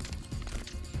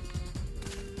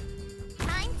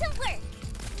 Time to work.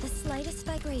 The slightest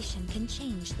vibration can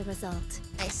change the result.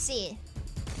 I see.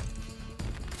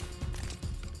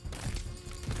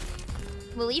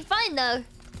 We'll eat fine though.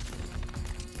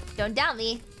 Don't doubt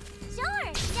me. Sure,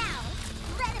 now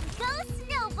let him go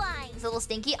snowblind. It's a little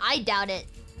stinky. I doubt it.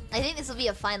 I think this will be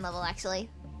a fine level actually.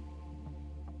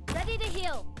 Ready to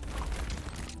heal.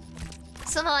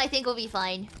 Somehow I think we'll be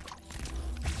fine.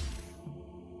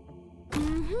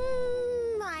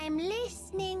 I'm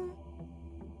listening.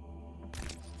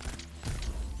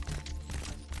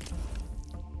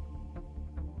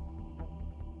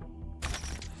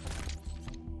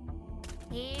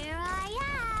 Here I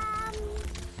am.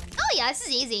 Oh yeah, this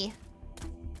is easy.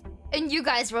 And you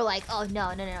guys were like, oh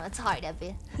no, it's hard,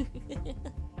 Epi.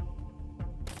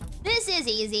 This is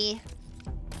easy.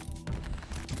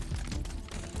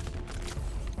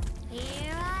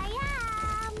 Here I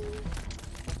am.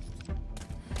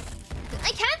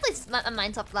 I can't place my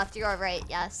mind top left. You're alright,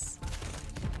 yes.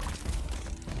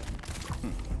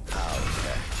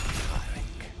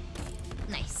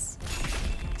 Nice.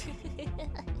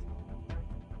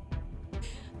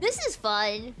 This is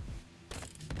fun.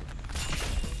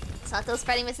 Sato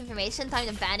spreading misinformation. Time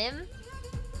to ban him.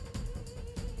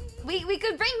 We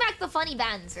could bring back the funny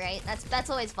bans, right? That's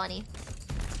always funny.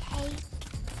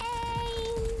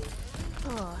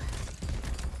 Oh.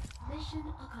 Mission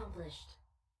accomplished.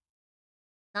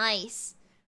 Nice.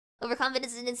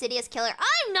 Overconfidence is an insidious killer.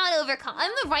 I'm not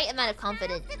I'm the right amount of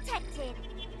confident. Detected.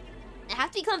 I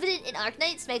have to be confident in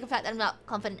Arknights to make a fact that I'm not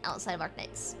confident outside of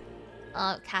Arknights.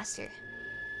 Caster.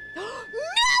 No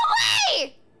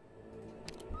way!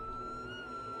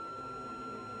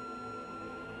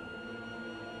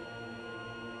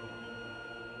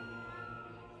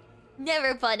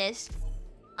 Never punished.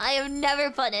 I am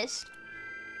never punished.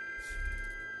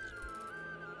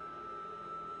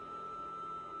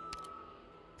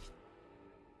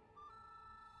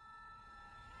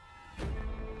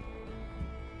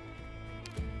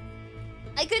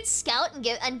 I could scout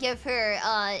and give her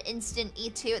instant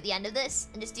E2 at the end of this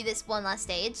and just do this one last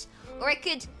stage, or I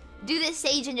could do this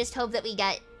stage and just hope that we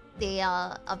get the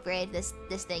upgrade this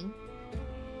thing.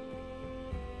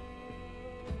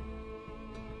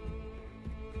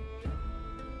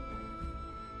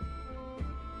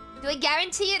 Do I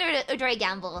guarantee it or do I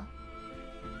gamble?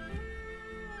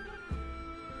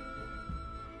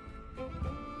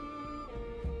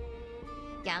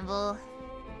 Gamble.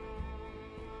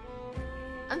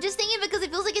 I'm just thinking because it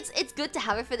feels like it's good to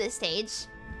have it for this stage.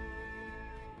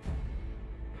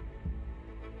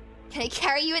 Can I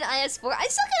carry you in IS4? I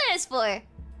suck at IS4!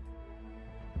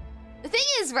 The thing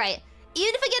is, right,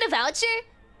 even if I get a voucher,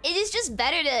 it is just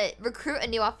better to recruit a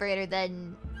new operator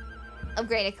than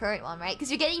upgrade a current one, right? Because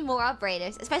you're getting more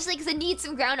operators, especially because I need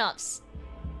some ground ops.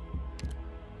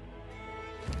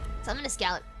 So I'm gonna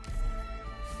scout.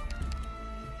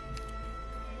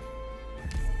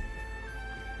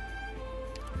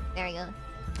 There we go.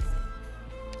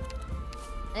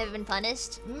 Never been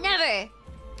punished? Never!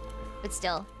 But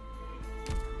still.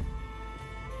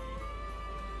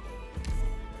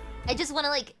 I just want to,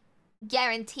 like,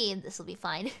 guarantee this will be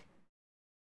fine.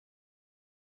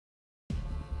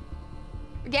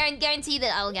 Guarantee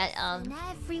that I will get,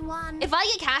 if I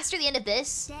get caster at the end of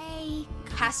this,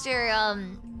 caster,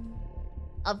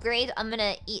 upgrade, I'm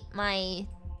gonna eat my,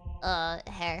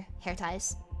 hair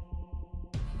ties.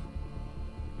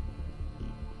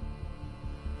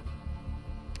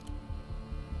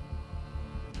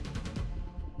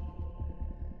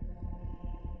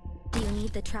 Do you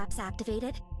need the traps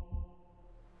activated?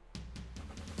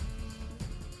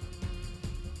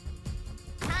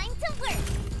 Time to work.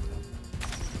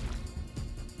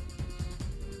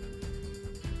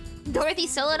 Dorothy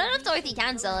solo? I don't know if Dorothy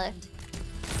can solo.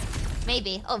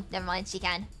 Maybe. Oh, never mind. She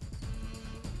can.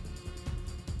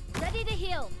 Ready to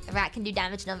heal. A rat can do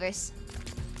damage numbers.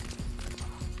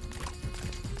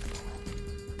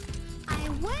 I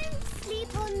won't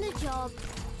sleep on the job.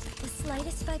 The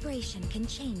slightest vibration can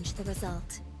change the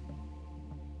result.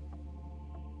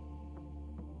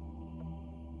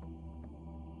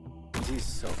 These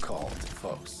so-called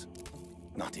foes,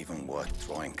 not even worth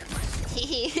drawing.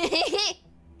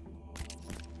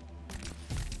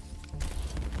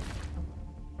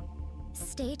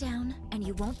 Stay down, and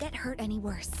you won't get hurt any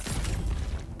worse.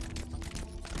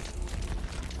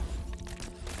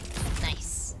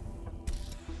 Nice.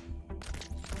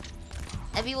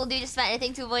 Evie will do just about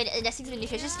anything to avoid ingesting something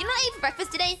nutritious. You know what I ate for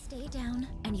breakfast today? Stay down,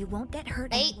 and you won't get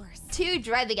hurt any worse. 2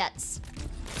 dry baguettes.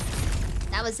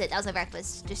 That was it. That was my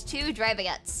breakfast. Just 2 dry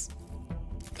baguettes.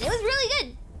 And it was really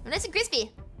good. Nice and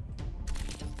crispy.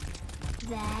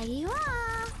 There you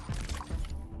are.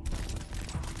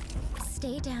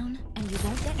 Stay down, and you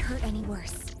won't get hurt any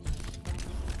worse.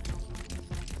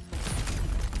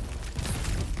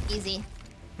 Easy.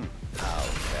 How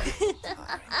very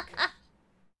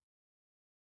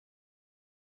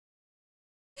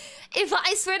If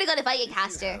I swear to God, if I get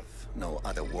caster. no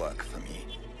other work for me.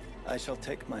 I shall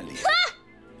take my leave.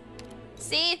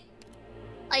 See?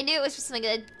 I knew it was for something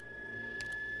good.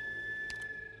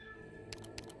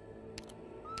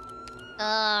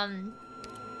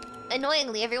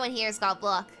 Annoyingly, everyone here has got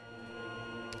block.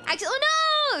 Actually, oh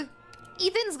no!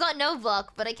 Ethan's got no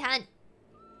block, but I can't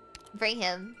bring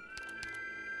him.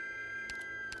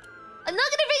 I'm not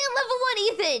gonna bring in level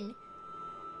 1 Ethan!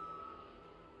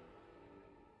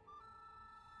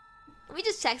 Let me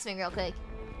just check something real quick.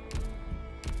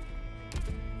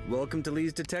 Welcome to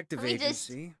Lee's Detective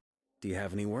Agency. Do you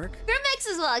have any work? Thermex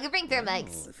as well. I can bring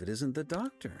Thermex. Well, if it isn't the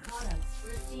doctor.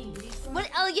 What?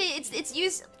 Oh yeah, it's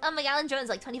used on Alan Jones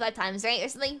like 25 times, right, or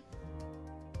something.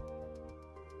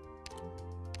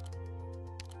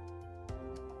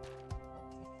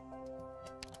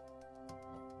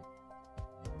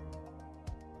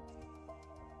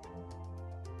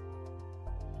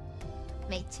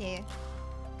 Me too.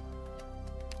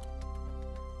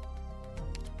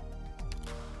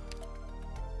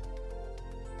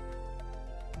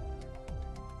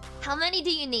 How many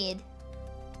do you need?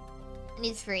 I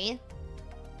need 3.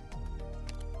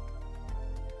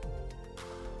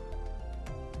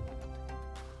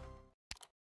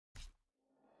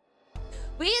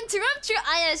 We interrupt your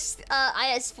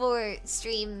IS4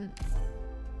 stream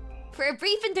for a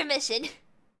brief intermission.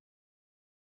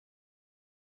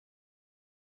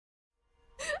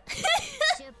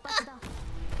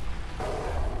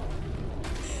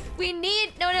 We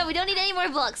need... No, we don't need any more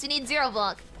blocks. We need 0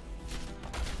 block.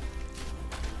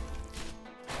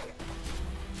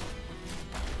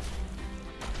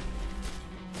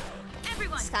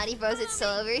 Scotty Bros, it's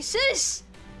so over. Shush!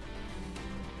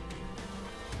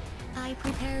 I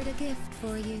prepared a gift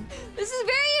for you. This is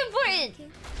very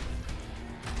important!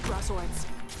 Draw swords.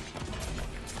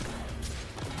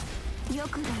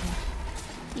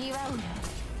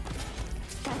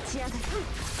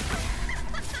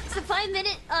 It's a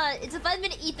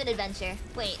 5-minute Ethan adventure.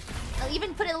 Wait, I'll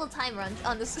even put a little timer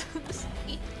on this.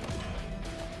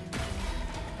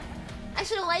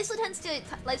 Actually, the light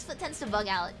split tends to bug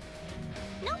out.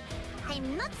 Nope,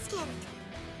 I'm not scared.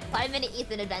 5-minute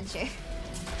Ethan adventure.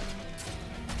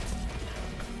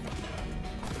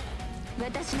 I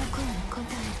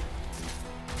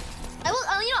will.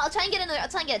 You know, I'll try and get another. I'll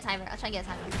try and get a timer.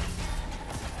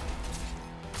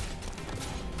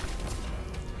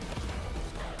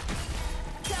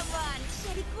 Come on,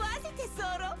 quasi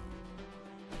tesoro.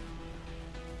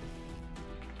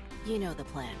 You know the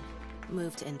plan.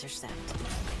 Move to intercept.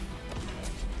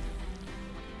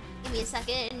 Give me a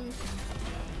second.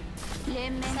 Give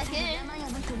me a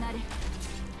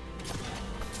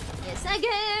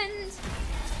second.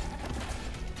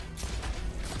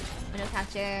 Window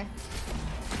capture.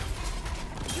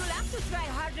 You'll have to try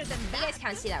harder than that. You guys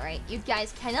can't see that, right? You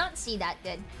guys cannot see that.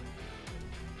 Good.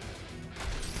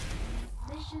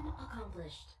 Mission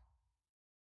accomplished.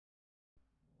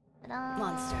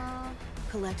 Monster.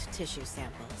 Collect tissue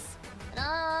samples.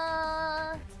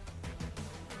 Well,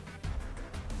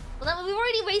 then we've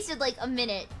already wasted like a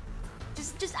minute.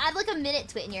 Just add like a minute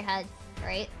to it in your head,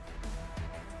 right?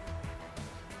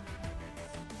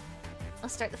 I'll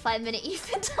start the 5-minute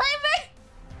Ethan timer.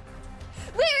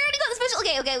 Wait, we already got the special.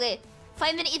 Okay.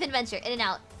 5-minute Ethan adventure, in and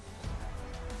out.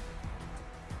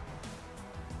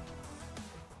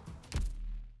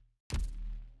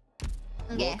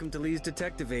 Okay. Welcome to Lee's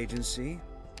Detective Agency.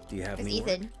 Do you have any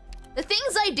Ethan. work? The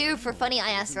things I do for funny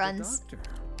IS runs.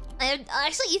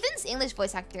 Actually, Ethan's English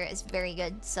voice actor is very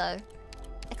good, so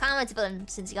I kind of want to build him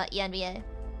since he got ENBA.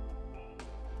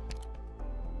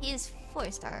 He is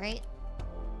 4-star, right?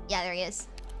 Yeah, there he is.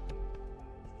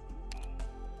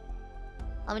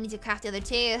 I'm gonna need to craft the other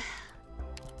 2.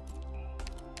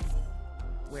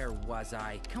 Where was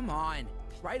I? Come on!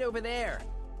 Right over there!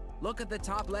 Look at the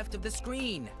top left of the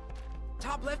screen!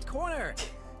 Top left corner!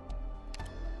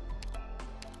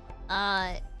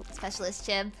 Specialist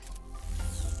chip.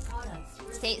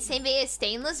 Same bay as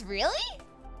stainless? Really?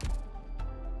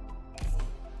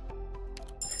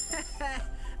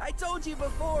 I told you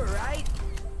before, right?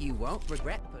 You won't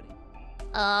regret putting...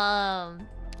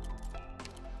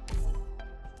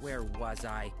 Where was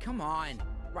I? Come on!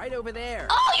 Right over there!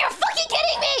 Oh, you're fucking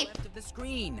kidding me! Left of the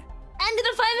screen! End of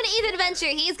the 5-minute Ethan adventure.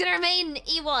 He's gonna remain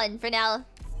E1 for now.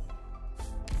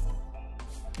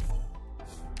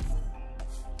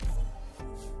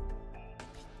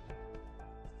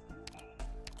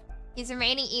 He's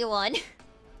remaining E1.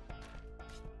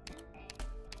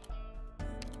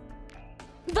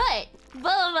 But,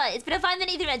 it's been a 5-minute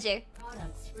Ethan adventure.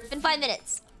 It's been 5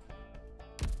 minutes.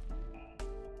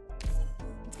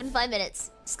 In 5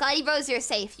 minutes. Scotty bros, you're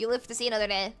safe. You live to see another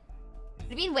day. What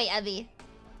do you mean, wait, Evie?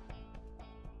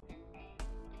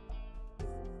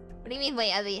 What do you mean,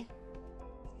 wait, Evie?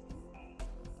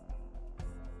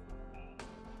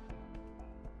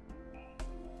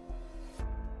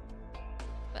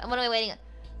 What am I waiting on?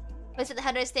 What's with the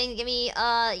headers thing? Give me, you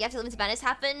have to limit to madness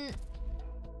happen?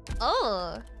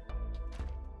 Oh.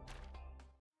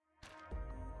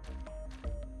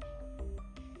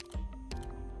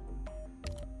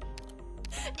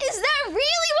 Is that really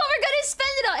what we're gonna spend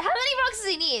it on? How many rocks does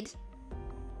he need?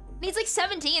 Needs like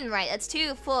 17, right? That's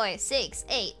 2, 4, 6,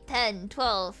 8, 10,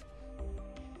 12,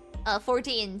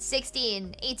 14,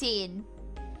 16, 18.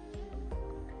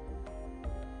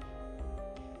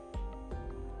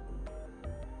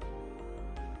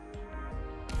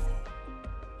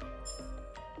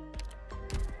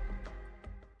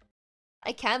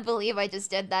 I can't believe I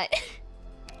just did that.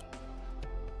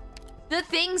 The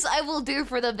things I will do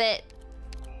for the bit.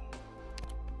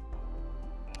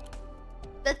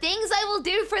 The things I will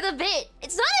do for the bit.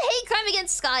 It's not a hate crime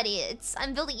against Scotty. It's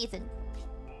I'm building Ethan.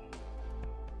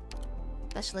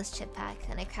 Specialist chip pack.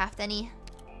 Can I craft any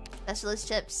specialist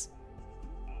chips?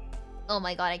 Oh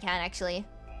my god, I can actually.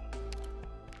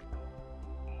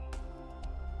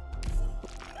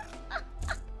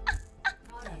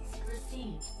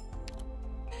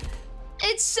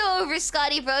 It's so over,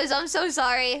 Scotty bros. I'm so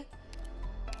sorry.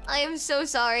 I am so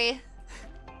sorry.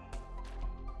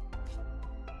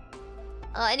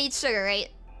 I need sugar, right?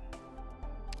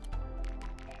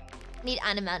 Need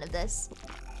an amount of this.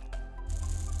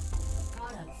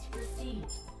 I'm using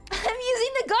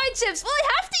the guard chips. Well,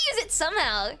 I have to use it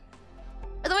somehow.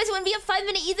 Otherwise, it wouldn't be a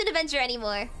 5-minute Ethan adventure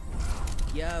anymore.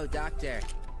 Yo, Doctor.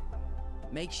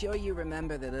 Make sure you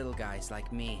remember the little guys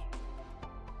like me.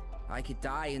 I could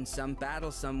die in some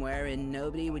battle somewhere and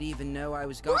nobody would even know I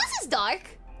was gone. Well, this is dark.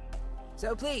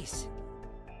 So please,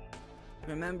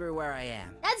 remember where I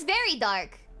am. That's very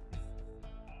dark.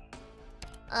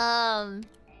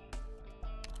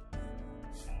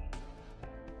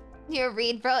 You're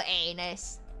read, bro. Hey,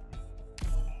 nice.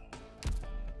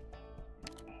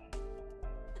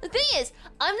 The thing is,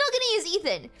 I'm not gonna use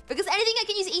Ethan because anything I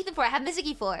can use Ethan for, I have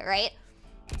Mizuki for, right?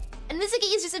 And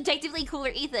Mizuki is just objectively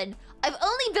cooler Ethan. I've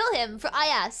only built him for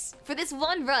IS for this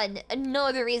one run and no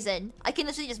other reason. I can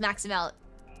literally just max him out.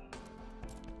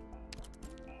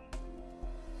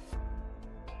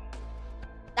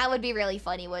 That would be really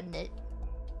funny, wouldn't it?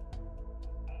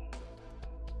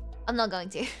 I'm not going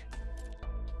to.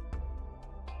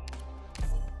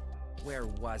 Where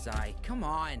was I? Come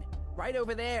on, right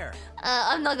over there.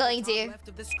 I'm not going to. Left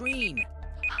of the screen.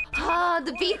 Ah,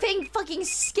 the beeping fucking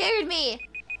scared me.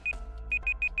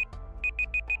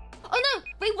 Oh no!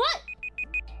 Wait, what?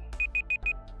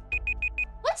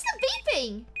 What's the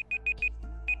beeping?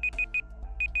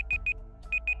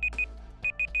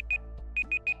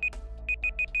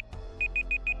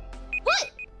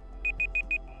 What?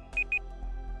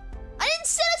 I didn't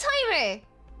set a timer.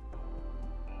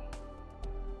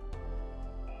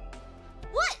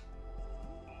 What?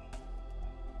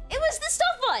 It was the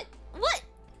stopwatch. What?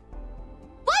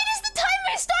 Why does the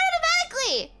timer start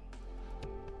automatically?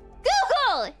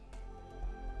 Google!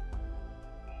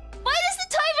 Why does the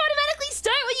timer automatically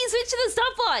start when you switch to the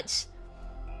stopwatch?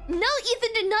 No,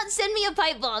 Ethan did not send me a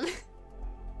pipe bomb.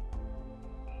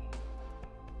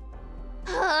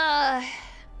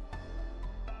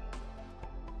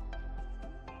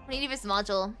 What do you need for this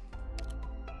module?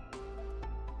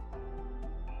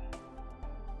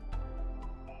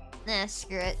 Nah,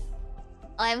 screw it.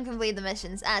 I haven't completed the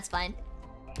missions. Ah, it's fine.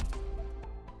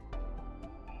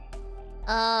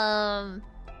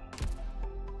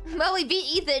 Well, we beat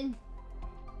Ethan.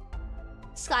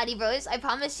 Scotty bros, I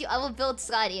promise you I will build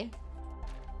Scotty.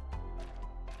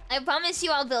 I promise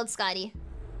you I'll build Scotty.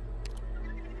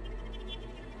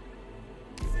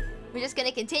 We're just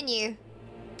gonna continue.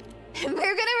 We're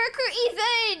gonna recruit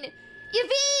Ethan!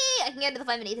 Yippee! I can get into the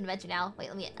 5-minute Ethan adventure now. Wait,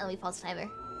 let me pause the timer.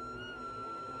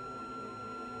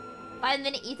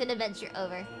 5-minute Ethan adventure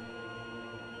over.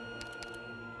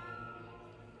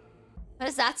 What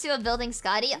is that to a building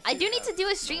Scotty? I do need to do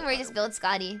a stream where I just build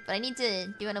Scotty, but I need to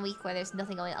do it in a week where there's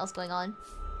nothing else going on.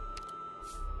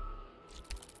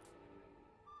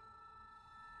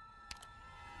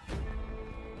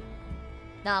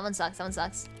 Nah, that one sucks. That one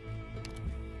sucks.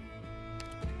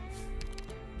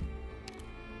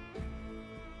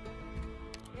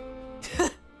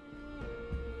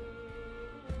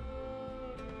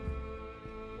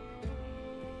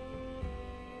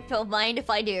 Don't mind if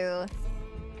I do.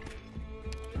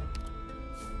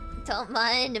 Don't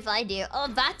mind if I do. Oh,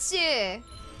 Batsu!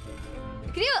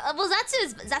 Could you, well,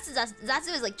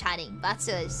 Zatsu is like chatting.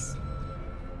 Zatsu is...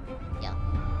 Yeah.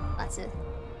 Zatsu.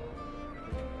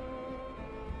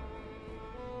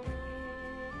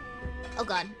 Oh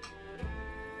god.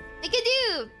 We could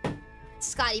do...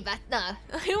 Scotty back... No.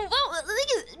 The thing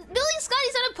is, building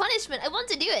Scotty's not a punishment. I want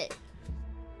to do it.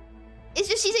 It's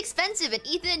just she's expensive and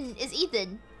Ethan is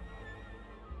Ethan.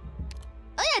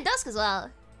 Oh yeah, Dusk as well.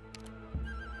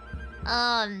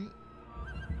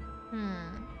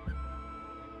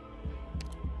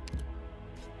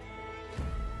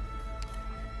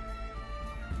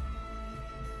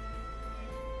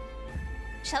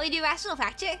 Shall we do Rational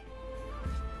Fracture?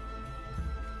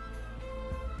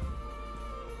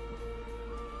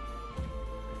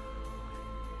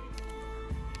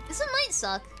 This one might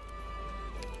suck.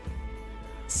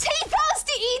 Safe house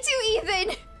to E2,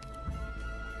 Ethan!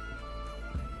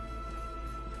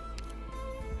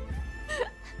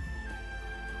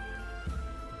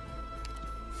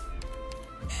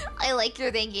 I like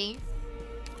your thinking.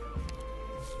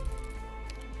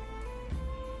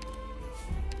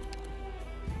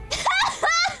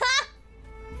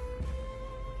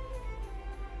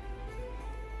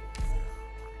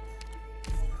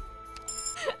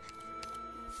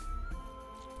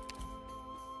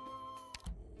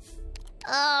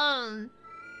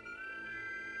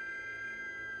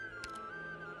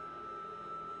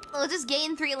 We'll just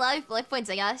gain 3 life points,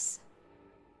 I guess.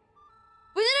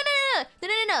 Wait,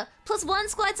 no. +1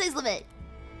 squad size limit.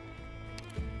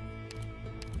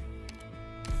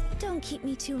 Don't keep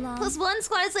me too long. +1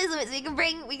 squad size limit, so we can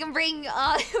bring Ethan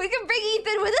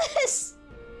with us.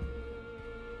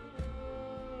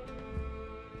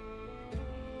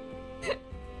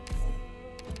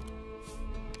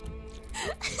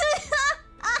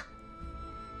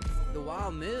 The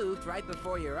wall moved right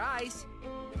before your eyes.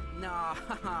 No,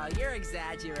 you're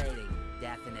exaggerating.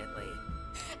 Definitely.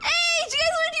 Hey, do you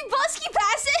guys want to do Busky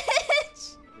Passage?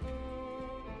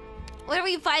 What are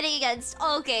we fighting against?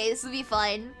 Oh, okay, this will be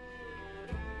fun.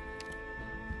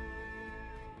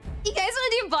 You guys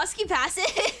want to do Busky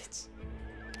Passage?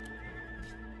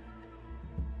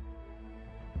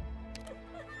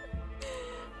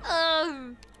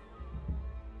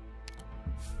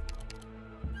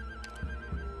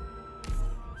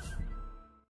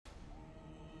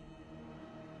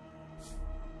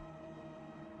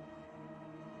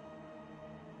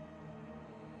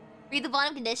 Read the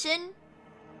bottom condition?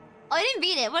 Oh, I didn't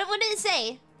read it. What did it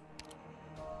say?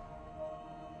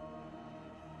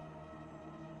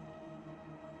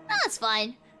 Oh, that's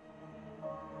fine.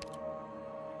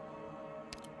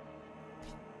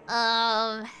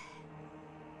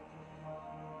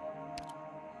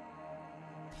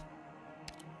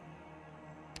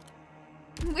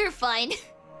 We're fine.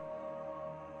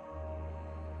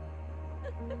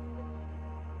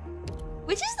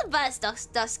 Which is the best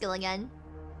dusk skill again?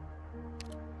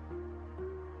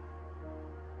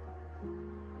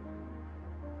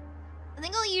 I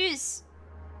think I'll use...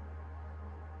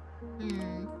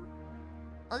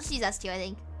 I'll just use S2, I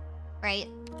think. Right?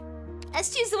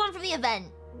 S2 is the one from the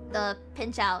event. The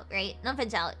pinch out, right? Not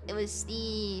pinch out. It was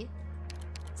the...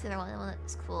 What's the other one? The one that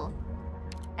was cool.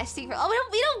 S2 for... Oh,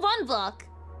 we don't one block.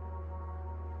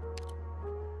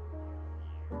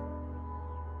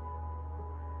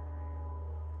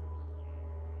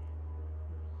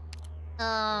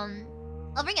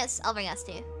 I'll bring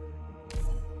S2.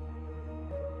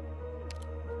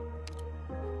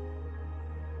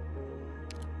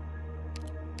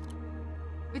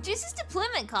 Reduces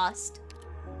deployment cost.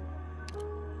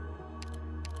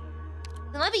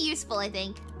 That might be useful, I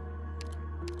think.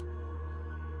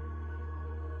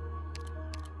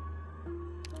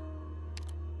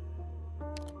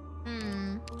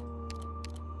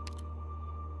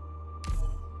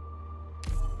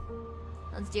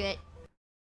 Let's do it.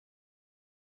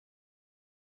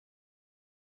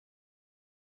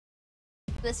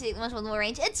 Let's see much more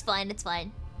range. It's fine, it's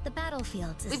fine. The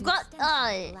battlefield is We've got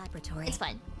laboratory. It's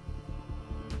fine.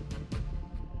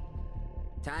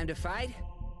 Time to fight?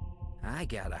 I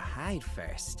gotta hide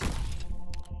first.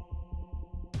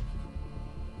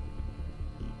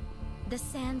 The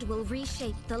sand will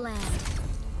reshape the land.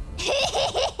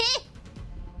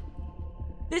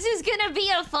 This is gonna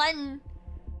be a fun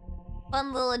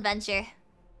little adventure.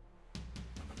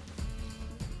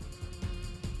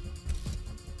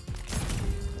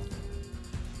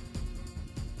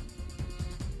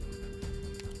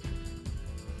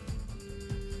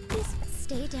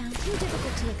 Stay down. Too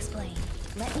difficult to explain.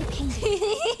 Let me paint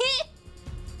it.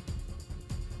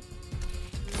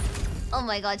 Oh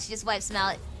my god, she just wipes him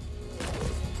out.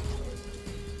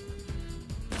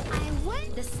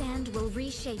 The sand will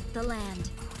reshape the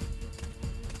land.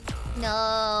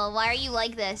 No, why are you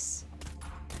like this?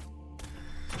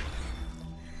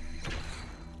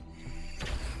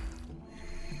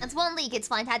 That's one leak, it's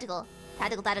fine. Tactical.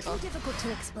 Tactical. Too difficult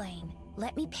to explain.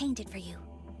 Let me paint it for you.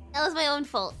 That was my own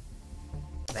fault.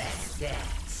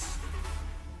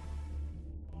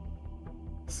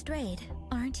 Strayed,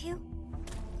 aren't you?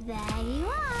 There you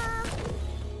are.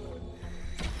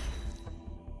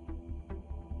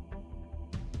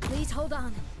 Please hold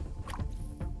on.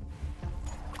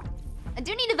 I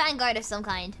do need a Vanguard of some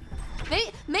kind.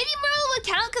 Maybe Merle would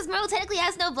count because Merle technically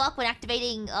has no block when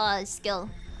activating skill,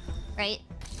 right?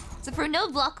 So for no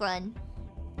block run,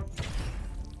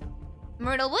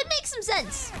 Myrtle would make some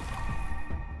sense.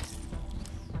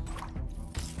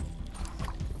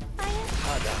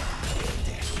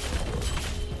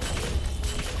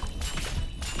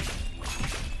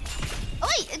 Oh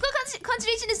wait, go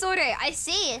concentration disorder. I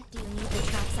see. Do you need the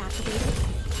traps activated?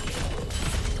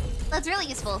 That's really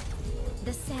useful.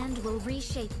 The sand will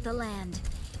reshape the land.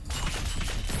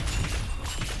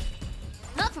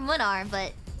 Not from one arm,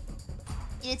 but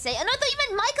you did say. Oh no, I thought you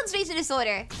meant my concentration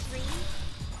disorder. 3,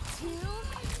 2, 1.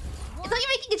 I thought you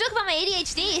were making a joke about my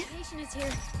ADHD. Station is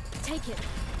here. Take it.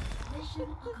 Mission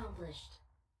accomplished.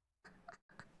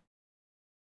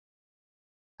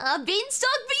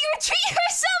 Beanstalk, be your tree or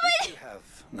someone! You have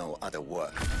no other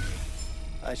work.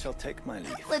 I shall take my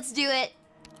leave. Let's do it.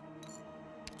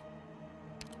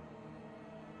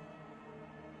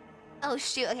 Oh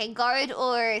shoot, okay, guard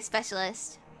or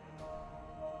specialist.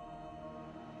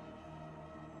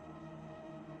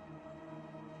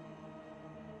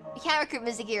 We can't recruit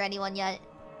Mizuki or anyone yet.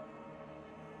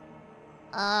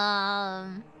 I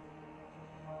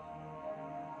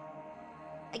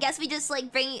guess we just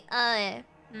like bring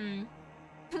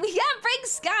we can't bring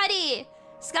Scotty!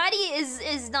 Scotty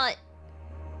is not.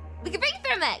 We can bring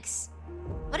Thermex.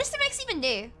 What does Thermex even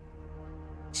do?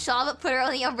 Shaw but put her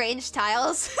only on ranged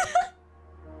tiles.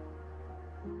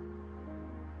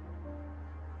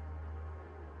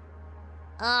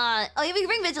 Oh yeah, we can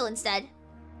bring Vigil instead.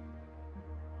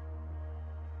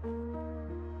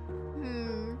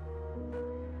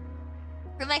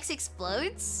 Thermex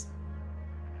explodes?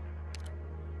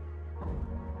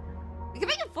 We can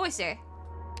bring Enforcer.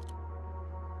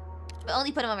 But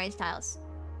only put him on ranged tiles.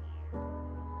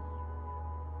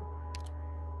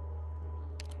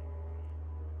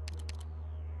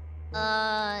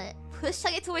 Push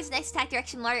target towards the next attack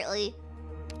direction moderately.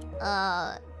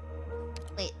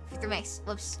 Wait, Thermex.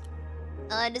 Whoops.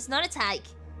 Does not attack.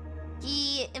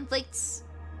 He inflicts.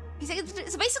 So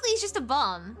basically, he's just a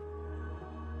bomb.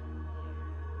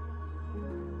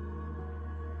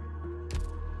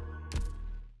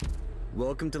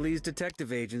 Welcome to Lee's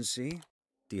Detective Agency.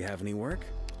 Do you have any work?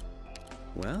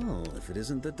 Well, if it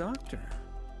isn't the doctor.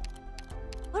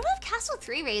 What about Castle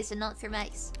 3 raised and not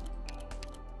Thermex?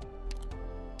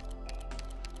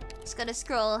 Just gotta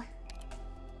scroll.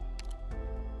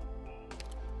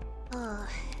 Ugh.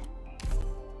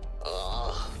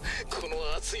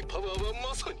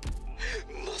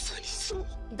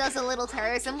 Does a little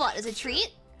terrorism what? As a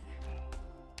treat?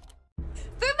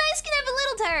 Thermex can have a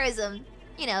little terrorism.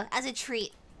 You know, as a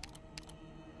treat.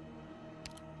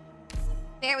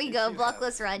 There we go,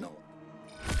 blockless run.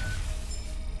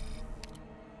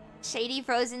 Shady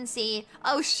frozen sea.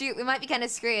 Oh shoot, we might be kind of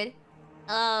screwed.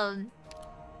 And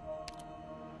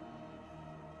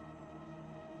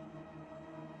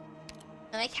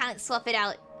I can't swap it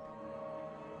out.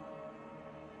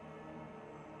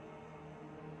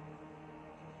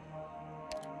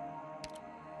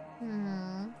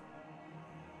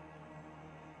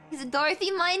 He's a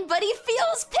Dorothy mind, but he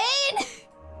feels pain!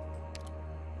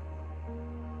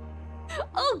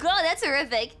 Oh god, that's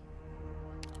horrific.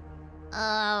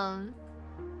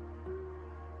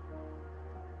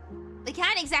 We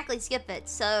can't exactly skip it,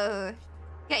 so...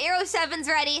 Get Euro 7s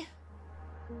ready.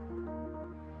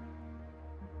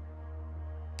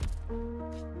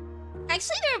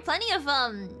 Actually, there are plenty of,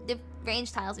 the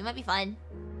range tiles. We might be fine.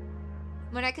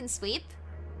 When I can sweep?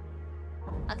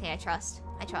 Okay, I trust.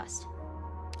 I trust.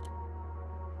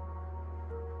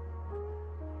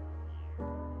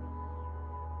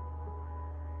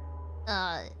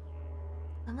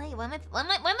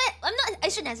 I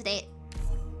shouldn't hesitate.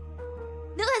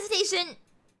 No hesitation.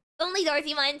 Only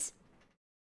Dorothy minds.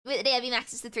 Wait, the day I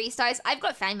maxes to 3 stars. I've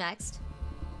got Fang maxed.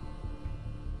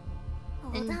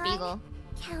 Hold on. Beagle.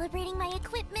 Calibrating my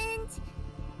equipment.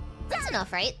 That's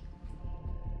enough, right?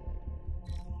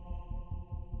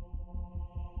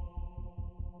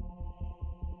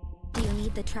 Do you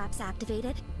need the traps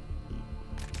activated?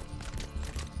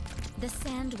 The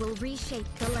sand will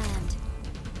reshape the land.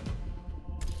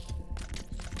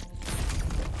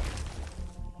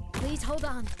 Please hold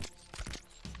on.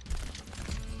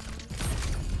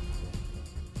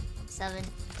 7,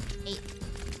 8,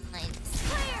 9.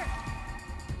 Clear!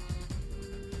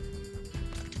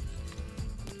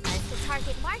 Is the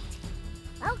target marked?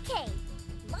 Okay.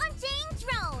 Launching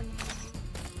drone.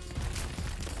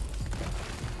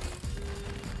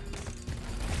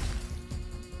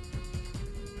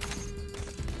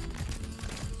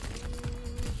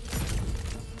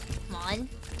 Come on.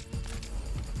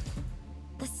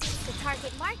 Is the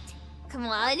target marked? Come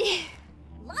on.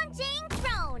 Launching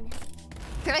drone.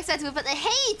 Correct side to move, but the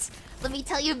hate! Let me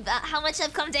tell you about how much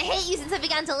I've come to hate you since I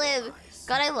began to live.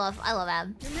 God, I love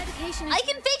Am. Your medication is... I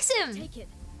can fix him! Take it.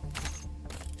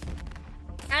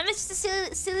 Am is just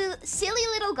a silly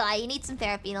little guy. He needs some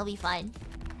therapy and he'll be fine.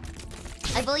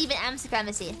 I believe in Am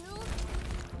supremacy. 2,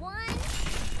 1.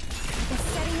 The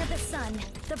setting of the sun.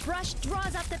 The brush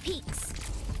draws up the peaks.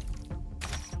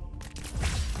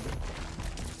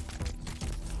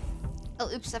 Oh,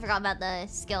 oops, I forgot about the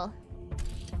skill.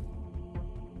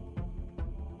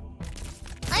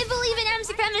 I believe in Am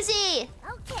supremacy!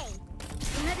 Okay.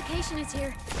 The medication is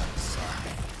here.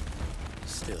 Sigh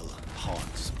still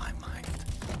haunts my mind.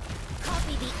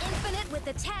 Copy the infinite with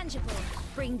the tangible.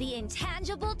 Bring the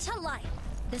intangible to life.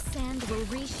 The sand will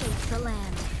reshape the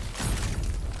land.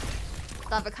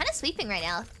 God, we're kind of sweeping right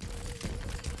now.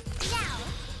 Now,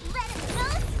 let us go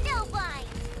snowblind.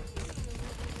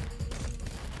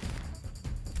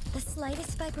 The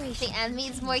slightest I vibration. think Am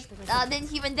needs more than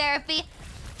human therapy.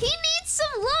 He needs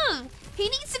some love! He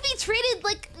needs to be treated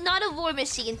like not a war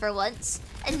machine for once.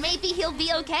 And maybe he'll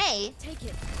be okay. Take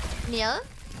it. You know?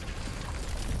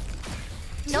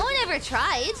 No one ever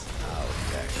tried. How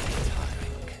very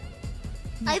tiring.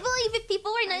 I believe if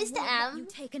people were nice to Am, You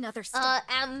take another step.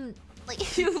 Am,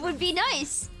 like, it would be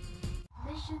nice.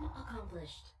 Mission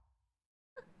accomplished.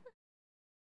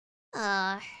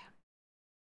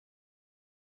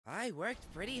 I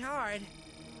worked pretty hard.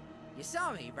 You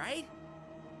saw me, right?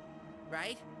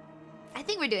 Right? I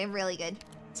think we're doing really good,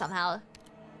 somehow.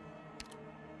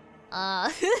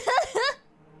 I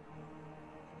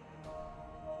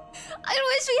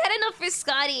wish we had enough for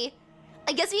Scotty.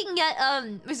 I guess we can get,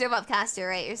 Reserve Upcaster,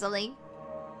 right, or something.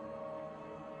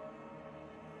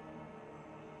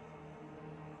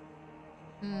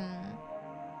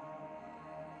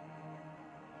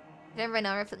 Remember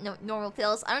normal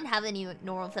pills? I don't have any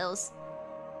normal pills.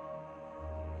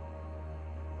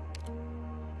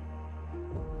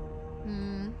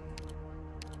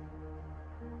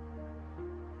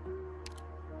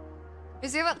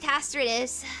 Reserve Upcaster it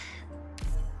is.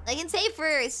 I can save for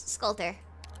Sculptor.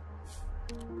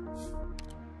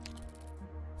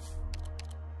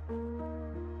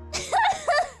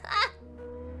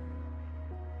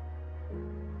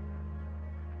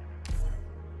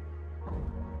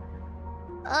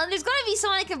 There's gotta be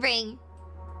someone I can bring.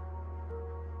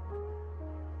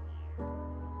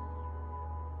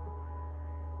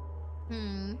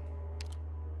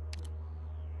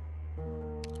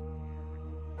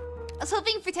 I was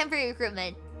hoping for temporary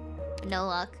recruitment. No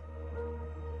luck.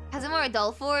 Has a more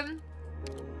adult form?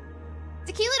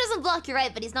 Tequila doesn't block, you're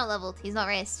right, but he's not leveled. He's not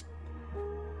raced.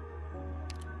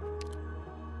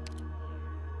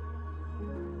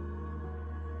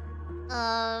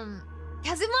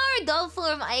 Kazumara adult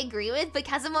form I agree with, but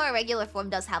Kazumara regular form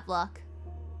does have block.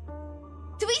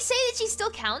 Do we say that she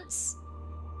still counts?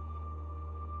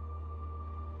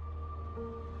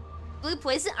 Blue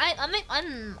poison?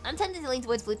 I'm tempted to lean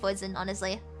towards blue poison,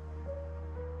 honestly.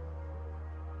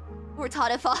 Or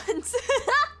Tadafons.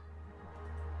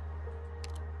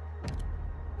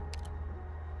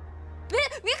 We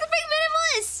could bring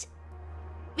Minimalist!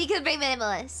 We could bring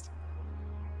Minimalist.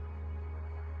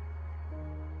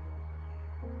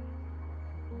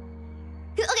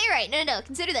 Okay, right. No.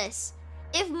 Consider this.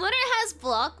 If Munner has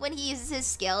block when he uses his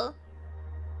skill,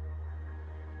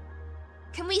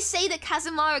 can we say that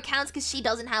Kazumara counts because she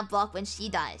doesn't have block when she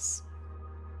dies?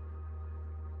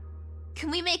 Can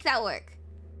we make that work?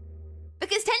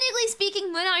 Because technically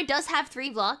speaking, Munner does have 3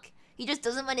 block. He just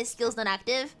doesn't when his skill's not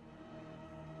active.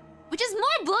 Which is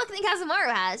more block than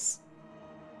Kazumara has.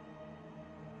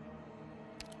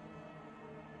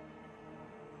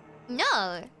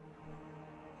 No.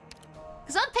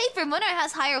 Because on paper, Munner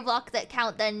has higher block that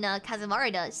count than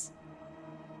Kazumara does.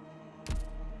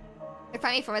 Her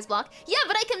primary form has block. Yeah,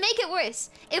 but I can make it worse.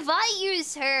 If I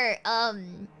use her,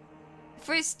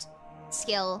 first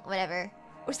skill, whatever,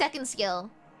 or second skill,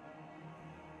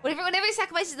 whatever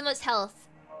sacrifices the most health.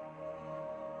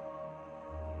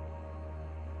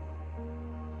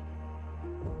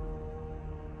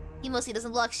 He mostly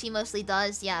doesn't block, she mostly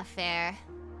does. Yeah, fair.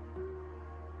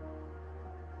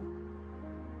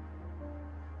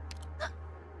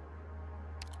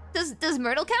 Does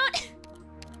Myrtle count?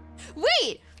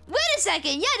 Wait a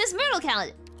second. Yeah, does Myrtle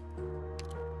count?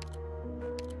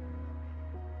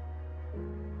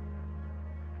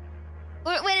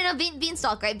 Or wait, no,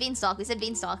 Beanstalk, right? Beanstalk. We said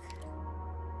Beanstalk.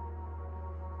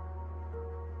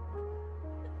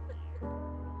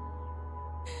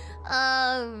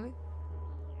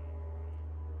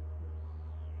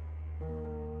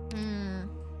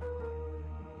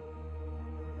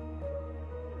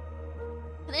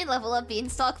 Can I level up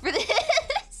Beanstalk for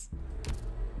this?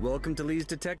 Welcome to Lee's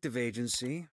Detective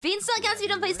Agency. Beanstalk counts if you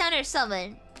don't place down or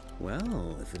summon.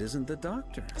 Well, if it isn't the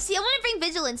doctor. See, I want to bring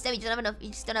Vigilance, no, we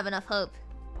just don't have enough hope.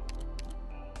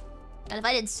 And if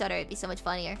I didn't stutter, it'd be so much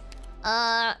funnier.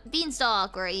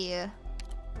 Beanstalk, where are you?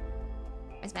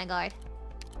 Where's Vanguard?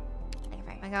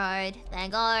 Vanguard.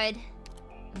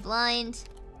 I'm blind.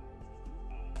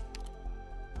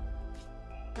 I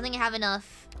don't think I have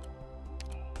enough.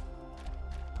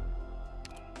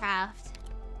 Craft.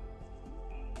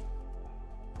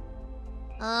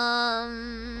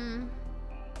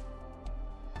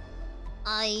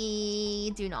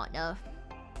 I do not know.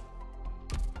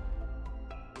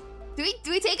 Do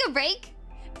we take a break?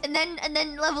 And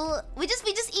then level we just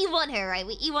E1 her, right?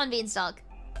 We E1 Beanstalk.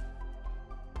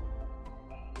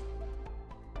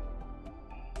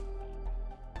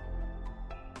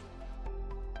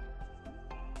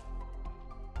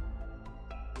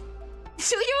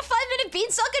 Should we do a 5-minute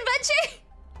Beanstalk adventure?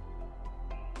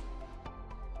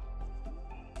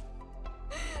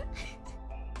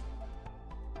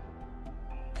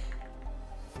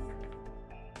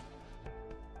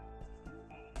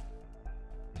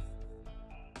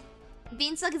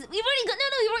 Beanstalk is... We've already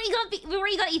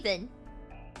got Ethan.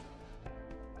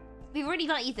 We've already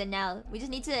got Ethan now. We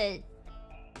just need to...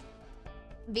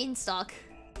 Beanstalk.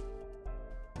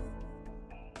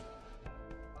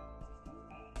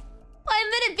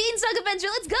 5-minute Beanstalk adventure,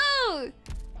 let's go!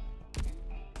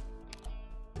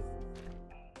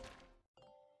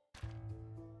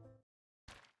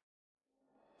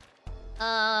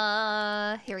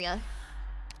 Here we go.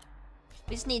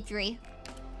 We just need 3.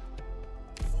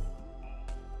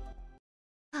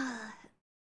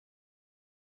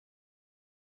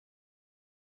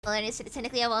 Well, and it's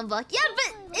technically a 1 block. Yeah,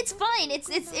 but it's fine.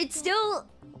 It's still...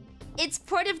 It's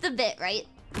part of the bit, right?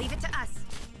 Leave it to us.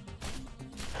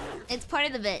 It's part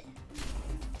of the bit.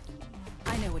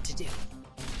 I know what to do.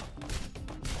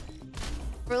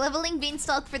 We're leveling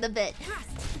Beanstalk for the bit.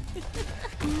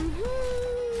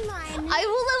 I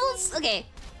will level... Okay.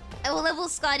 I will level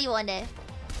Scotty one day.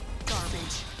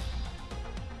 Garbage.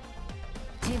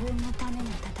 Here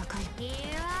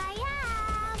I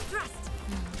am. Thrust.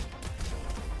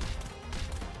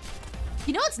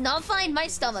 You know what's not fine? My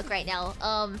stomach right now.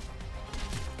 Am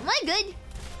I good?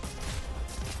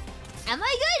 Am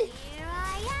I good? Here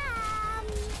I am.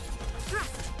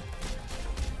 Thrust.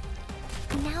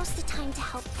 Now's the time to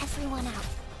help everyone out.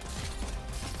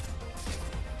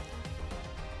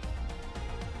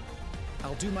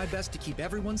 I'll do my best to keep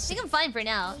everyone safe. I think I'm fine for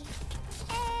now.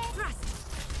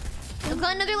 I've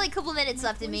got another like couple minutes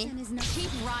left in me.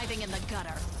 Keep writhing in the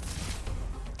gutter.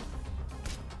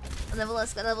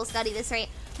 Level Scotty this right.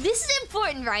 This is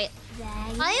important, right? I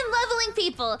am leveling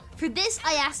people for this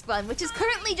IASP run, which is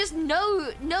currently just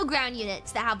no ground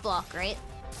units that have block, right?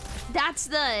 That's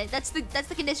the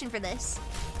condition for this.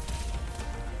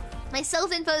 My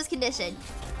self-imposed condition.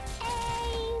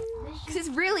 Because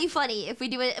it's really funny if we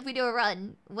do a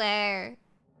run where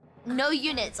no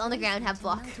units on the ground have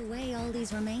block.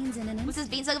 What's this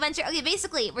Beanstalk adventure? Okay,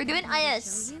 basically we're doing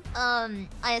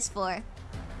IS4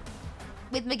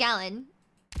 with McGowan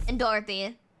and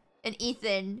Dorothy and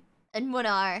Ethan and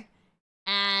Munar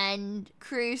and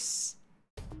Cruz.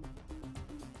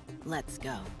 Let's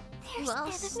go. Who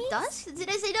else? Dusk? Did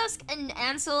I say Dusk? And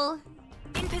Ansel.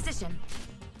 In position.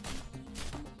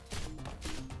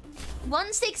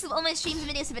 1/6 of all my streams and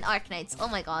videos have been Arknights. Oh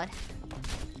my god.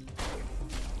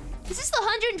 This is the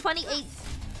 128th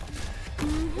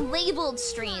labeled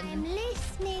stream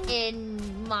in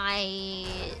my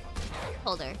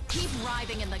folder. Keep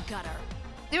writhing in the gutter.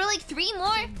 There were like 3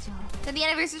 more than the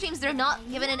anniversary streams that are not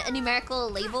given a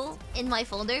numerical label in my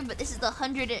folder, but this is the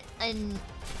 100 and...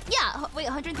 Yeah, wait,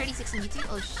 136 on YouTube?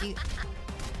 Oh shoot.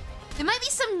 There might be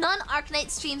some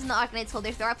non-Arknight streams in the Arknights folder.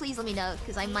 If there are, please let me know,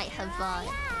 because I might have,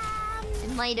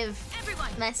 it might have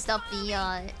messed up the,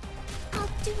 I'll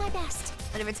do my best.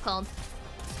 Whatever it's called.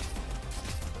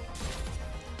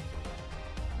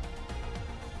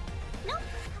 Nope,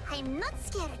 I'm not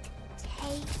scared.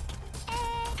 Take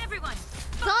everyone.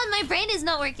 God, my brain is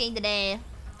not working today.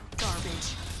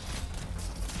 Garbage.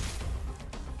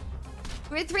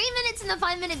 We're 3 minutes in the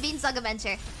 5-minute Beanstalk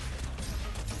adventure.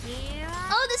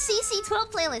 Oh, the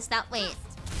CC12 playlist. That wait.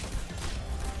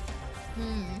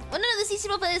 Well, no, the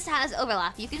CC12 playlist has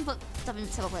overlap. You can put stuff in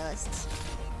several playlists.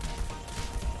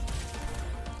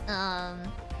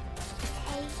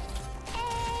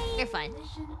 You're fine.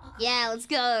 Yeah, let's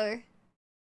go.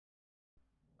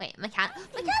 Wait, my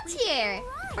cat's here.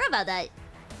 Forgot about that.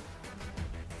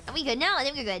 Are we good now? I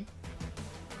think we're good.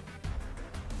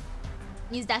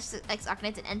 Use -X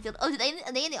Arknights and Enfield. Oh, are they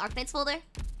in the Arknights folder?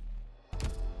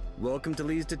 Welcome to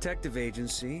Lee's Detective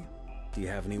Agency. Do you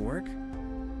have any work?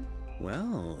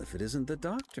 Well, if it isn't the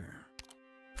doctor.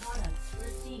 Products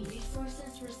received.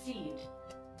 Resources received.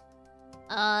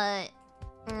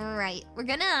 Right. We're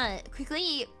gonna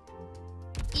quickly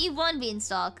E1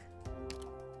 Beanstalk.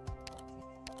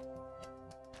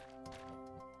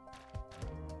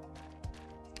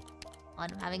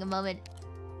 I'm having a moment.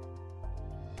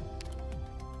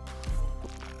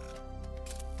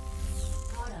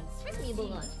 Where's Meeble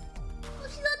gone? Oh,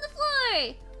 she's on the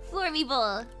floor! Floor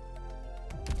Meeble.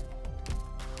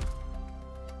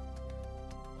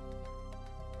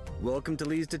 Welcome to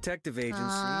Lee's Detective Agency.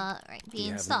 Right.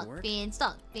 Beanstalk.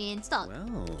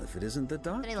 Well, if it isn't the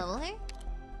doctor. Can I level her?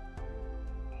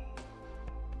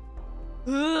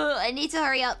 Ugh, I need to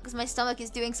hurry up because my stomach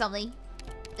is doing something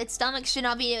that stomach should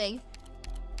not be doing.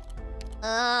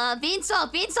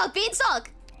 Beanstalk! You're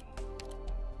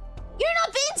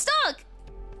not Beanstalk!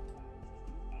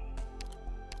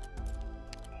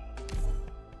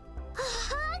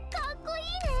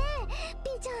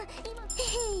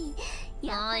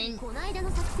 Fine.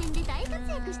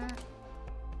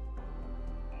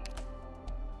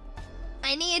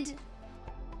 I need...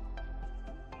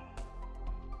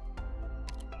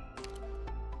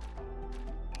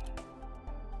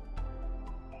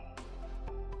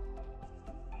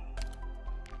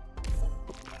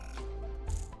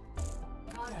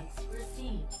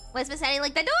 What's Miss Annie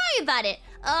like that? Don't worry about it.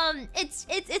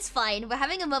 It's fine. We're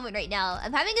having a moment right now.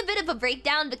 I'm having a bit of a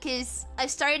breakdown because I've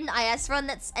started an IS run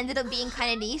that's ended up being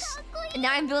kind of niche, and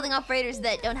now I'm building operators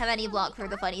that don't have any block for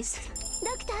the funnies.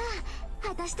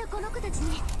 I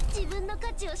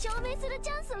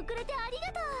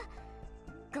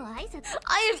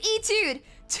have E2'd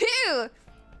 2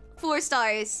 4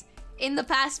 stars in the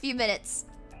past few minutes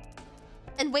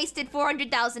and wasted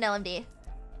 400,000 LMD.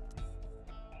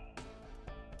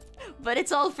 But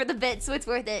it's all for the bit, so it's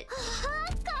worth it.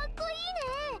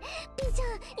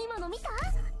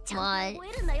 Come on. No!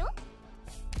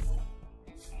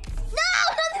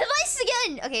 Not the devices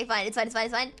again! Okay, fine. It's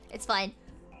fine.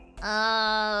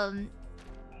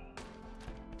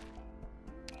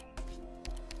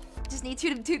 Just need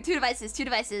two devices.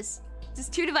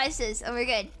 Just 2 devices, and we're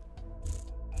good.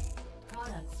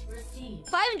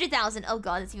 500,000. Oh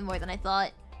god, that's even more than I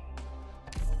thought.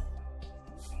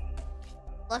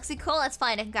 Luxicol, that's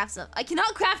fine. I can craft some. I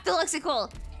cannot craft the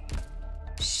Luxicol.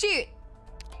 Shoot.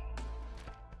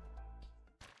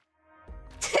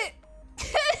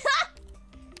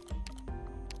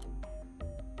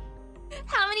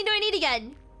 How many do I need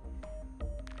again?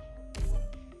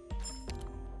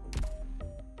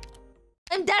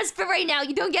 I'm desperate right now.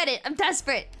 You don't get it. I'm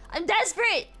desperate.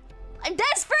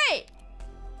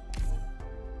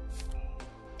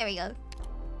 There we go.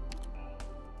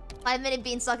 5-minute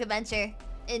Beanstalk adventure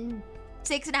in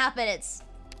 6.5 minutes.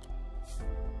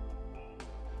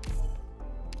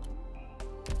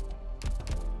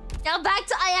 Now back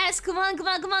to IS. Come on.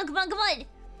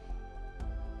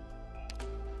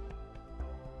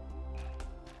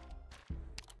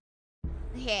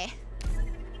 Okay.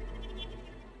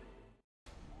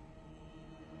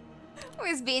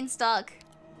 Where's Beanstalk?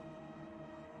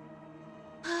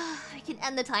 I can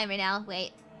end the timer now.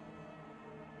 Wait.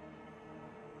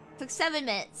 Took 7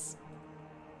 minutes.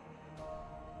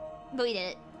 But we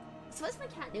did it. So what's my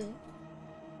cat doing?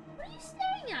 What are you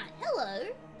staring at? Hello?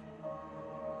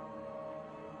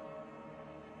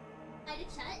 Hi to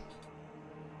chat.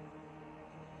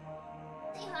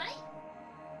 Say hi.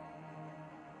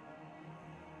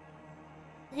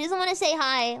 He doesn't want to say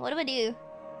hi. What do I do?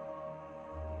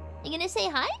 You gonna say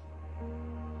hi?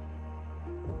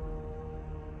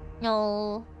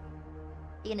 No.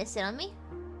 You gonna sit on me?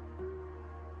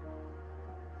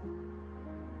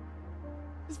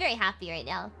 He's very happy right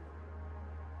now.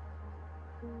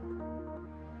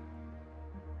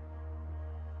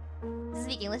 Does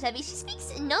he speak English, Abby? She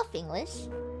speaks enough English.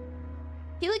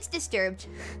 He looks disturbed.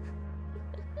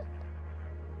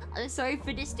 I'm sorry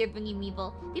for disturbing you,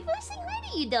 Meeple. People are saying hi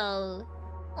to you, though.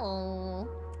 Oh.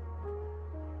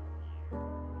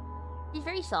 He's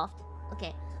very soft.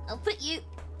 Okay, I'll put you...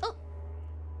 Oh!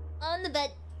 On the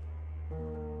bed.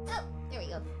 Oh, there we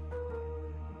go.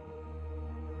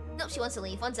 Nope, she wants to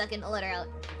leave. 1 second, I'll let her out.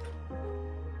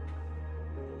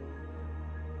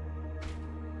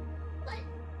 But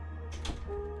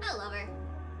I love her.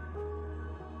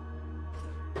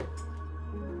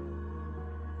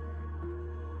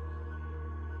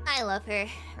 I love her,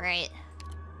 right?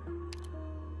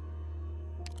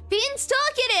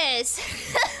 Beanstalk it is!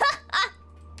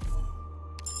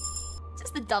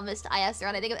 Just the dumbest IS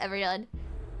run I think I've ever done.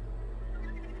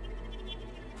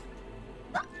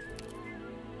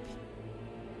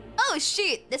 Oh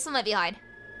shoot, this one might be hard.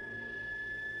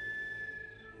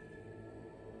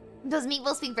 Does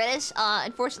Meatball speak British?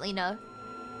 Unfortunately no.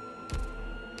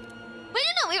 Wait,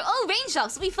 no, we're all range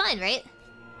drops, we'll be fine, right?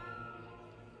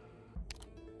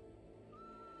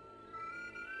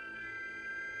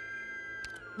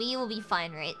 We will be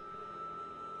fine, right?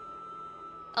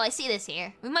 Oh, I see this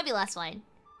here. We might be last line.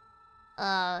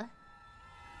 I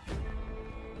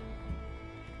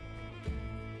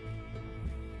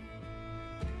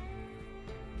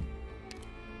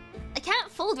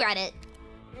can't fold rat it.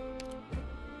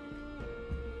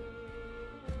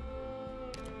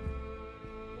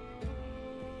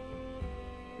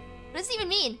 What does it even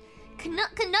mean?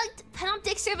 Conduct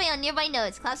panoptic survey on nearby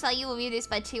nodes. Class value will be reduced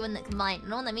by 2 when combined. I don't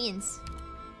know what that means.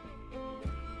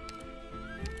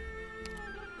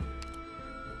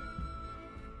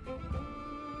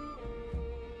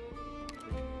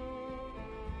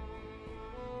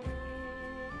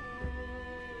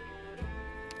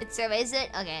 It surveys it?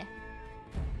 Okay.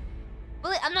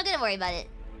 Well, I'm not gonna worry about it.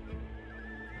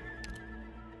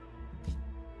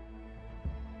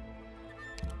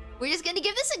 We're just gonna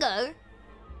give this a go.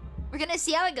 We're gonna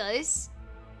see how it goes.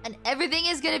 And everything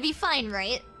is gonna be fine,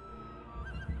 right?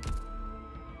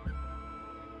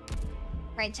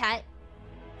 Right, chat?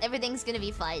 Everything's gonna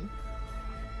be fine.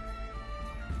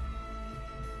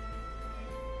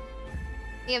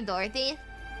 We have Dorothy.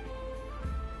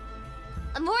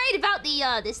 I'm worried about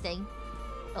the, this thing.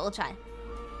 But we'll try.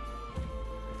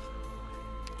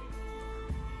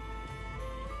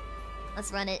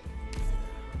 Let's run it.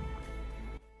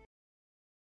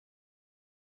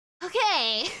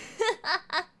 Okay!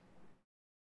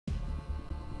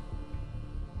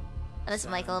 That's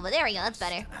Michael, but there we go, that's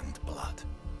better. And blood.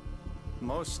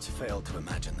 Most fail to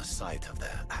imagine the sight of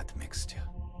their admixture.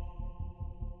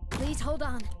 Please hold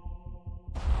on.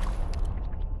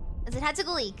 Is it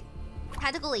tactical leak?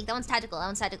 Tactical leak, that one's tactical, that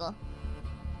one's tactical.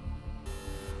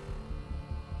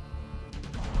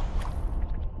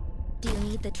 Do you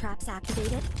need the traps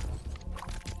activated?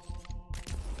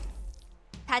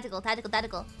 Tactical, tactical,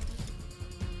 tactical.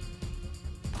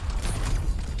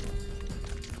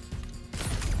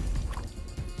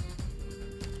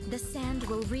 The sand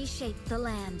will reshape the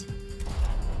land.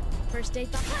 First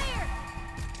aid the player!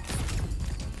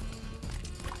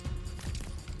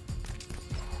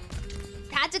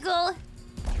 Tactical!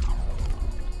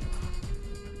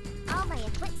 All my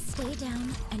equipment. Stay down,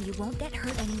 and you won't get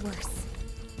hurt any worse.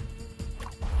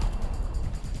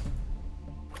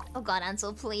 Oh god,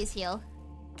 Ansel, please heal.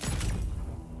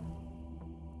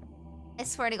 I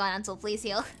swear to god, Ansel, please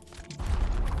heal.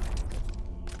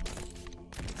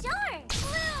 Sure!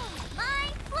 Bloom my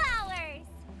flowers!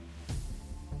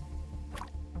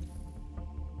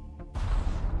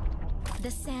 The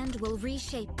sand will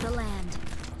reshape the land.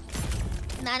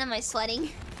 Man, am I sweating?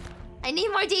 I need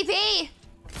more DP!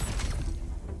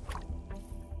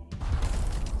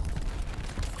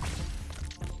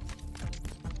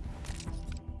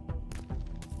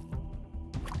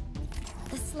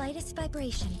 The slightest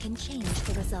vibration can change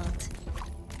the result.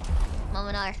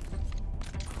 Mominar.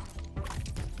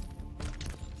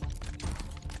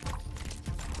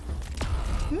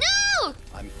 No!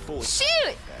 I'm full. Shoot!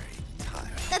 Very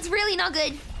tired. That's really not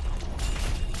good.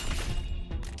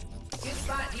 Good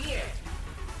spot here.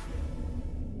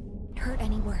 Hurt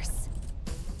any worse.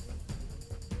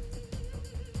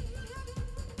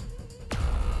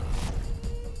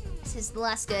 This is the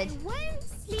last good. I won't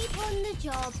sleep on the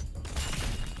job.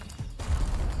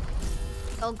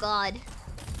 Oh god.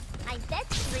 I said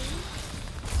 3,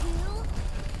 2,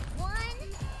 1,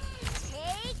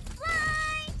 take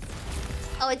flight!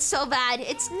 Oh, it's so bad.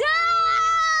 It's no!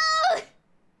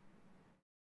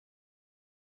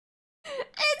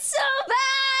 It's so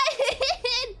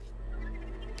bad!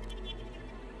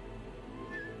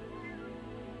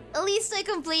 At least I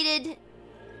completed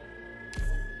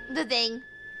the thing.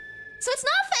 So it's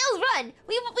not a failed run.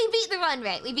 We beat the run,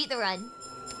 right? We beat the run.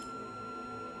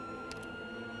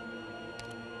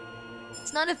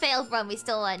 It's not a failed run, we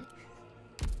still won.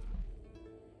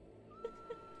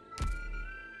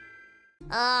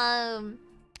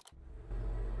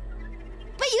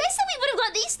 Wait, you guys said we would have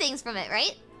got these things from it,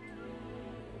 right?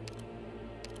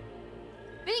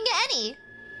 We didn't get any.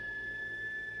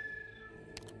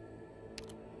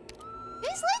 You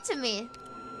guys lied to me.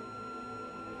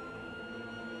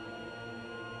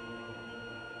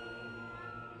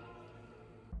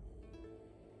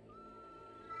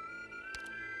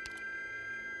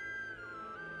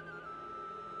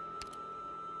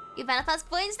 You Battle Pass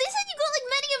points? They said you got like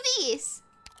many of these.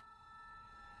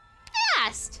 I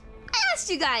asked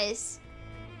you guys.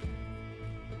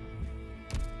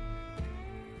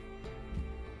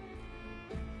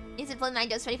 You said play 9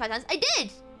 dose 25 times. I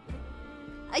did.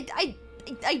 I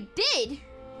did.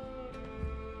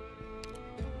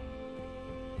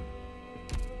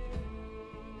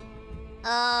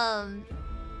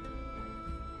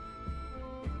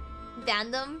 Ban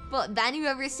them? But ban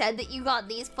whoever said that you got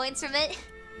these points from it.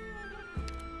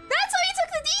 That's why you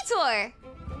took the detour!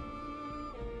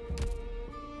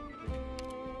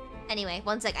 Anyway,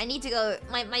 one sec. I need to go.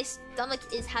 My stomach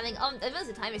is having... I noticed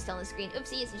the timer's still on the screen.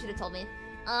 Oopsies, you should have told me.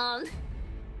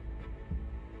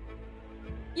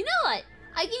 You know what?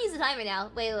 I can use the timer now.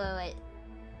 Wait.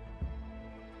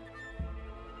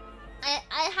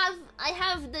 I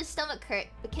have the stomach hurt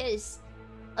because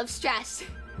of stress.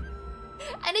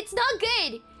 And it's not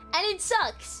good! And it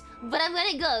sucks! But I'm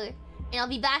gonna go. And I'll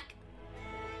be back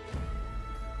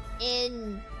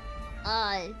in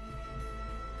a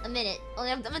minute. Oh,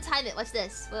 I'm gonna time it. Watch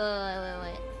this.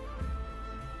 Wait.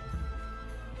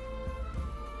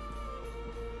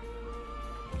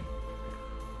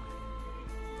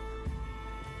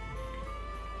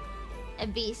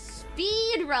 And be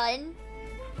speed run.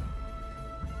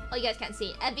 Oh, you guys can't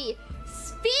see it. And be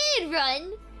speed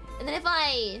run. And then if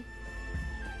I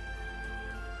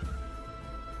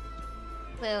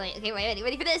wait. Okay,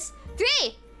 ready for this.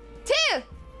 3, 2,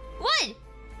 1,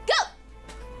 go!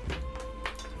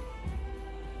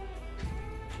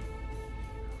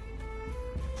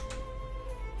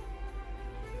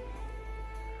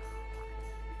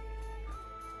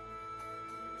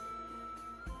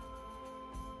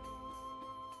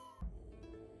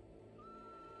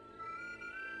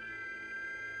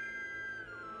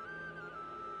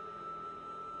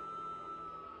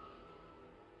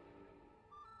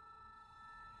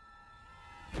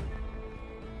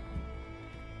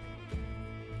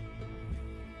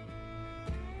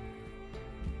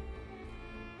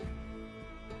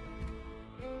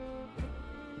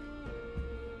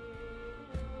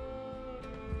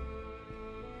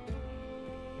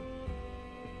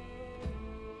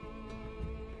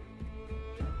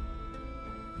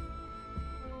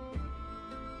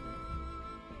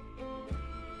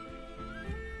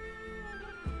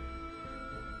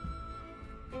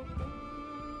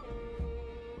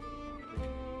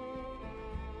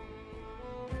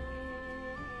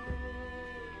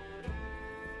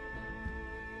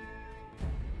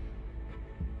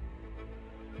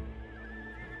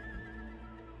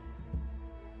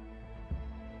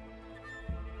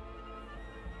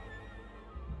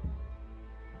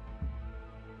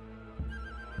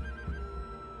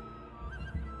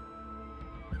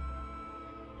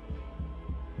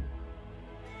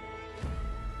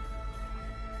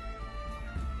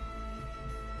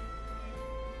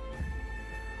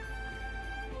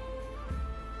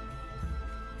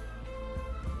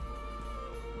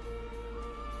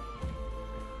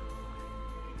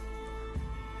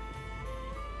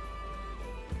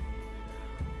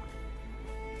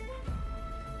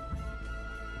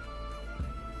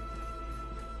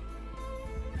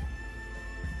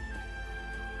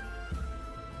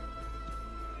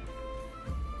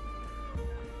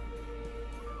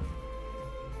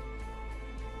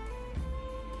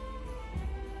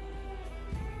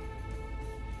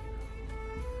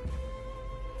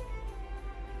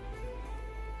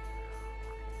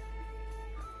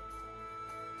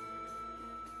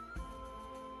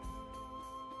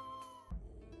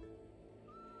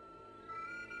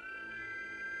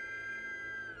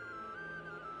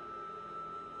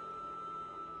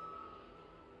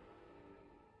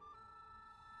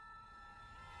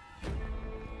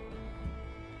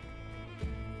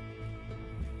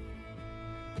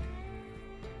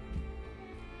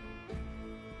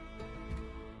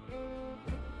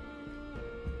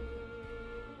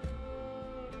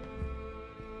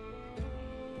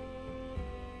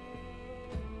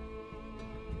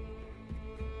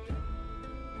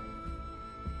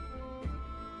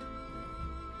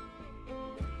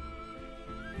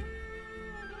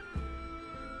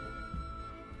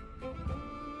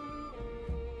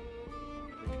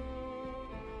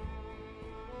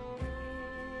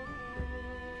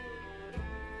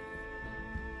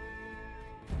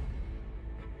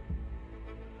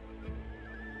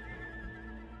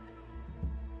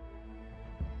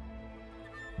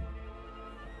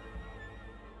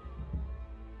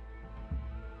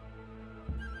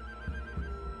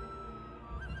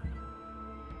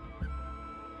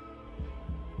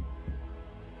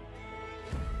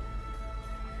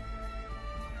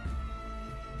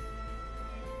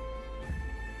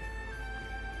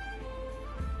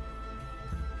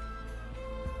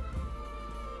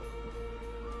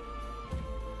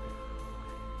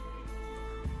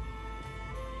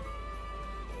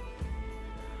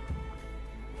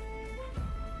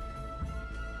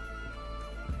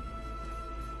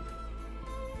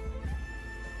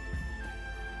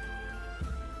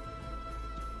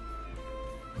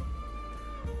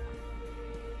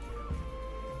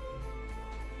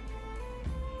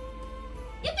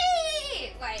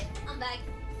 back.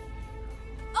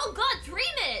 Oh god, 3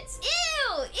 minutes!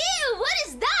 Ew! Ew! What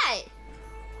is that?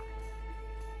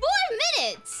 4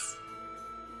 minutes!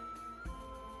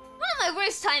 One of my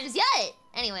worst times yet!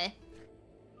 Anyway.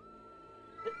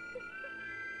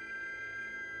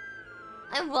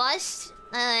 I'm washed.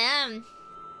 I am.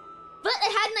 But I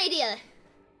had an idea.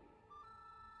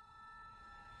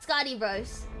 Scotty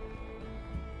bros.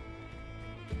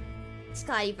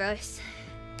 Scotty bros.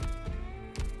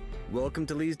 Welcome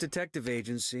to Lee's Detective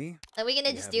Agency. Are we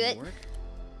gonna just do it? Work?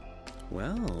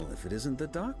 Well, if it isn't the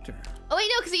doctor. Oh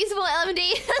wait, no, because he's usable LMD.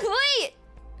 Wait!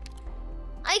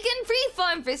 I can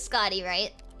pre-farm for Scotty,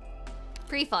 right?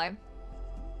 Pre-farm.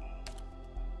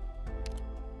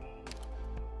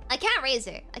 I can't raise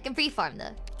her. I can pre-farm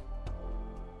though.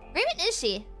 Where even is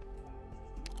she?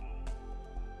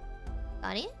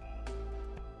 Scotty?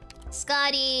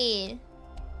 Scotty!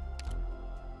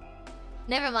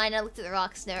 Never mind, I looked at the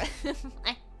rocks. Never. I'm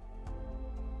fine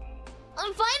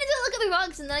until I look at the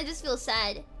rocks and then I just feel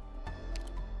sad.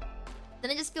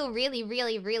 Then I just feel really,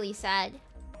 really, really sad.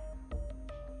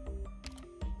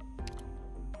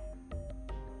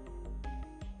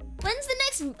 When's the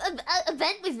next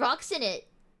event with rocks in it?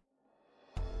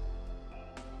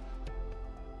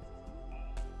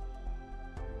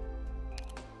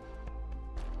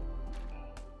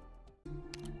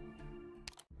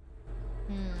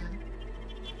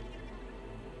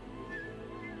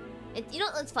 You know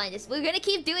what, let's find this. We're gonna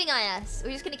keep doing IS.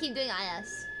 We're just gonna keep doing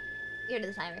IS. Here to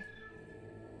the timer.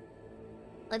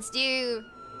 Let's do...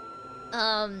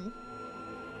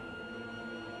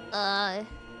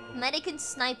 Medic and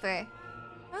Sniper. I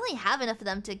don't really have enough of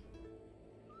them to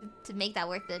make that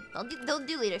worth it. They'll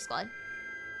do Leader Squad.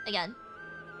 Again.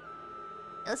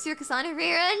 Let's do Cassandra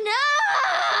Rira.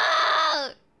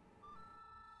 No!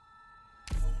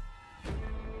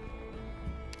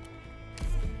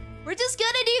 We're just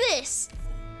gonna do this!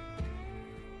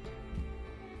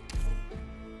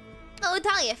 Oh,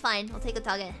 Otalia, fine. We'll take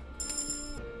Otalia.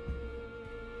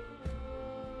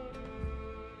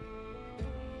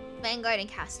 Vanguard and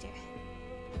Caster.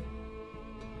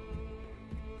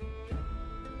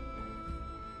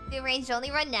 Do ranged only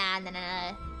run? Nah.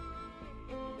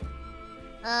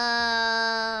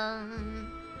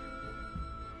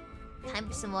 Time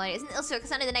for some more. Isn't Ilsura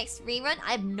Cassandra the next rerun?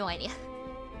 I have no idea.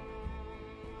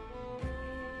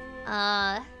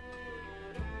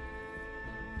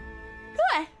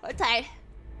 Good. I'm tired.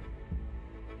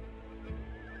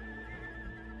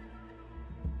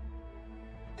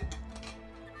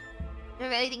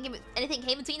 Remember anything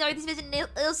came between Dorothy's visit and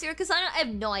Ilsura Cassandra? I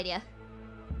have no idea.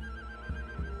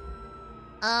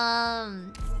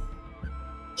 Enos,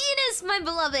 my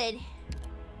beloved.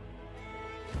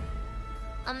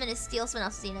 I'm gonna steal someone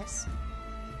else's Enos.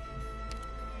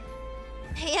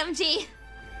 Hey, MG.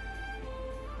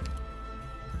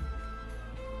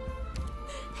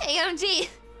 Hey, MG!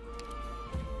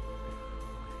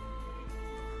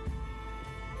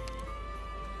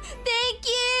 Thank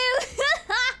you!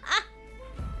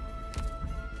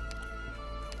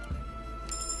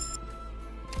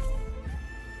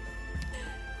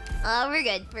 We're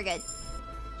good. We're good.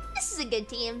 This is a good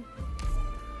team.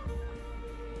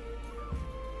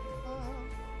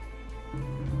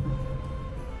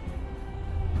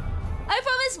 I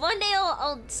promise one day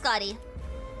I'll Scotty.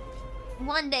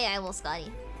 One day I will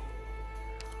Scotty.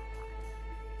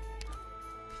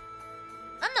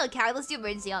 I'm no coward, let's do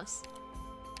emergency ops.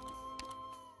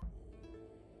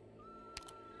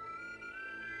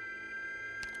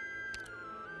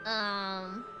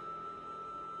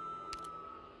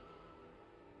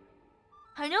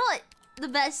 I know what the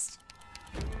best...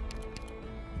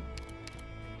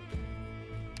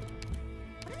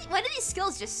 Why do these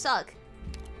skills just suck?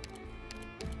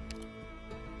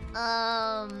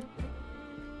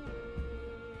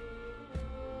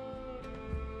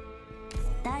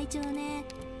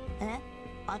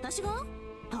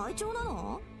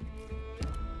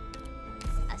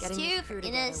 That's two.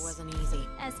 Ines wasn't easy.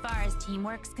 As far as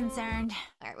teamwork's concerned,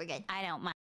 alright, we're good. I don't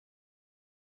mind.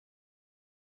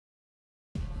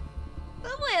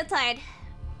 Oh boy, I'm tired.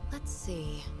 Let's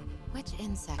see. Which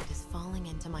insect is falling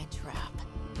into my trap?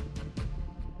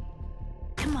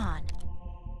 Come on.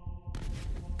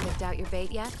 Picked out your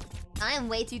bait yet? I am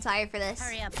way too tired for this.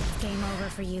 Hurry up. It's game over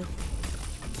for you.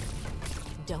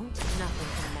 Nothing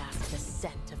can mask the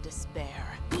scent of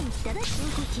despair. I'm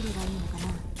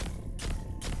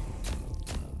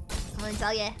gonna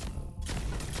tell ya.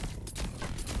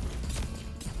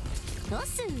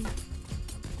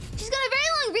 She's got a very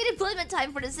long redeployment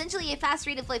time for essentially a fast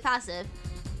redeploy passive.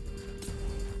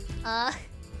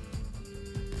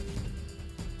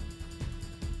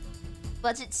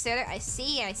 Budget starter. I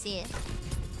see. I see.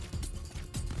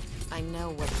 I know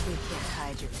what you can't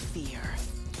hide your fear.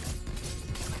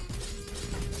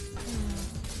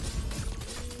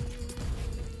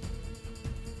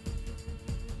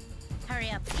 Hurry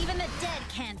up. Even the dead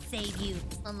can't save you.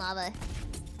 On lava.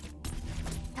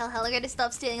 Tell Helliger to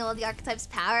stop stealing all the archetypes'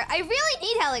 power. I really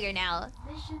need Helliger now.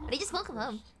 But he just won't come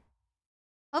home.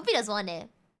 Hope he does one day.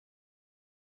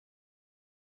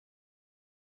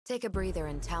 Take a breather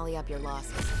and tally up your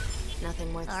losses.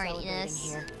 Nothing worth celebrating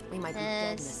here. We might be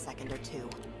dead in a second or two.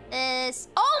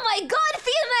 Oh my god,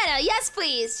 Fiametta! Yes,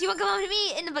 please! She won't come home to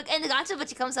me in the gacha, but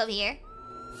she comes home here.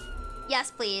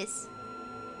 Yes, please.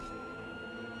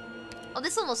 Oh,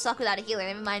 this one will suck without a healer.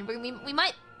 Never mind. We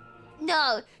might...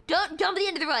 No! Don't be the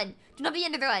end of the run! Do not be the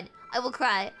end of the run! I will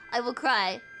cry. I will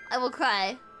cry. I will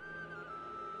cry.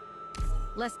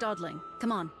 Less dawdling.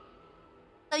 Come on.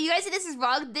 Oh, you guys say this is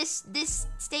wrong? This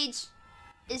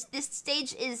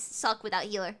stage is suck without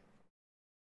healer.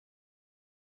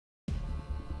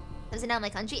 Is it now in my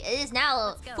country? It is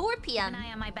now 4 p.m. Keep an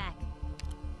eye on my back.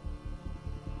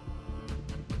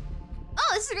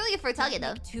 Oh, this is really good for a target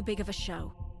though. Too big of a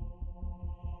show.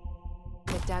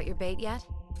 Picked out your bait yet?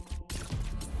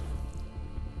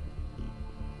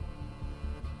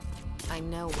 I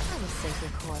know what I will sink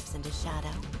your corpse into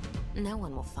shadow. No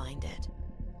one will find it.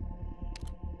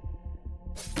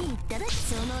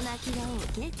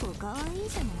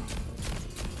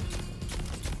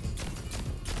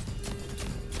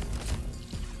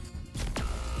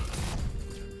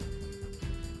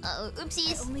 Uh-oh,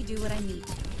 oopsies. I only do what I need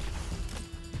to.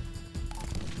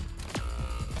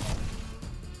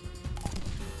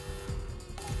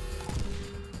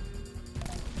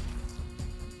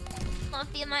 Come on,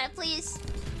 Fiametta, please.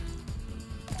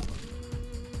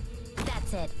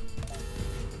 That's it.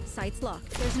 Sight's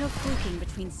locked. There's no fluking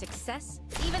between success.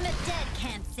 Even the dead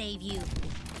can't save you.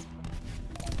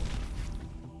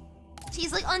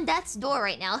 She's like on death's door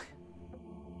right now.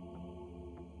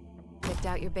 Picked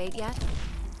out your bait yet?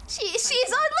 She's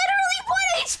on literally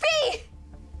 1 HP!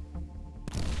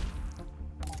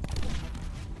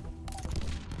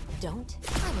 Don't.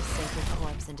 I will sink your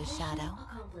corpse into shadow.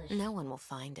 No one will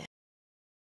find it.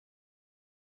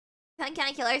 Can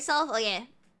I kill herself? Oh yeah.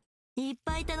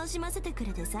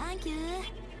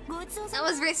 That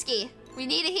was risky. We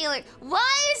need a healer.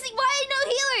 Why no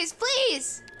healers?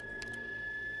 Please!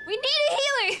 We need a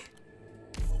healer!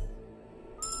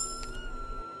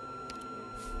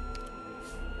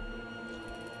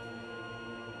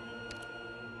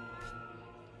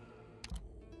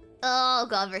 Oh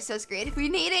god, we're so screwed. We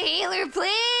need a healer,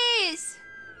 please!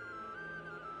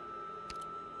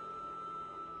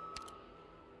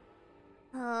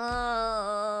 Oh.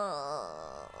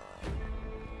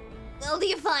 We'll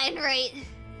be fine, right?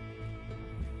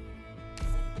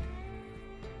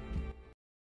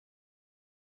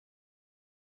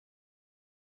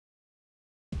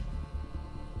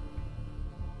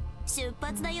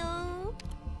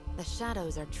 The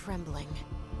shadows are trembling.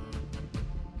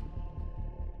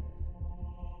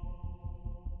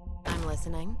 I'm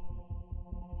listening.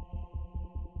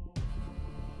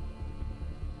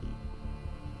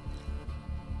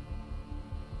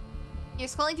 You're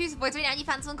scrolling through supports right now and you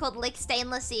found someone called Lick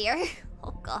Stainless Ear.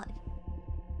 Oh god.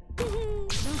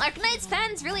 Arknights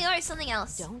fans really are something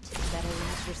else. Don't better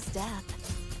watch your step.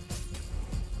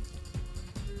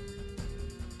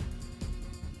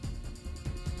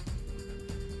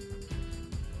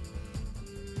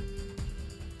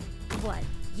 What?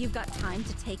 You've got time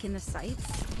to take in the sights?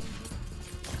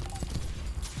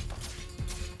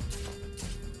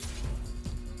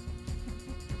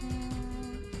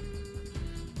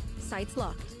 Sights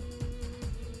locked.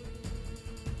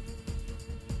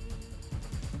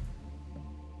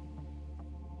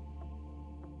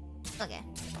 Okay.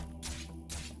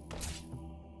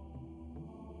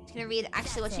 Just gonna read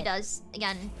actually what she does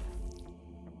again.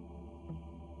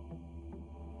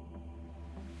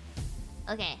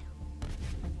 Okay.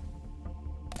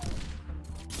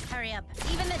 Hurry up.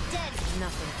 Even the dead.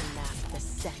 Nothing can mask the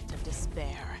scent of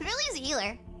despair. He really is a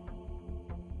healer.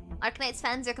 Arknights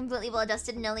fans are completely well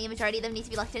adjusted and only a majority of them need to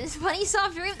be locked in this funny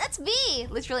soft room. That's me!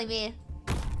 Literally me.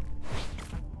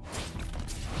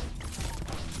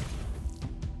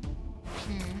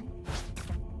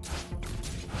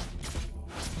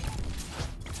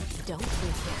 Don't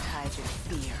think you can't hide your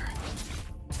fear.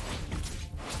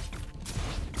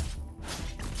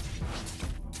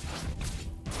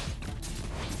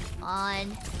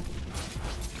 On.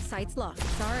 Sight's locked.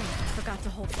 Sorry, forgot to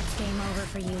hold. It's game over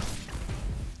for you.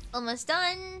 Almost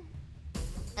done.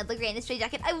 I'd look great in a straight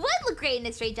jacket. I would look great in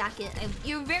a straight jacket.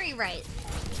 You're very right.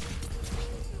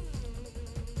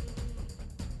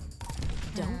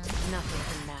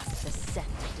 nothing can mask the scent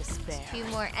of despair. 2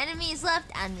 more enemies left,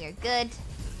 and we're good.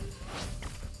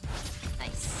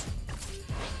 Nice.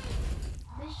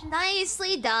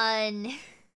 Nicely done.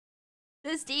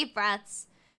 Those deep breaths.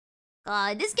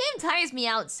 God, this game tires me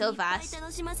out so fast.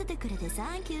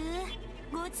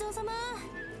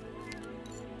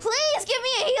 Please give me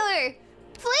a healer!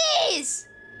 Please!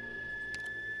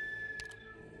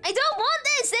 I don't want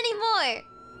this anymore!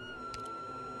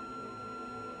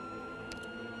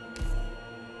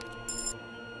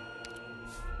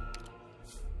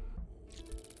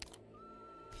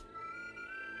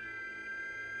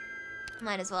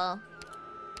 Might as well.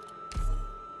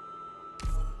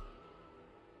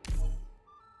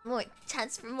 More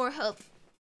chance for more hope.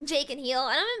 Jake can heal,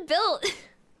 and I'm built.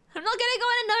 I'm not gonna go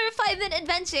on another 5-minute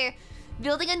adventure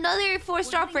building another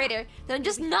 4-star operator that I'm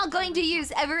just not going to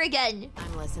use ever again.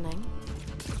 I'm listening.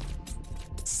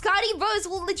 Scotty Bros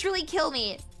will literally kill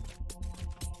me.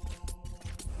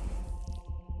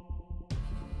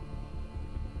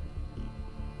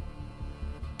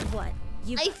 What?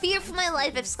 I fear for my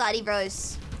life if Scotty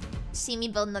Bros see me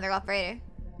build another operator.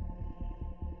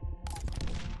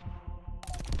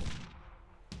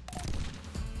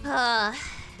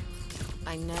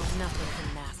 I know nothing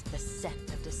can mask the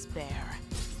scent of despair.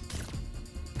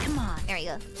 Come on. There we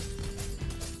go.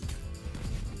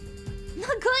 I'm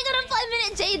not going on a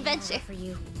 5-minute J adventure. For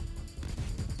you.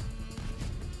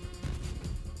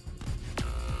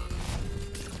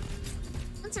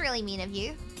 That's really mean of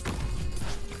you.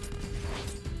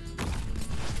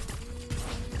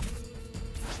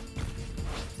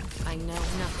 I know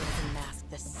nothing can mask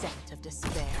the scent of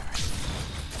despair.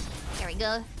 There we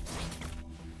go.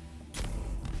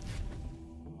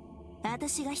 I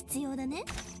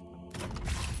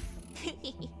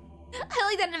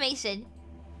like that animation.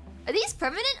 Are these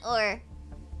permanent or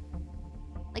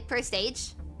like per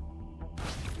stage?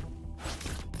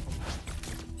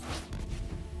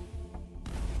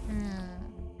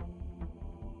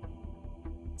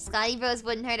 Scotty Bros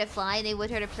wouldn't hurt a fly, they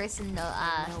would hurt a person though.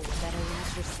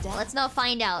 Let's not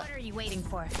find out. What are you waiting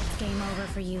for? It's game over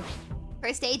for you.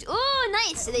 First stage. Ooh,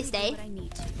 nice! Do they stay?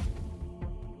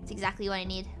 That's exactly what I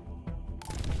need.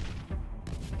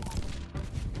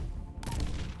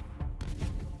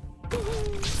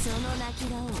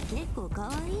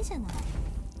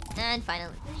 And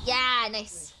finally. Yeah,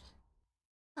 nice.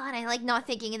 God, I like not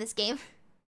thinking in this game.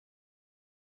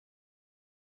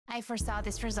 I foresaw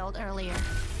this result earlier.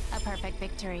 A perfect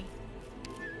victory.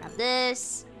 Grab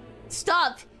this.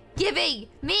 Stop giving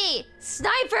me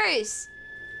snipers!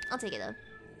 I'll take it though.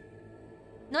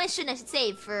 No, I shouldn't. I should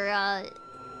save for I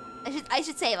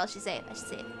should save. I should save.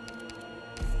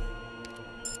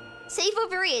 Save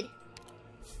over read.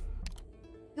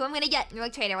 Who I'm gonna get?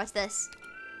 Rogue Trader. What's this?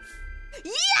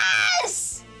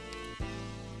 Yes!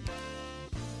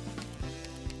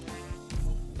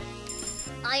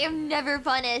 I am never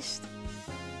punished.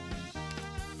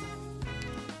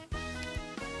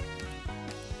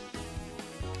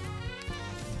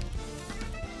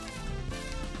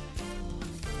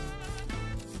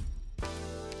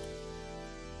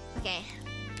 Okay.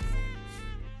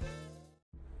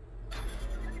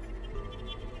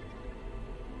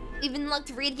 We've been locked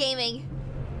to read gaming.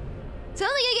 So I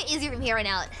don't think I get easier from here on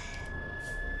out.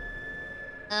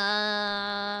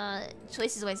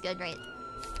 Choice is always good, right?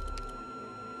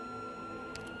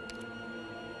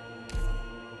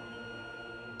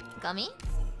 Gummy?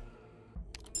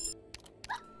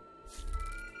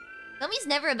 Gummy's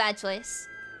never a bad choice.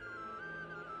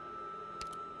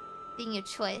 Being your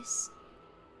choice.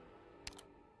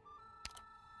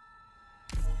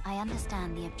 I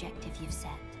understand the objective you've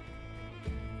set.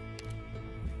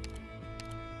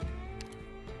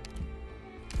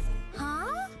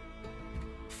 Huh?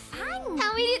 Fine.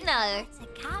 How we didn't know? It's a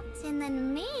captain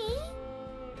than me.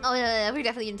 Oh no, we're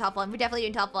definitely doing top one. We're definitely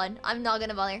doing top one. I'm not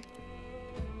gonna bother.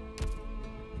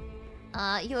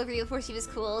 Heal over you, Force was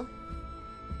cool.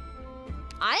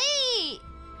 I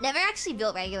never actually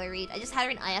built regular Reed. I just had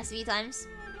her in ISV times.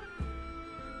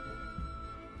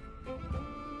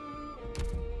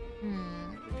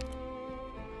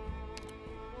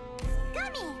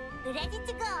 Gummy, ready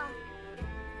to go.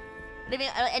 What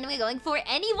am I going for?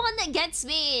 Anyone that gets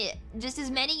me just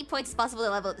as many points as possible to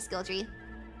level up the skill tree.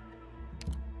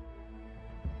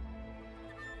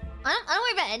 I don't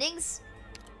worry about endings.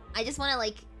 I just want to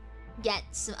like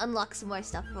unlock some more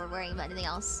stuff before worrying about anything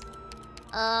else.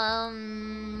 L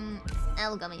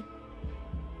Gummy.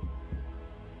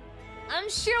 I'm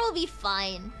sure we'll be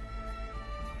fine.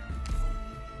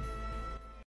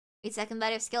 8-second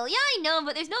better skill. Yeah, I know,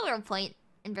 but there's no real point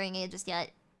in bringing it just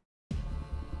yet.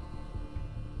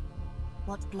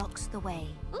 What blocks the way,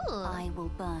 I will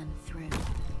burn through.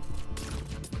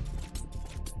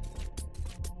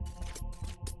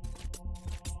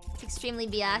 It's extremely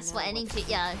BS. What ending to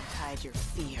yeah. Hide your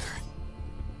fear.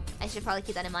 I should probably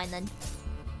keep that in mind then.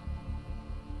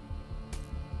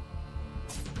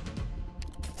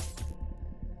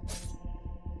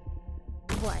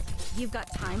 What? You've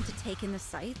got time to take in the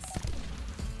sights?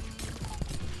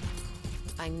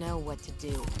 I know what to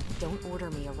do. Don't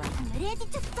order me around. I'm ready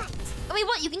to fight. I mean,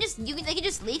 what? They can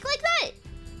just leak like that?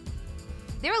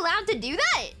 They're allowed to do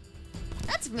that?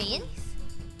 That's mean. Please,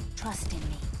 trust in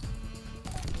me.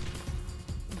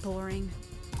 Boring.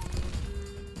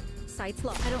 Sights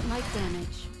lock. I don't like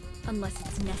damage unless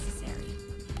it's necessary.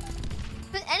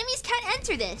 But enemies can't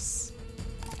enter this.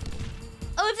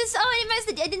 Oh, if this. Oh,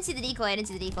 I didn't see the decoy. I didn't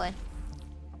see the decoy.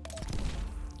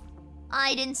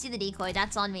 I didn't see the decoy.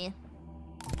 That's on me.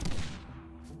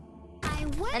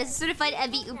 That is a certified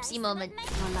Evie oopsie moment.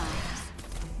 Your lives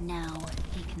now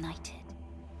ignited.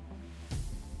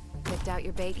 Picked out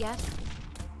your bait yet?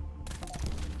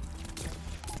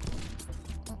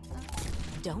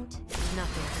 Don't.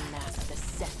 Nothing can mask the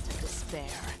scent of despair.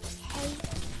 Aim.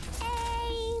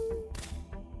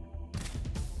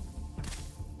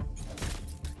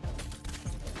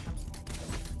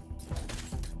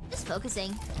 Just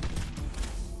focusing.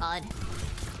 Odd.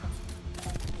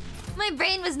 My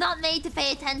brain was not made to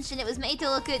pay attention. It was made to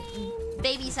look at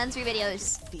baby sensory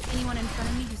videos. Anyone in front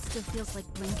of me who still feels like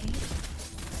blinking?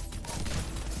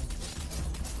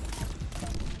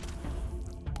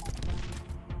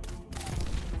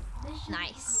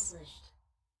 Nice.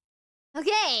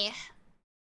 Okay.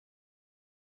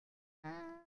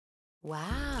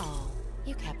 Wow.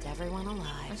 You kept everyone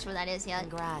alive. Not sure what that is yet.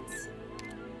 Congrats.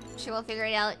 Sure, we'll figure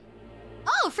it out.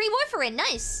 Oh, free warfarin.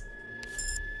 Nice.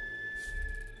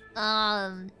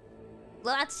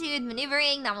 Low altitude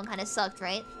maneuvering. That one kind of sucked,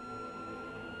 right?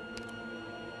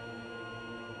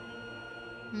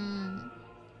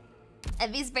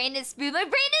 Evie's brain is smooth. My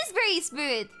brain is very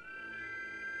smooth.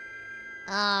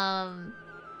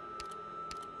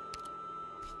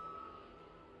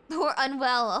 Or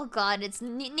unwell. Oh god, it's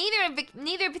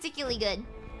neither particularly good.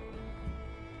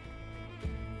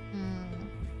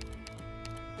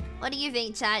 What do you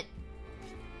think, chat?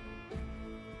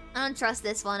 I don't trust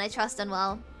this one. I trust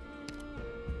unwell.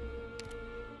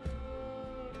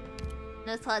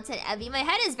 No thoughts at Evie. My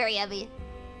head is very Evie.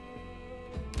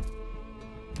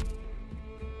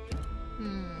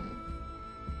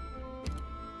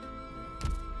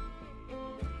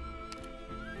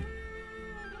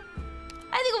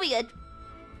 I think we'll be good.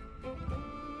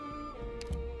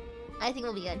 I think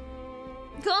we'll be good.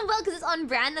 Going well because it's on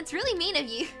brand? That's really mean of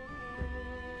you.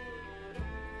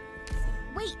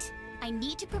 Wait! I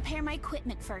need to prepare my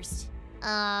equipment first.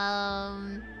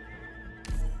 We're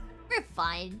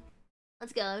fine.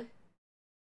 Let's go.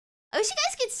 I wish you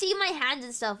guys could see my hands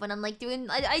and stuff when I'm like doing...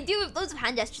 I do loads of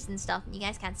hand gestures and stuff, and you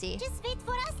guys can't see. Just wait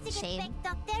for us to get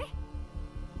back, Doctor.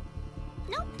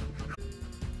 Nope.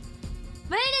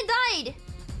 My internet died!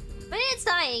 My internet's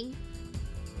dying.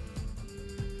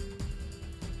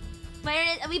 My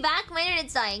internet... Are we back? My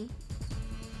internet's dying.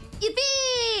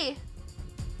 Yippee!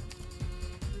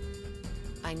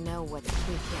 I know what... You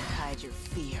can't hide your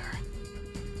fear.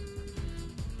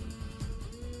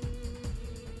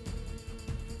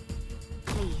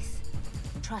 Please,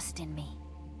 trust in me.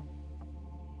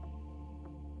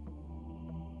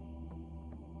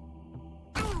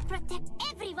 I'll protect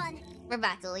everyone. We're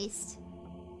back at least.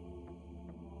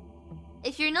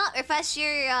 If you're not, refresh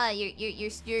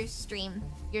your stream.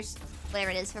 Your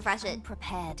whatever it is, refresh it. I'm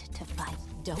prepared to fight.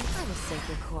 Don't let us sink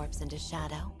your corpse into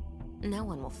shadow. No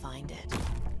one will find it.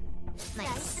 Nice.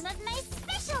 That's some of my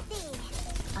specialty.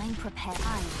 I'm prepared.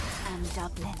 I am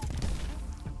Dublin.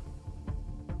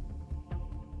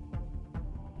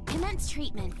 Commence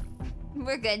treatment.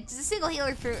 We're good. Just a single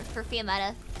healer for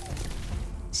Fiametta.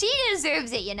 She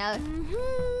deserves it, you know.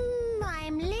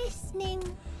 I'm listening.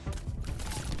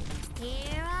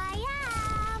 Here I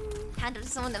am. Hand up to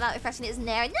someone that refreshing isn't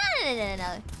there.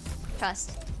 No.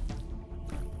 Trust.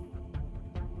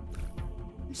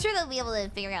 I'm sure they'll be able to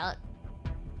figure out.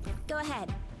 Go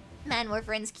ahead. Man,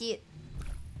 warfarin's cute.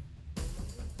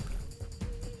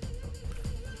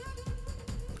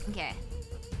 Okay.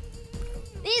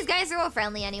 These guys are all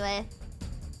friendly anyway.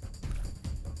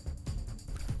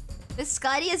 The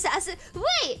Scotty assassin.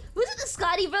 Wait! Was it the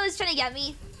Scotty brothers trying to get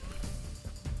me?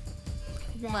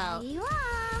 There you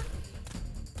are.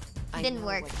 Didn't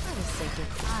work.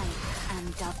 I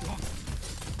am Dublin.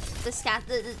 The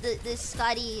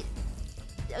Scotty.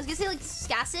 I was gonna say like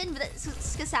Skassin, but that's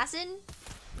Skassin.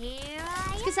 Here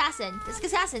I am. Skassin. The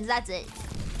Skassins, that's it.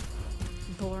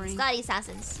 boring. Scotty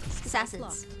assassins.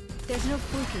 There's no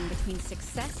fluking between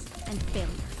success and failure.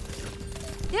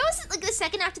 There was like the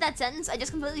second after that sentence, I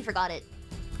just completely forgot it.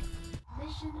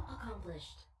 Mission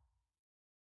accomplished.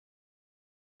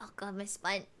 Oh god, my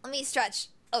spine. Let me stretch.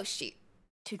 Oh shoot.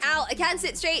 Ow, I can't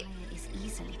sit straight. Is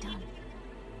easily done.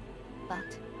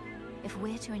 But if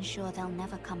we're to ensure they'll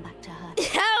never come back to hurt,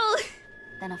 Ow!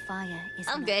 then a fire is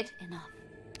I'm not good. enough.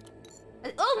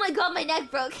 Oh my god, my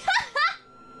neck broke.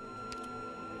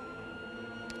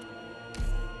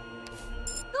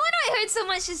 No wonder I hurt so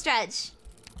much to stretch.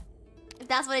 If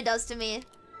that's what it does to me.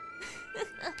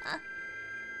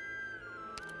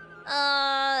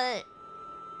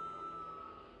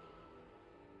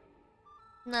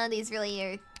 None of these really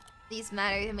are... These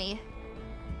matter to me.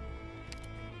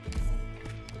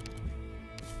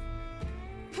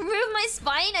 Remove my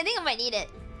spine? I think I might need it.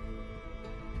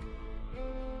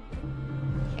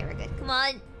 Okay, we're good. Come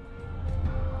on.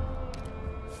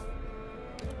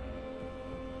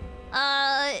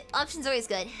 Option's always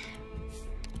good.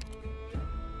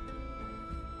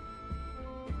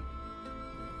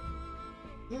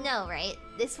 No, right?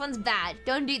 This one's bad.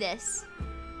 Don't do this.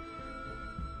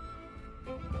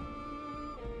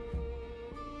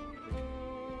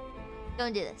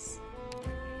 Don't do this.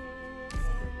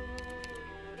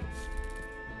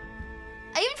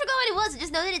 I even forgot what it was. I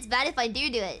just know that it's bad if I do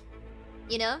it.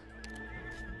 You know?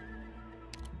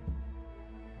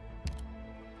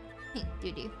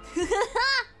 Do.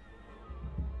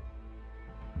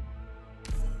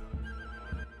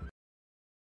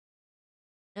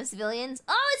 No civilians?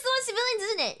 Oh, it's the one civilians,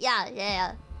 isn't it?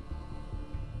 Yeah.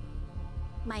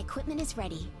 My equipment is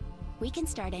ready. We can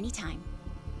start anytime.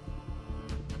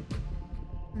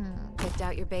 Picked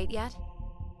out your bait yet?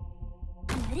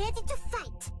 I'm ready to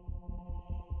fight.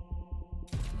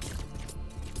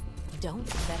 Don't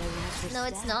better lose your No,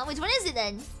 it's not. Which one is it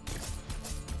then?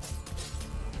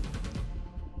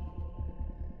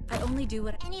 I only do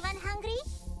what. Anyone hungry?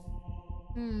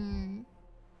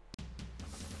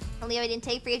 Only I didn't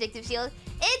take free objective shield.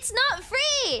 It's not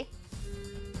free!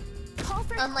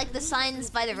 Unlike the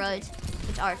signs by the road,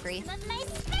 which are free.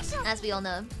 As we all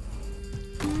know.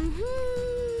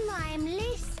 I'm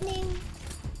listening.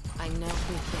 I know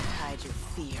we can't hide your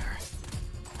fear.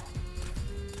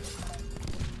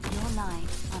 Your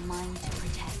lives are mine to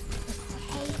protect.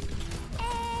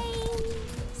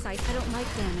 Sight, I don't like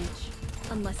damage.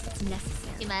 Unless it's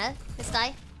necessary. You mad? This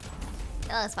guy?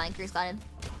 Oh, that's fine. Crew's got him.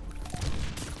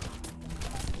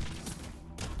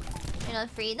 They're not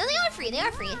free. No, they are free. They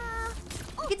are free.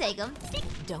 You can take them.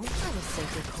 Don't let us sink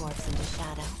your corpse into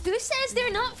shadow. Who says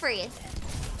they're not free?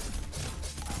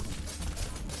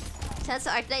 Chance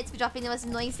to Arknights for dropping the most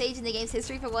annoying stage in the game's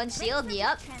history for one shield.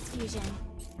 Yep. Transfusion.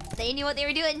 They knew what they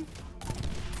were doing.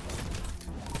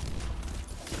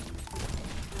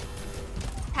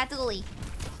 Tactical leak.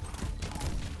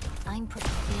 I'm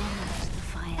preparing the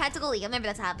fire. Tactical leak. I remember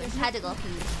that's happening. Tactical.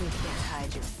 We can't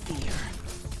hide your fear.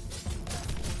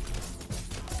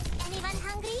 Anyone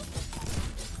hungry?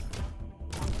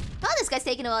 Oh, this guy's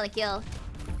taking a while to kill.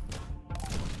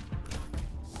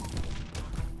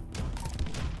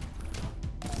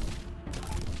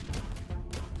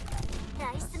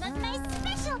 Some of my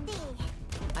specialty.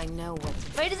 I know what.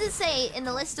 Where does it say in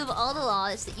the list of all the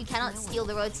laws that you cannot steal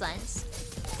the road signs?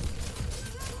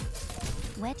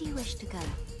 Where do you wish to go?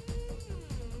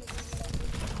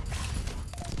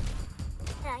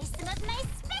 Try some of my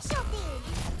specialty.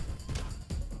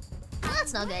 Oh,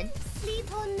 that's not good.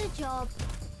 Sleep on the job.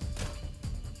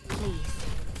 Please,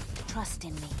 trust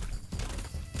in me.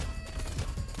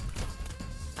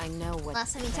 I know what.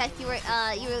 Last time you checked, you were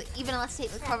even allowed to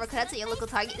take the cover cutouts at your local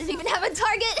Target. Didn't even have a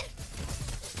Target.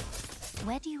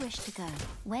 Where do you wish to go?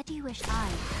 Where do you wish I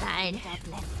Fine.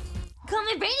 Dublin? God,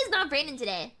 my brain is not braining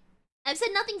today. I've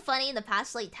said nothing funny in the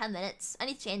past like 10 minutes. I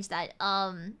need to change that.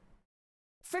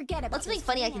 Forget about what's something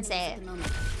funny I can say?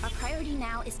 Our priority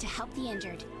now is to help the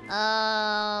injured.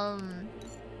 I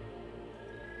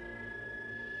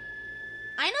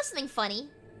know something funny.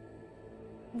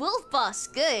 Wolf boss,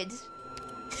 good.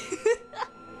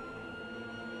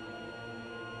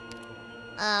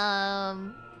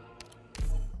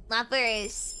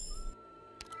 Lappers.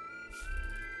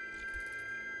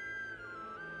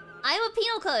 I have a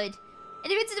penal code.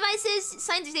 Interrupted devices,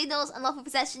 signs or signals, unlawful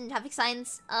possession, traffic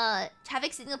signs,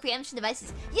 traffic signal preemption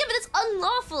devices. Yeah, but it's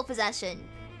unlawful possession.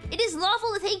 It is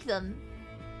lawful to take them.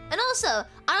 And also, I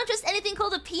don't trust anything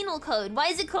called a penal code. Why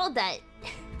is it called that?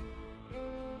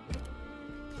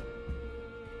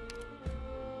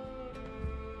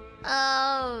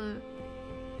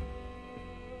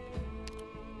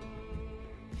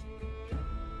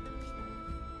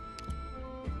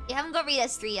 We haven't got Raid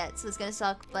S3 yet, so it's gonna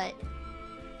suck, but...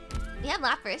 We have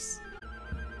Lapras.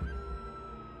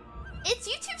 It's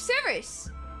YouTube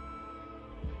servers!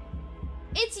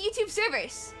 It's YouTube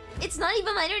servers! It's not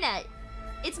even my internet!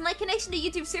 It's my connection to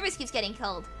YouTube servers keeps getting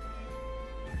killed.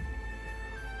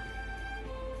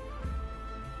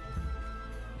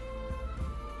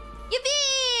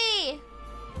 Yippee!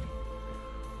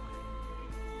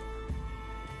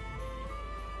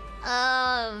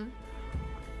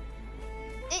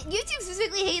 YouTube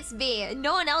specifically hates me.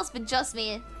 No one else but just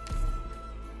me.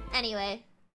 Anyway.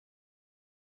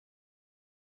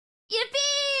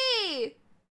 Yippee!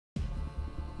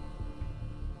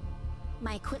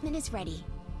 My equipment is ready.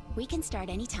 We can start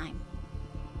anytime.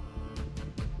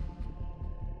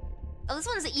 Oh, this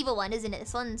one's the evil one, isn't it?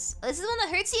 This is the one that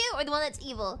hurts you, or the one that's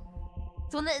evil?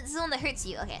 This is the one that hurts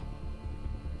you. Okay.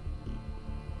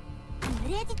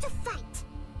 I'm ready to fight.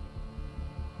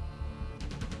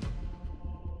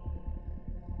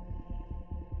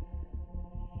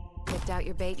 Picked out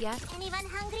your bait yet? Anyone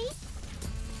hungry?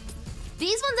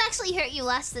 These ones actually hurt you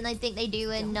less than I think they do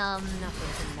in Nothing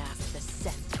can mask the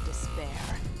scent of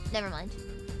despair. Never mind.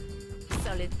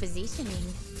 Solid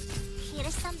positioning.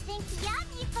 Here's something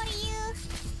yummy for you.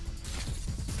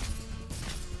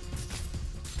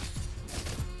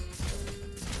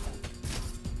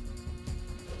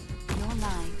 Your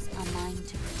lives are mine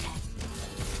to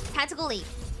protect. Tactical leap.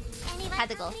 Anyone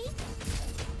Tactical. hungry?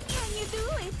 Can you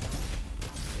do it?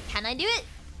 Can I do it?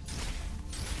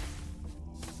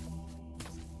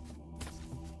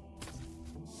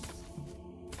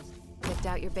 Picked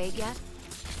out your bait yet?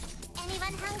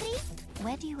 Anyone hungry?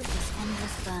 Where do you with this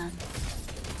endless burn?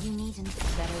 You need an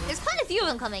better. There's quite a few of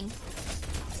them coming.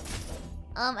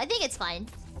 I think it's fine.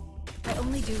 I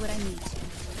only do what I need to.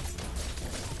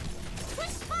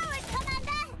 Push forward,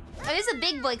 Commander! Oh, there's a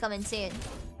big boy coming soon.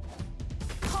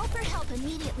 Call for help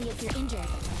immediately if you're injured.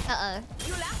 Uh-oh.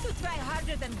 You'll have to try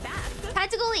harder than that.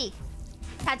 Tactical leak.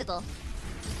 Tactical.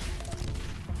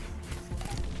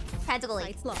 Tactical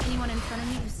leak. Anyone in front of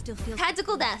me who still feels...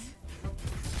 Tactical death.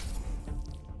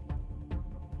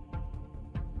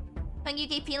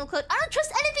 UK penal code. I don't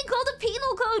trust anything called a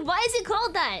penal code. Why is it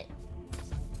called that?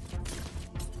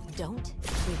 Don't.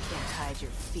 You can't hide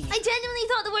your feet. I genuinely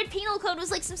thought the word penal code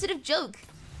was like some sort of joke.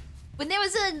 When there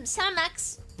was a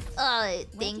Max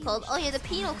thing called, oh yeah, the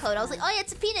penal code. I was like, oh yeah,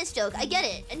 it's a penis joke. I get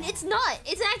it. And it's not.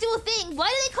 It's an actual thing. Why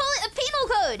do they call it a penal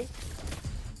code?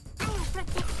 I will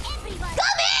protect everyone.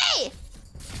 Gummy!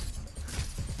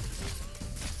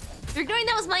 You're ignoring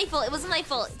that was my fault. It wasn't my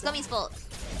fault. It's Gummy's fault.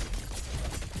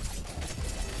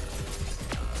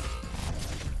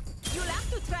 You'll have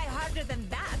to try harder than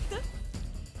that.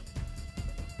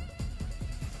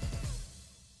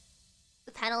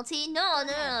 The penalty? No.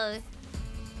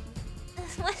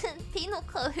 Penal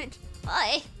code.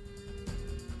 Why?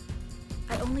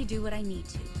 I only do what I need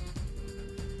to.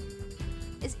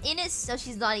 Is Ines? No,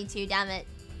 she's naughty too. Damn it.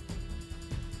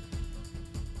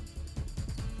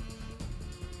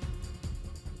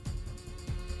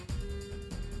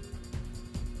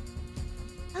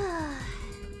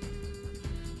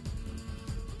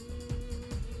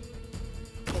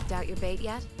 Picked out your bait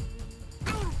yet?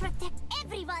 I will protect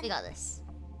everyone. We got this.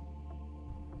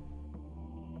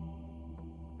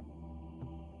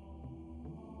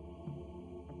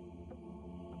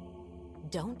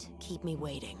 Don't keep me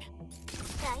waiting.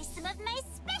 Try some of my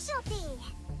specialty.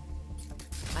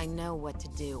 I know what to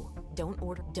do.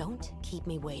 Don't keep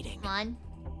me waiting. Come on.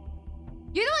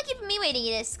 You're the one keeping me waiting,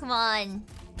 Ines. Come on.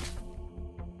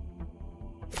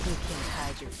 You can't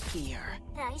hide your fear.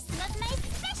 Try some of my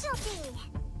specialty.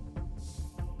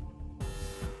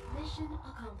 Mission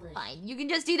accomplished. Fine, you can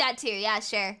just do that too. Yeah,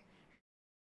 sure.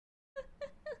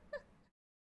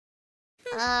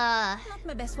 Not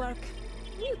my best work.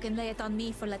 You can lay it on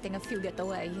me for letting a few get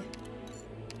away.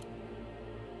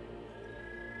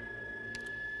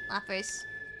 Offers.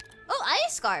 Oh,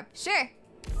 Ice Scarp. Sure.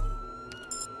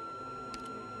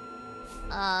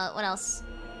 What else?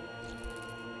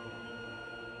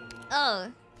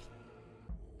 Oh.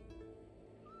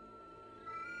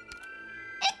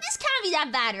 This can't be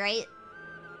that bad, right?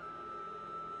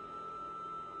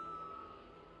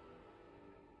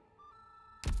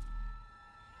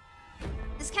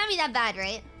 This can't be that bad,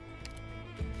 right?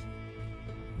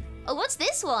 Oh, what's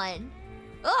this one?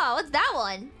 Oh, what's that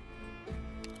one?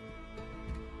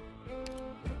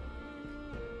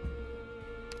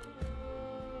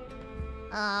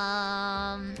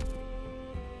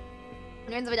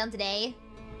 Runs will be done today.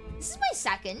 This is my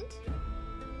second,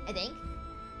 I think.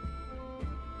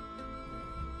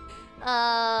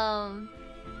 Ow,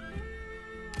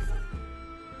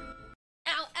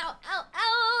 ow, ow,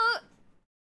 ow!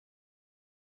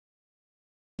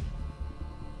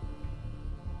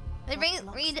 Did I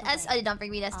read S? I did not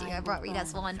bring read S2. I brought read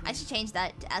S1. I should change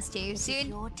that to S2 soon.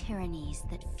 Your tyrannies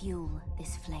that fuel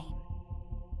this flame.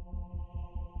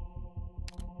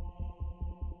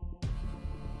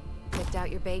 Picked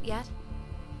out your bait yet?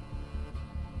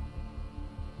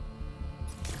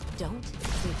 Don't.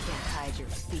 You can't hide your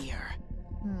fear.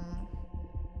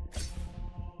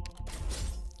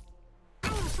 I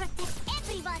will protect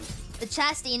everyone. The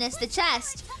chest, Enos. The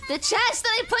chest. The chest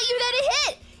that I put you there to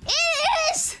hit.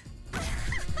 It is.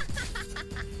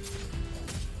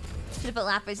 Should've put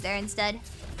lappers there instead.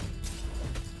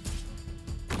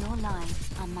 Your lives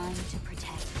are mine to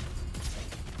protect.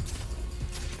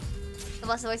 The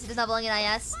boss of the is not belonging in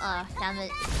IS. Damn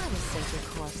it. I will sink your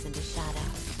corpse into shadow.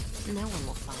 No one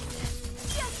will find it.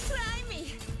 Just try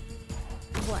me!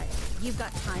 What? You've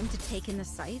got time to take in the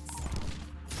sights?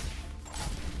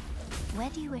 Where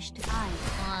do you wish to hide?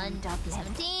 On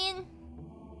 17.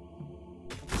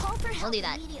 Call for I'll help do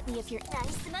that. immediately if you're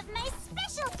nice. Some of my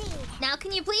specialty. Now,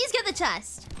 can you please get the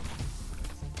chest?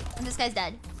 And this guy's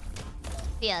dead.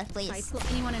 Yeah, please. If I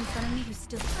put anyone in front of me who's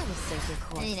still... I will sink your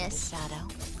corpse into shadow.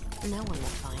 No one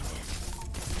will find it.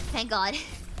 Thank God.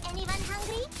 Anyone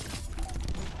hungry?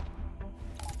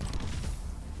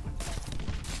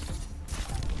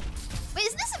 Wait,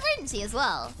 isn't this emergency as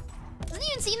well? Doesn't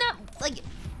even seem that, like,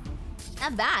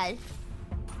 that bad.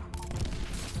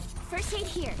 First aid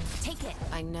here. Take it.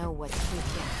 I know what you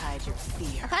can't hide your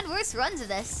fear. I've had worse runs of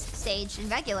this stage in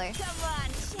regular. Come on,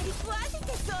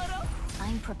 tesoro.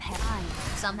 I'm prepared.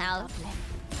 Somehow.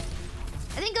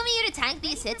 I think coming here to tank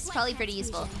these hits is probably pretty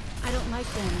useful. I don't like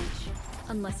damage,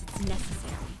 unless it's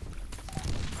necessary.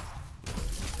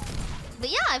 But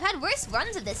yeah, I've had worse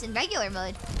runs of this in regular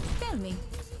mode. Tell me,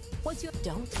 what's your...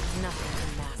 Don't. Nothing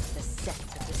can mask the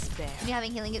sense of despair. Maybe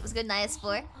having healing it was good in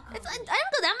IS4. I don't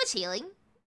go that much healing.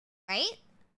 Right?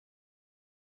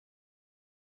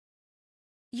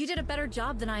 You did a better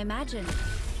job than I imagined.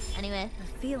 Anyway.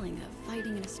 The feeling of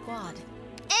fighting in a squad.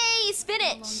 Hey,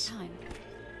 spinach! A long time.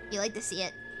 You like to see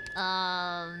it.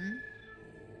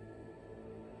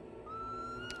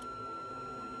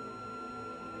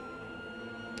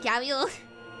 Gabriel.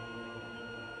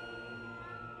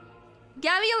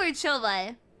 Gabriel or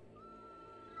Chova?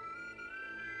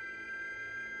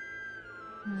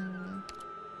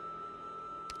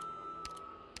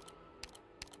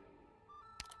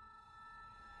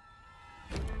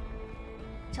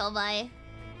 Chova.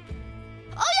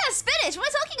 Oh yeah, spinach! What am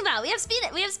I talking about? We have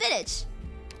spinach. We have spinach.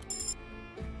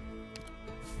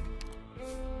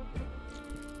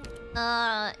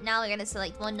 Now we're gonna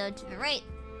select one node to the right.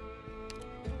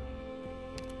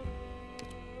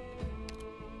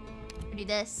 Do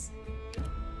this.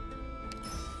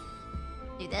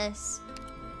 Do this.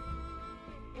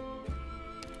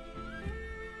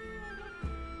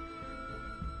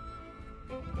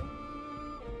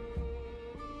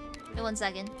 Wait 1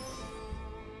 second.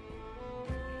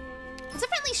 It's a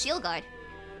friendly shield guard.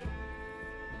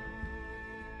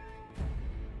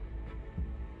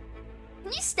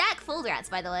 Can you stack full rats,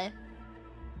 by the way?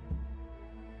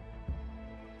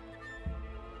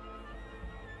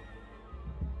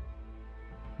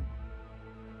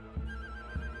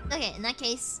 Okay, in that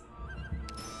case,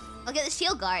 I'll get the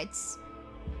shield guards.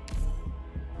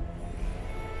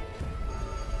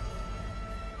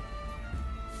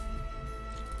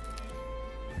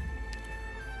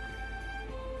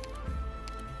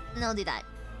 And I'll do that.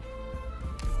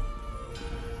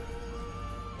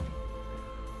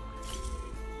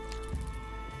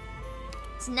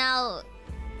 So now,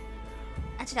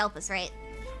 that should help us, right?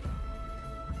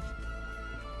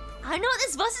 I don't know what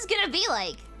this bus is gonna be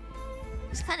like. I'm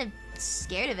just kind of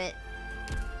scared of it.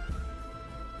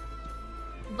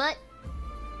 But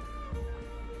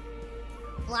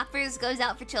Lappers goes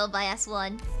out for chill by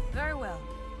S1. Very well.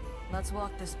 Let's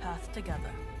walk this path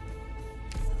together.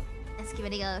 Let's give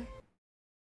it a go.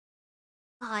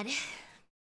 God.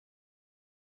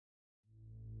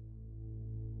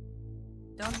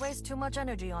 Don't waste too much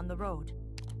energy on the road.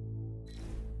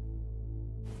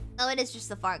 Oh, it is just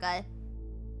the far guy.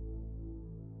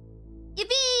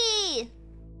 Yippee!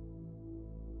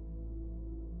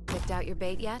 Picked out your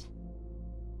bait yet?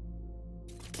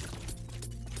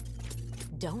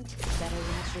 Don't. Better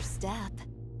watch your step.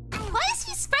 Why does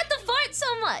he spread the fart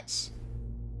so much?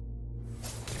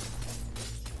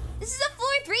 This is a floor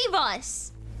 3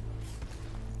 boss.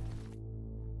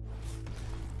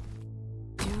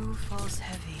 Dew falls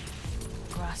heavy.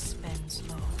 Grass bends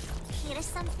low. Here's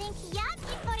something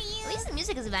yummy for you. At least the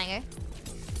music is a banger.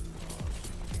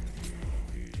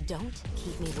 Don't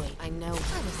keep me waiting. I know I will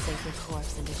sink your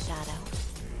corpse into shadow.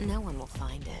 No one will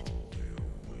find it.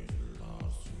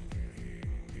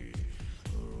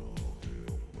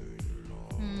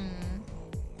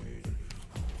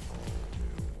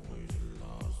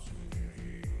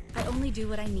 only do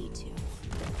what I need to.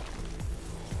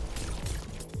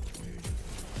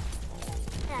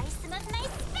 Try some of my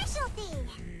specialty.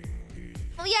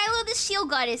 Oh yeah, I love the shield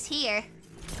goddess here.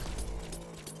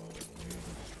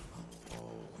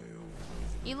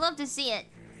 You love to see it.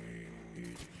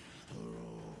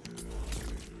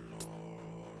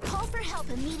 Call for help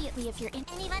immediately if you're in.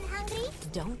 Anyone hungry?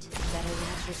 Don't. Better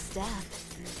watch your step.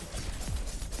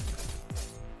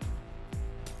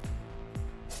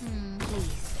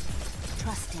 Please,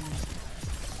 trust in me.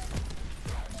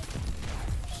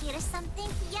 Here's something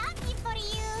yummy for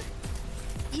you.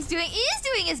 He is doing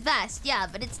his best, yeah,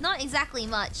 but it's not exactly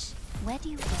much. Where do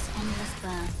you this endless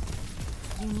burn?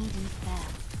 You needn't there.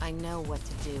 I know what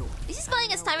to do. This is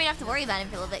buying us time we don't have to worry about him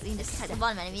for a little bit. We can just attack the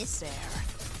bottom enemies. There.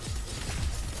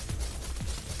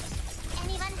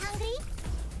 Anyone hungry?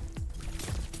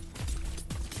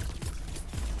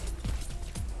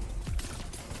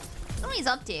 I don't know what he's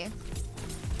up to.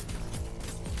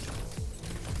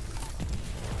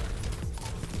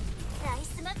 Try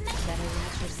some of my. Better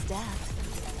watch your step.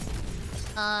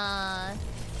 I'm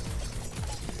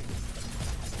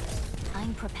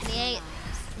prepared.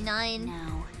 9.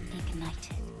 Now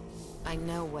ignited. I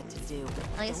know what to do.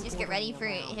 I guess just get ready for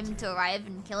him to arrive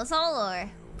and kill us all, or?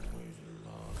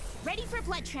 Ready for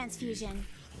blood transfusion.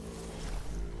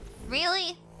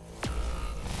 Really?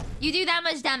 You do that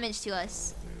much damage to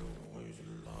us.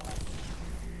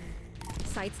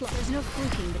 Sights locked. There's no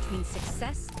fluking between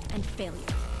success and failure.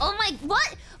 Oh my,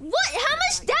 what? What? How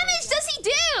much damage does he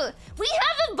do? We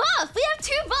have a buff. We have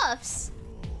 2 buffs.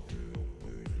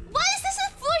 Why is this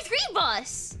a floor 3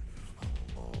 boss?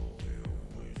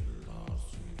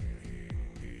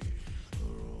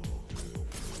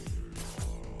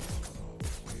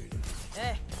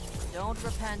 Hey, don't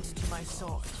repent to my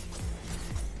sword.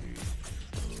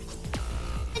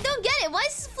 I don't get it. Why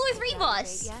is this a floor 3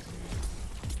 boss?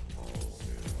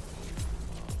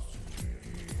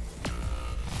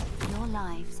 Your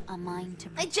lives are mine to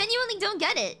protect. I genuinely don't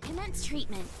get it. Commence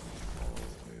treatment.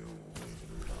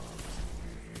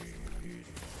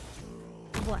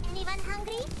 What? Anyone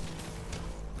hungry?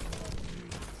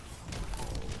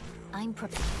 I'm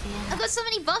prepared. I've got so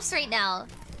many buffs right now.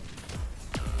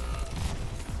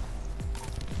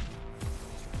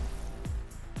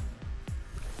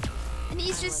 And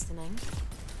he's just... Listening.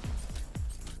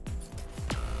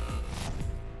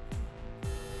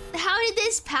 How did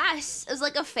this pass? It was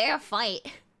like a fair fight.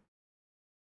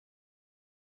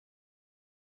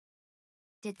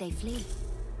 Did they flee?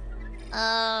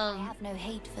 I have no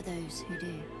hate for those who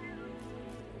do.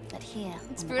 But here...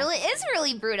 It's brutal. It is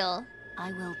really brutal.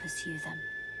 I will pursue them.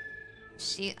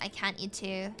 Shoot, I can't eat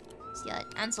 2. See,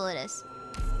 Ansel it is.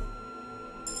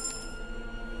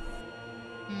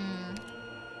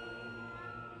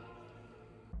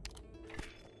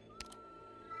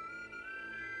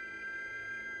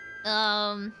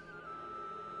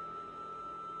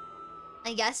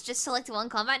 I guess just select one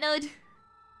combat node.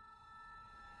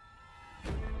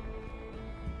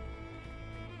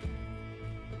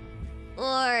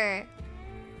 Or...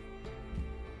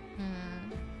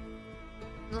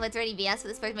 Well, it's already BS, so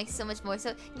this part makes so much more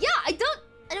so... Yeah, I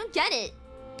don't get it.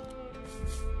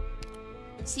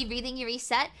 See, breathing, you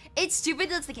reset? It's stupid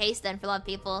that's the case then for a lot of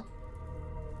people.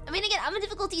 I mean, again, I'm in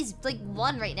difficulties like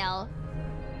 1 right now.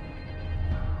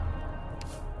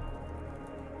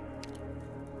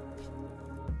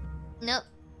 Nope.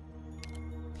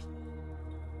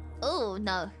 Oh,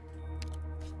 no.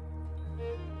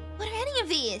 What are any of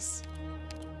these?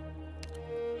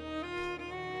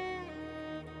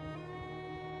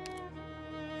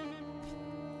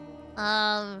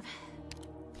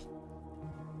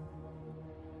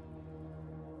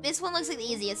 This one looks like the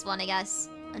easiest one, I guess.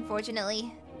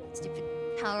 Unfortunately. Stupid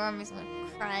power armor's gonna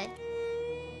cry.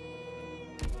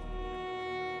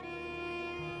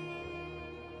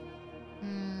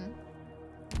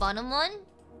 Bottom one?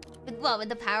 With what? With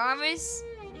the power armors?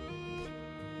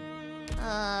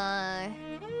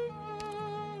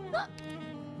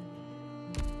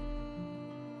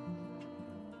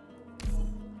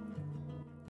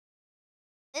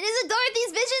 It is a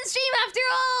Dorothy's Vision stream after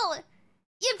all!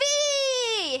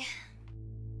 Yippee!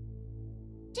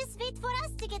 Just wait for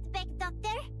us to get back,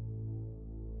 Doctor.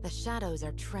 The shadows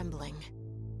are trembling.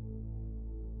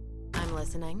 I'm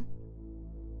listening.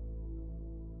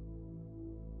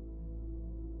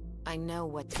 I know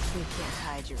what to do. You can't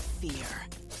hide your fear.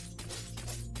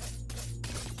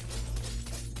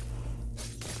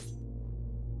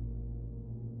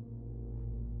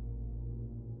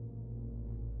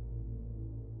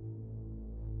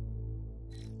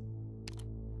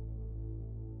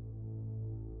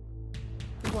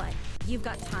 What? You've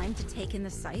got time to take in the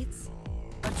sights?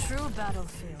 A A true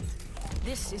battlefield.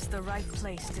 This is the right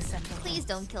place to settle. Please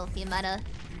don't kill Fiametta.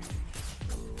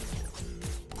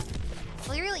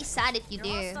 I'll be really sad if you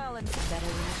do. Better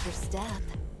watch your step.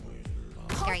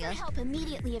 Call for help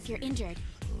immediately if you're injured.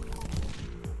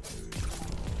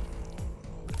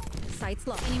 Sights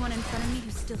locked. Anyone in front of me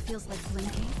who still feels like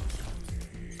blinking?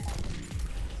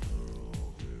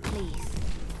 Please.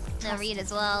 No, read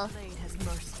as well. Blade has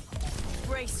mercy.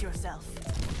 Brace yourself.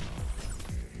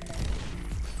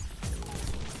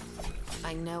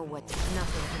 I know what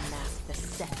nothing can mask the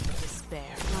set of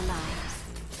despair. Your lives.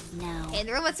 Now. Okay,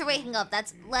 the robots are waking up.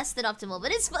 That's less than optimal,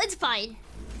 but it's fine.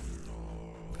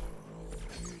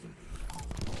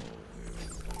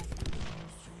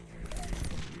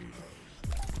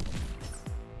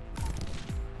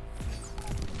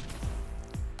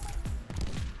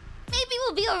 Maybe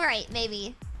we'll be alright,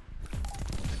 maybe.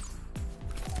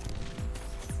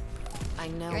 I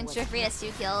know. You're unsure if he has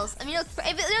 2 kills. I mean, if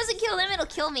it doesn't kill him, it'll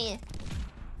kill me.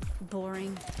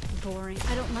 Boring. Boring.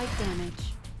 I don't like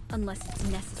damage. Unless it's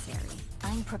necessary.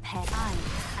 I'm prepared. I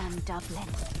am Dublin.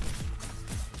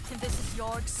 This is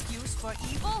your excuse for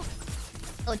evil?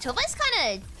 Oh, Toba's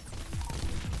kinda...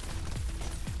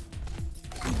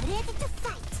 I'm ready to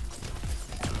fight.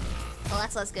 Oh,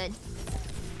 that's less good.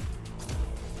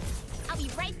 I'll be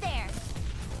right there.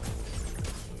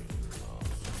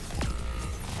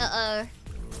 Uh-oh.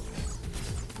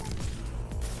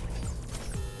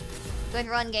 Good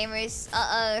run, gamers.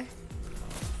 Uh-oh.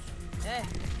 Eh,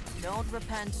 don't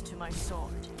repent to my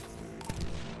sword.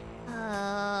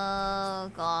 Oh,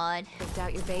 God. Picked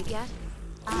out your bait yet?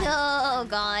 No,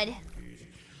 God.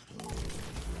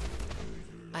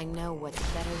 I know what's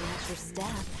better watch your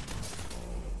step.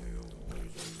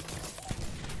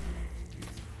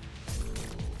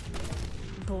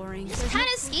 Boring. Just kind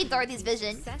of skewed Dorothy's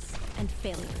vision. Success and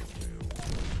failure.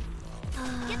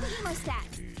 Get the hemo stat.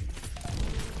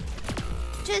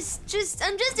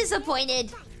 I'm just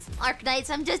disappointed. Arknights,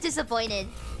 I'm just disappointed.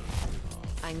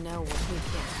 I know what you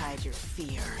can't hide your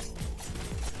fear.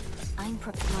 I'm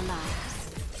prepared.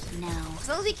 Lives. Now. As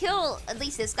long as we kill at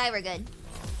least this guy, we're good.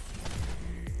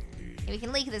 Okay, we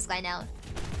can leak this guy now.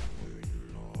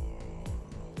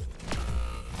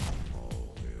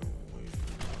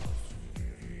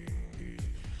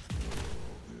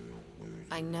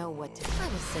 I know what to... I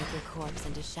will sink your corpse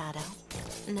into shadow.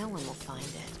 No one will find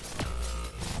it.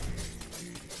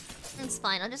 It's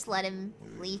fine, I'll just let him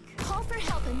leak. Call for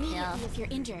help immediately if you're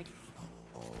injured.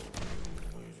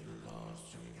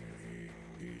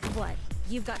 What?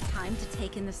 You've got time to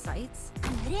take in the sights?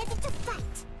 I'm ready to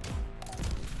fight.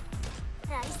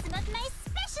 Try some of my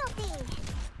specialty.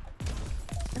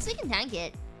 Unless we can tank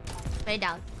it. But I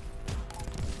doubt.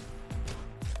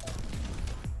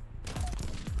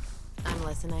 I'm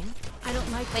listening. I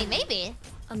don't like... Wait, maybe.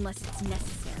 Unless it's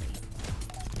necessary.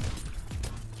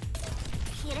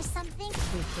 Here's something. You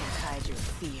can't hide your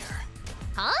fear.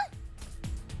 Huh?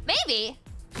 Maybe.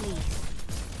 Please,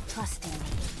 trust in me.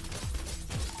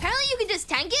 Apparently you can just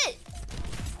tank it.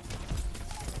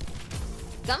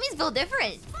 Gummy's built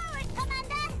different. Forward,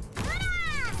 Commander!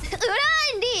 Hurrah!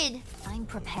 Hurrah, indeed. I'm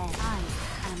prepared. I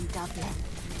am Dublin.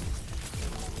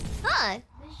 Huh.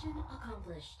 Mission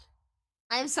accomplished.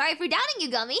 I'm sorry for doubting you,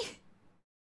 Gummy.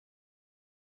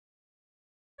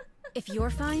 If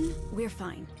you're fine, we're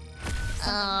fine.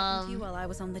 Something happened to you while I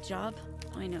was on the job.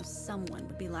 I know someone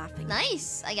would be laughing.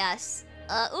 Nice, I guess.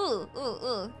 Ooh.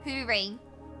 Who ring?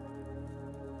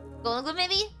 Golden Glow,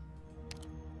 maybe?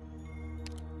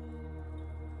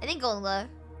 I think Golden Glow.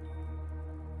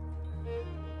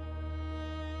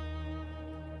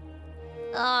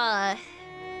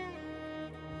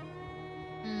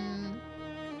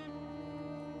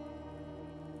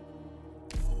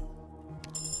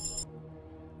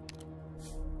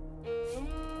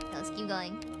 Let's keep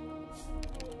going.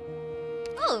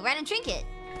 Oh, random trinket.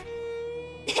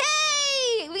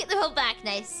 Hey! We get the hope back.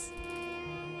 Nice.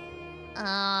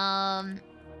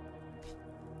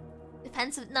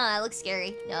 Defensive. No, that looks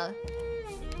scary. No.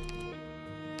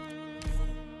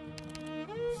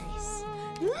 Nice.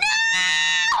 No!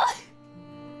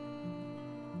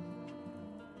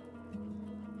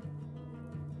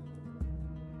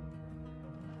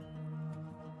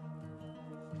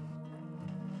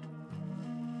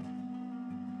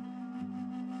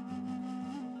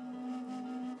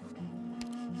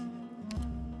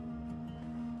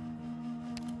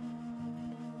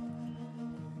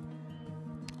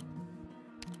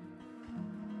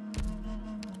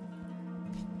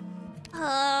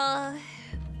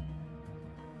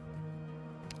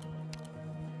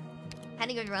 Had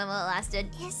a good run while it lasted.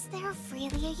 Is there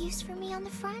really a use for me on the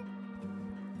front?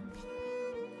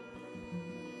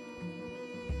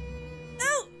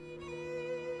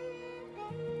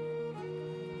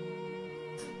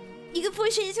 You can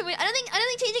push it to. I don't think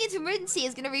changing it to emergency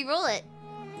is gonna re-roll it.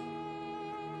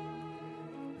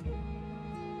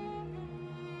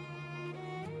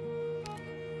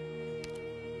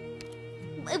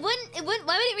 It wouldn't. Why would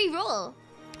it re-roll?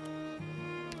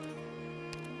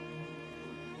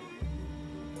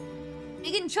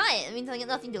 You can try it. I mean, I got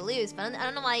nothing to lose, but I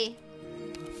don't know why.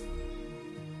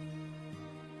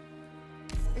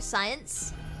 For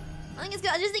science, I think it's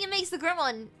good. I just think it makes the Grim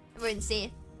one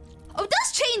emergency. Oh, it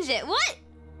does change it. What?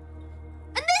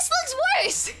 And this looks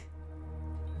worse.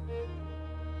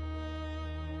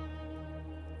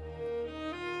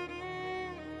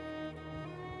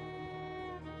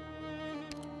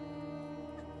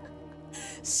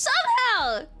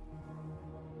 Somehow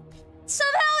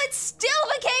it still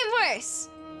became worse.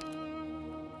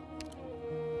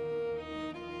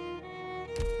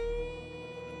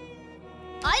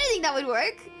 I didn't think that would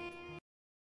work.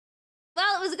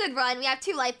 Well, it was a good run. We have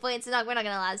 2 life points, and we're not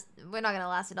gonna last. We're not gonna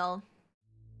last at all.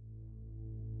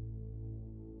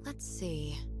 Let's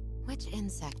see. Which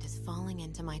insect is falling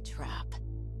into my trap?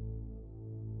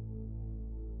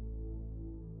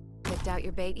 Picked out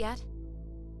your bait yet?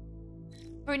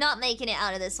 We're not making it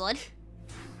out of this one.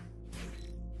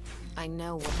 I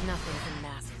know what nothing can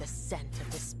mask the scent of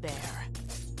despair.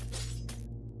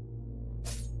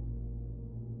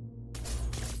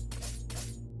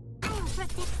 I'll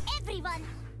protect everyone.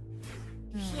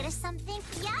 Here's something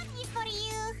yummy for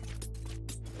you.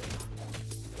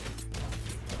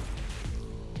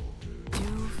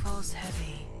 Dew falls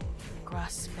heavy,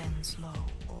 grass bends low.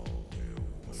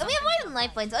 So we have more than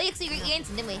life points. Oh, yeah, so you gained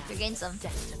some, didn't we? You gained some.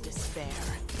 Scent of despair.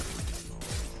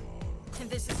 And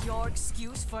this is your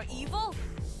excuse for evil?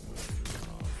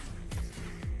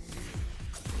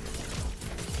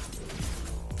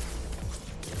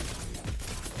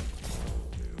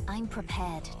 I'm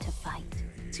prepared to fight.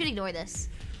 Just gonna ignore this.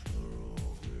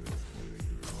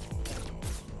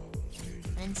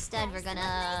 Instead, we're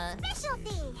gonna...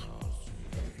 Specialty.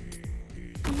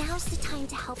 Now's the time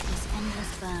to help this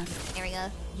endless burn. There we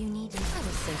go. You need to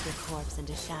sink your corpse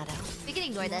into shadow. We can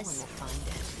ignore this. No one will find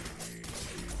it.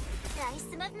 Try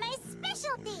some of my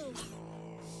specialty.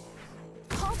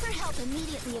 Call for help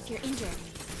immediately if you're injured.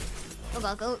 Oh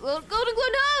god, go no!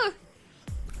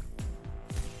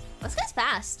 This guy's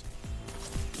fast.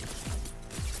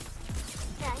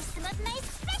 Try some of my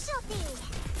specialty.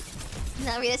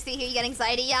 Now we just hear you get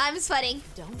anxiety. Yeah, I'm sweating.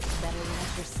 Don't better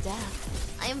watch your step.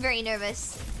 I am very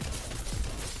nervous.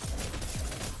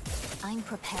 I'm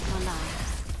prepared for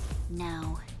lives.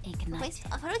 Now, ignite. Wait,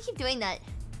 how do I keep doing that?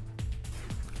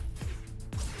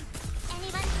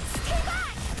 Anyone, stay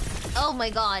back! Oh my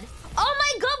god. Oh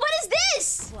my god, what is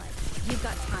this? What? You've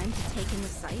got time to take in the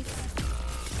sights?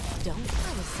 Don't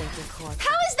try to sink your corpse.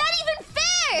 How is that even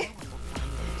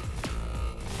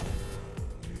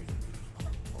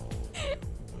fair?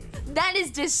 That is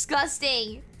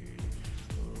disgusting.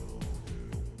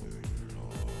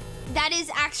 That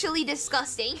is actually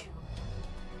disgusting.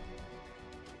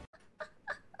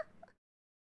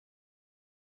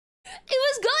 It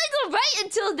was going alright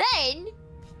until then.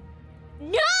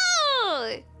 No!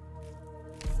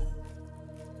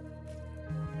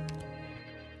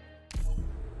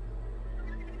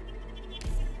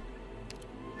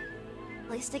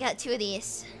 At least I got 2 of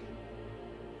these.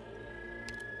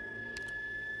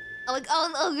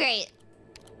 Oh, great.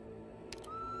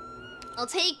 I'll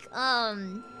take,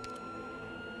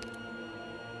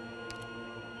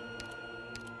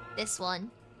 this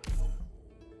one.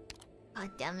 God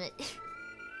damn it.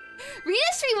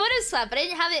 Rita stream would have swept, but I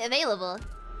didn't have it available.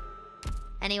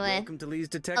 Anyway, Welcome to Lee's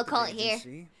Detective I'll call it Agency.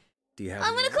 here. Do you have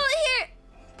I'm gonna call it here.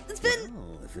 It's been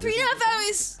 3.5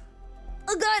 hours.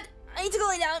 Oh god, I need to go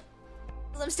lay down.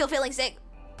 I'm still feeling sick.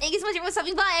 Thank you so much everyone for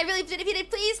stopping by. I really appreciate it. If you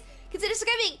did, please consider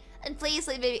subscribing. And please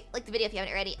like the video if you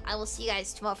haven't already. I will see you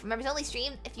guys tomorrow for members only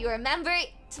stream. If you are a member,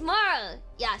 tomorrow.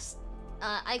 Yes.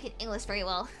 I can English very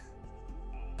well.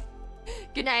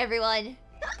 Good night, everyone.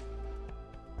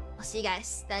 I'll see you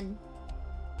guys then.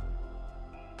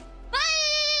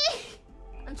 Bye!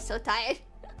 I'm so tired.